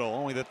up the middle.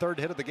 Only the 3rd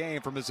hit of the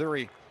game for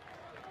Missouri.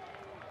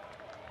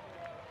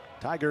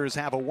 Tigers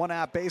have a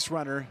 1-out base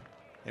runner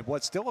in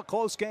what's still a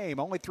close game.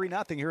 Only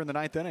 3-0 here in the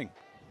 9th inning.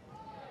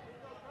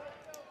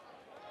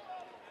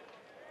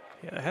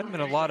 Yeah, there hadn't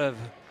been a lot of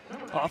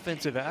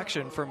offensive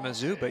action from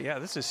Mizzou, but yeah,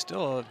 this is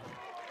still a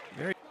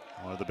very...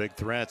 One of the big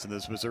threats in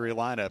this Missouri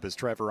lineup is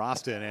Trevor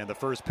Austin, and the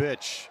first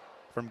pitch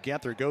from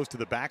Genther goes to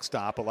the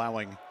backstop,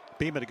 allowing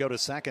Beeman to go to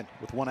second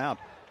with 1 out.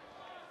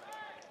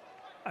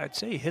 I'd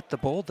say he hit the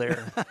bull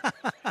there.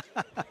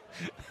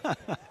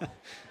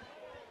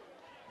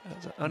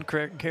 That's an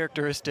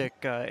uncharacteristic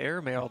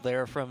airmail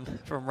there from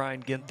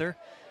Ryan Genther.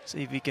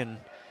 See if he can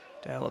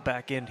dial it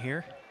back in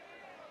here.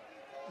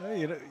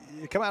 You know,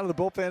 you come out of the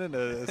bullpen in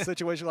a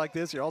situation like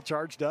this, you're all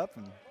charged up,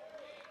 and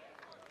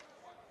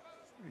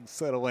you can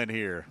settle in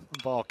here.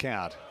 Ball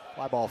count,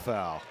 fly ball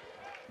foul.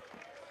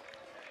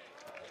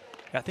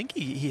 I think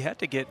he had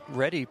to get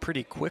ready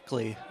pretty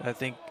quickly. I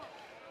think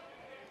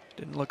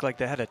didn't look like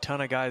they had a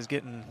ton of guys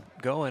getting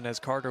going as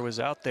Carter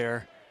was out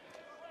there.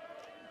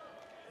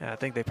 And I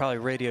think they probably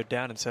radioed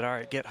down and said, all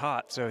right, get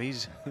hot. So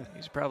he's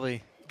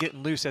probably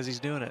getting loose as he's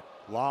doing it.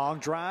 Long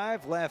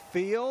drive, left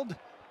field.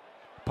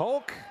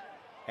 Polk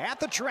at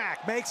the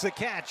track, makes the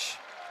catch.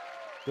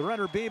 The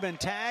runner Beeman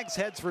tags,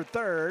 heads for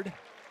 3rd.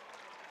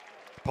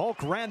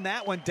 Polk ran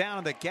that one down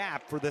in the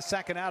gap for the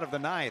 2nd out of the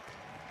 9th.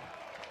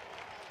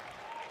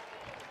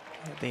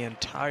 The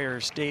entire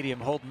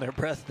stadium holding their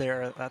breath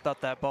there. I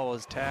thought that ball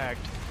was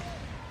tagged.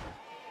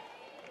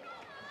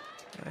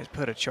 They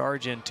put a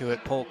charge into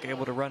it. Polk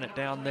able to run it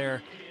down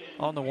there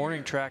on the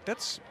warning track.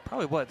 That's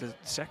probably what, the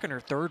 2nd or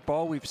 3rd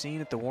ball we've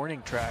seen at the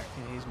warning track.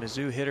 And these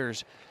Mizzou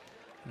hitters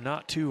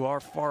not too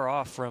far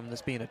off from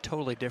this being a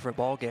totally different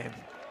ball game.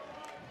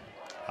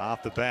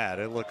 Off the bat,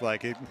 it looked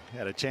like it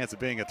had a chance of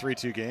being a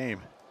 3-2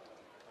 game.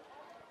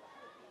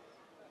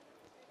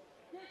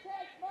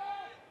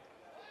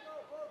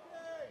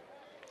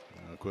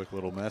 A quick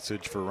little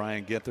message for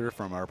Ryan Genther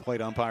from our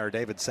plate umpire,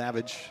 David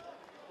Savage.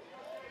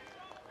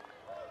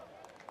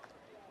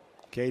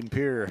 Caden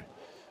Pierre,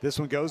 this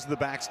one goes to the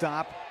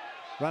backstop.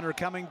 Runner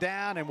coming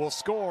down and will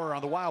score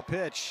on the wild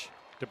pitch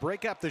to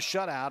break up the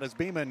shutout as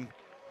Beeman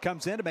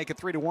comes in to make it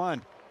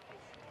 3-1.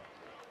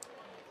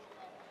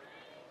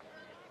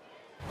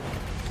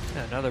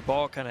 Another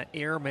ball kind of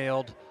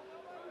airmailed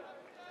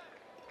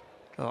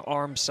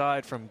arm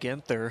side from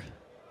Genther.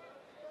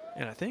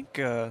 And I think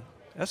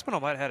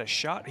Espinal might have had a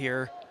shot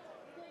here.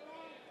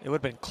 It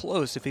would have been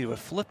close if he would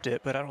have flipped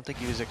it, but I don't think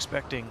he was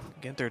expecting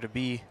Genther to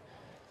be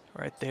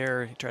right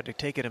there. He tried to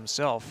take it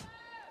himself.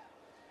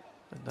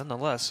 And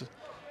nonetheless,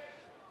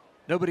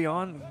 nobody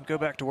on, go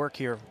back to work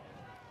here.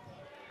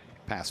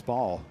 Pass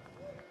ball.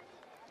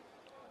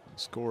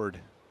 Scored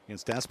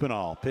against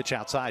Espinal. Pitch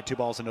outside, 2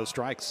 balls and no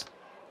strikes.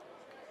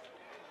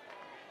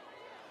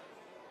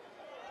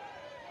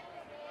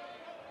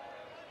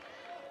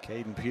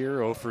 Caden Pierre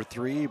 0 for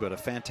 3, but a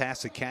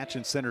fantastic catch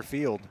in center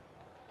field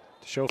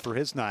to show for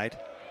his night.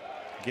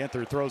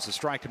 Genther throws the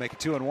strike to make it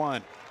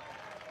 2-1.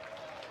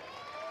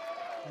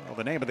 Well,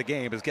 the name of the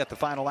game is get the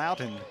final out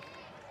and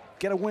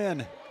get a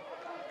win.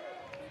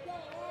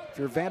 If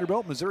you're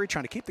Vanderbilt, Missouri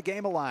trying to keep the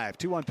game alive.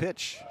 2-1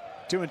 pitch,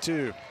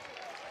 2-2.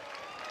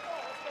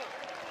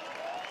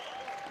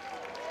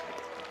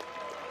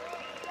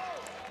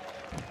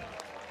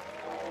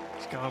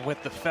 He's gone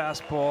with the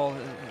fastball.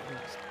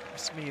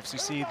 Let's see if you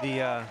see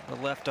the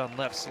left on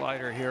left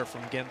slider here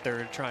from Genther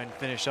to try and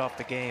finish off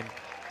the game.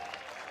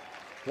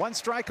 1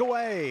 strike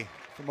away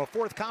from a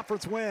 4th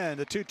conference win,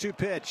 the 2-2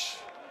 pitch.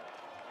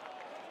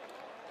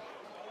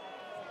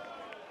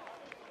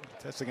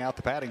 Testing out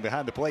the padding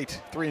behind the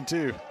plate,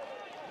 3-2.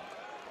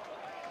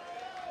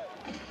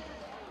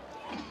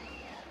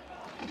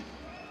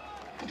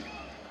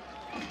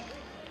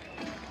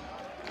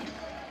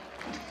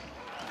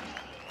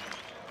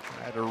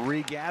 Try to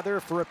regather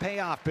for a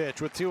payoff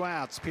pitch with 2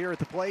 outs. Pierre at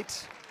the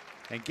plate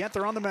and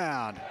Genther on the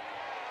mound.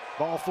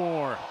 Ball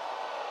 4.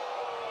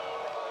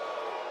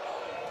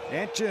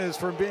 Inches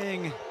from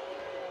being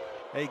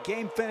a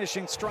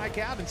game-finishing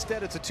strikeout.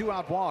 Instead, it's a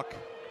 2-out walk.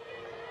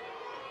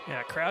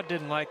 Yeah, crowd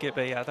didn't like it,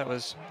 but yeah, that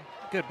was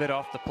a good bit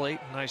off the plate.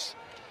 Nice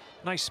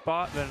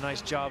spot, but a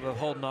nice job of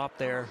holding off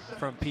there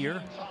from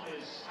Pierre.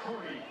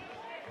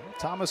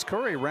 Thomas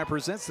Curry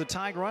represents the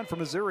tying run for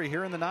Missouri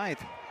here in the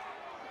 9th.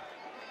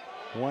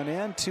 1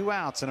 in, 2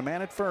 outs, and a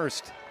man at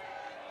first.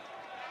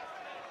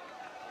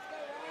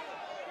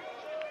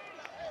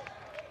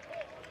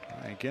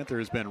 Genther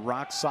has been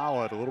rock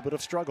solid. A little bit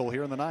of struggle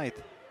here in the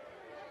 9th.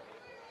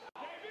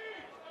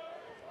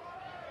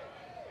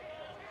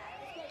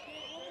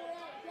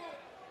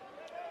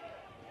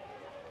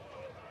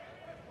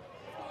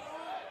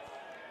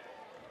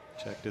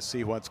 Check to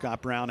see what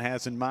Scott Brown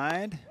has in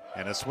mind,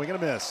 and a swing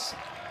and a miss.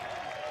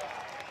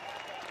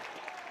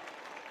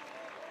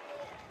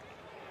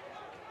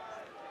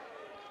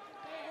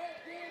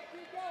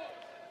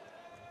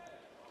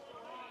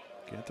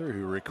 Genther,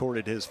 who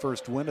recorded his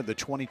first win of the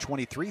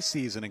 2023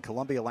 season in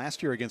Columbia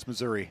last year against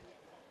Missouri.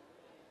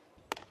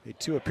 Made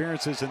 2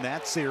 appearances in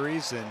that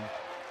series and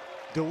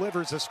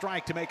delivers a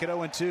strike to make it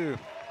 0-2.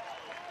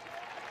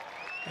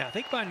 Yeah, I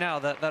think by now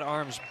that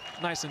arm's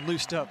nice and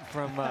loosed up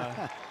from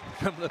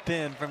from the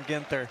pin from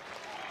Ginther.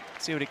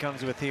 See what he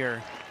comes with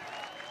here.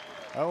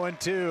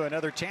 0-2,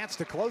 another chance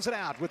to close it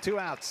out with 2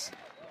 outs.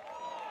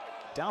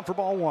 Down for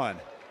ball 1.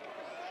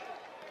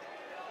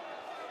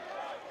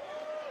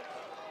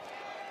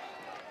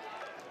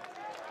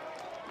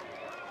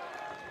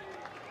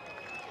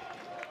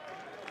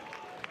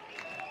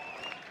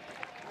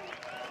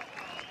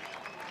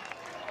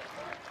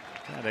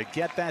 Trying to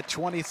get that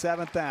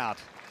 27th out.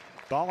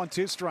 Ball and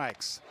 2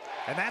 strikes.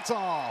 And that's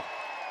all.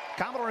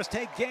 Commodores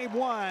take game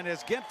 1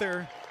 as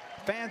Ginther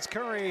fans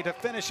Curry to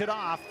finish it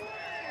off.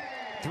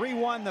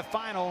 3-1 the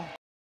final.